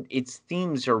think that its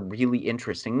themes are really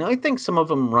interesting. Now, I think some of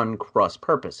them run cross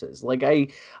purposes. Like, I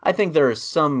think there is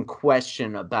some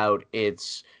question about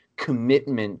its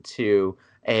commitment to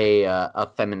a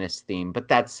feminist theme. But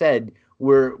that said,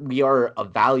 we are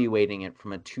evaluating it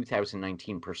from a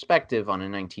 2019 perspective on a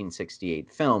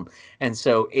 1968 film, and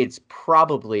so it's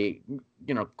probably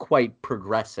quite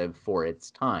progressive for its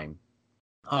time.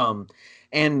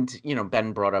 And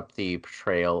Ben brought up the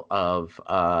portrayal of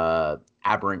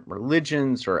aberrant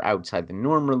religions, or outside the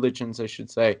norm religions, I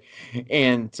should say,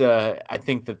 and I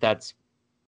think that that's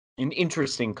an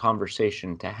interesting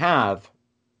conversation to have.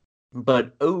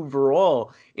 But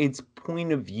overall, its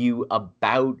point of view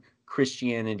about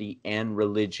Christianity and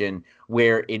religion,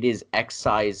 where it is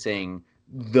excising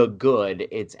the good,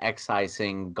 it's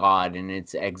excising God, and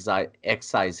it's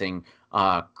excising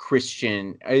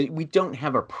Christian. We don't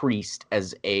have a priest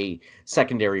as a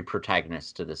secondary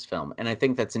protagonist to this film, and I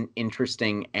think that's an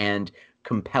interesting and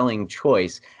compelling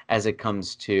choice as it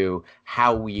comes to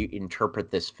how we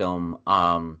interpret this film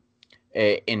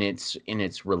in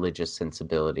its religious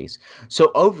sensibilities.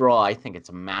 So overall, I think it's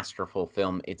a masterful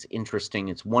film. It's interesting.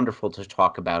 It's wonderful to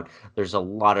talk about. There's a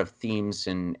lot of themes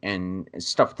and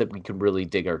stuff that we could really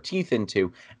dig our teeth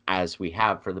into, as we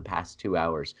have for the past 2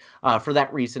 hours. For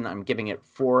that reason, I'm giving it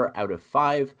 4 out of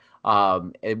 5.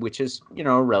 Which is,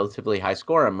 a relatively high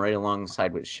score. I'm right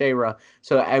alongside with Shayra.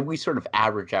 So we sort of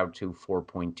average out to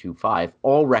 4.25.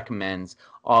 All recommends,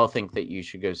 all think that you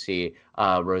should go see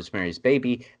Rosemary's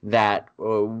Baby. That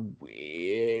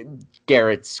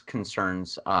Garrett's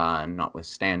concerns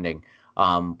notwithstanding,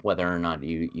 whether or not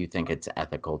you think it's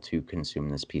ethical to consume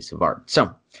this piece of art.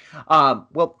 So,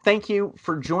 well, thank you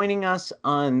for joining us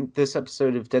on this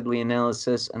episode of Deadly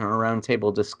Analysis and our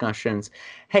roundtable discussions.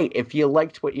 Hey, if you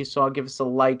liked what you saw, give us a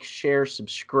like, share,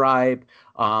 subscribe.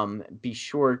 Be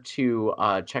sure to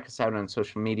check us out on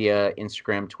social media,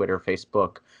 Instagram, Twitter,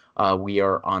 Facebook. We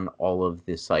are on all of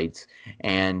the sites.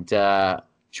 And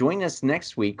join us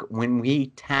next week when we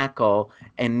tackle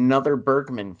another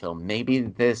Bergman film. Maybe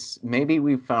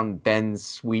we found Ben's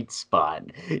sweet spot.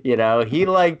 He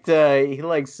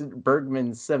likes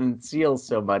Bergman's Seventh Seal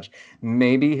so much.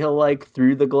 Maybe he'll like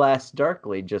Through the Glass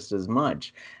Darkly just as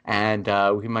much. And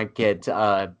we might get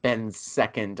Ben's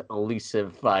second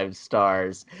elusive 5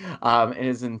 stars. It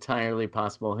is entirely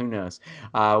possible. Who knows?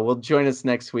 Well, join us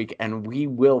next week and we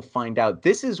will find out.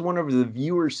 This is one of the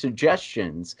viewer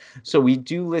suggestions. So we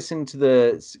do listen to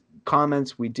the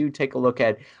comments. We do take a look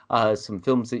at some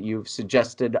films that you've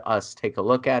suggested us take a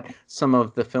look at. Some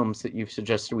of the films that you've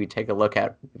suggested we take a look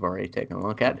at, we've already taken a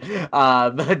look at.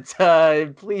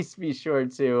 But please be sure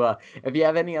to, if you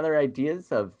have any other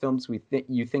ideas of films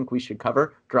you think we should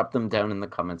cover, drop them down in the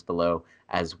comments below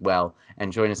as well.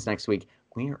 And join us next week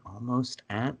we are almost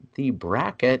at the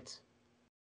bracket.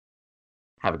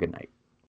 Have a good night.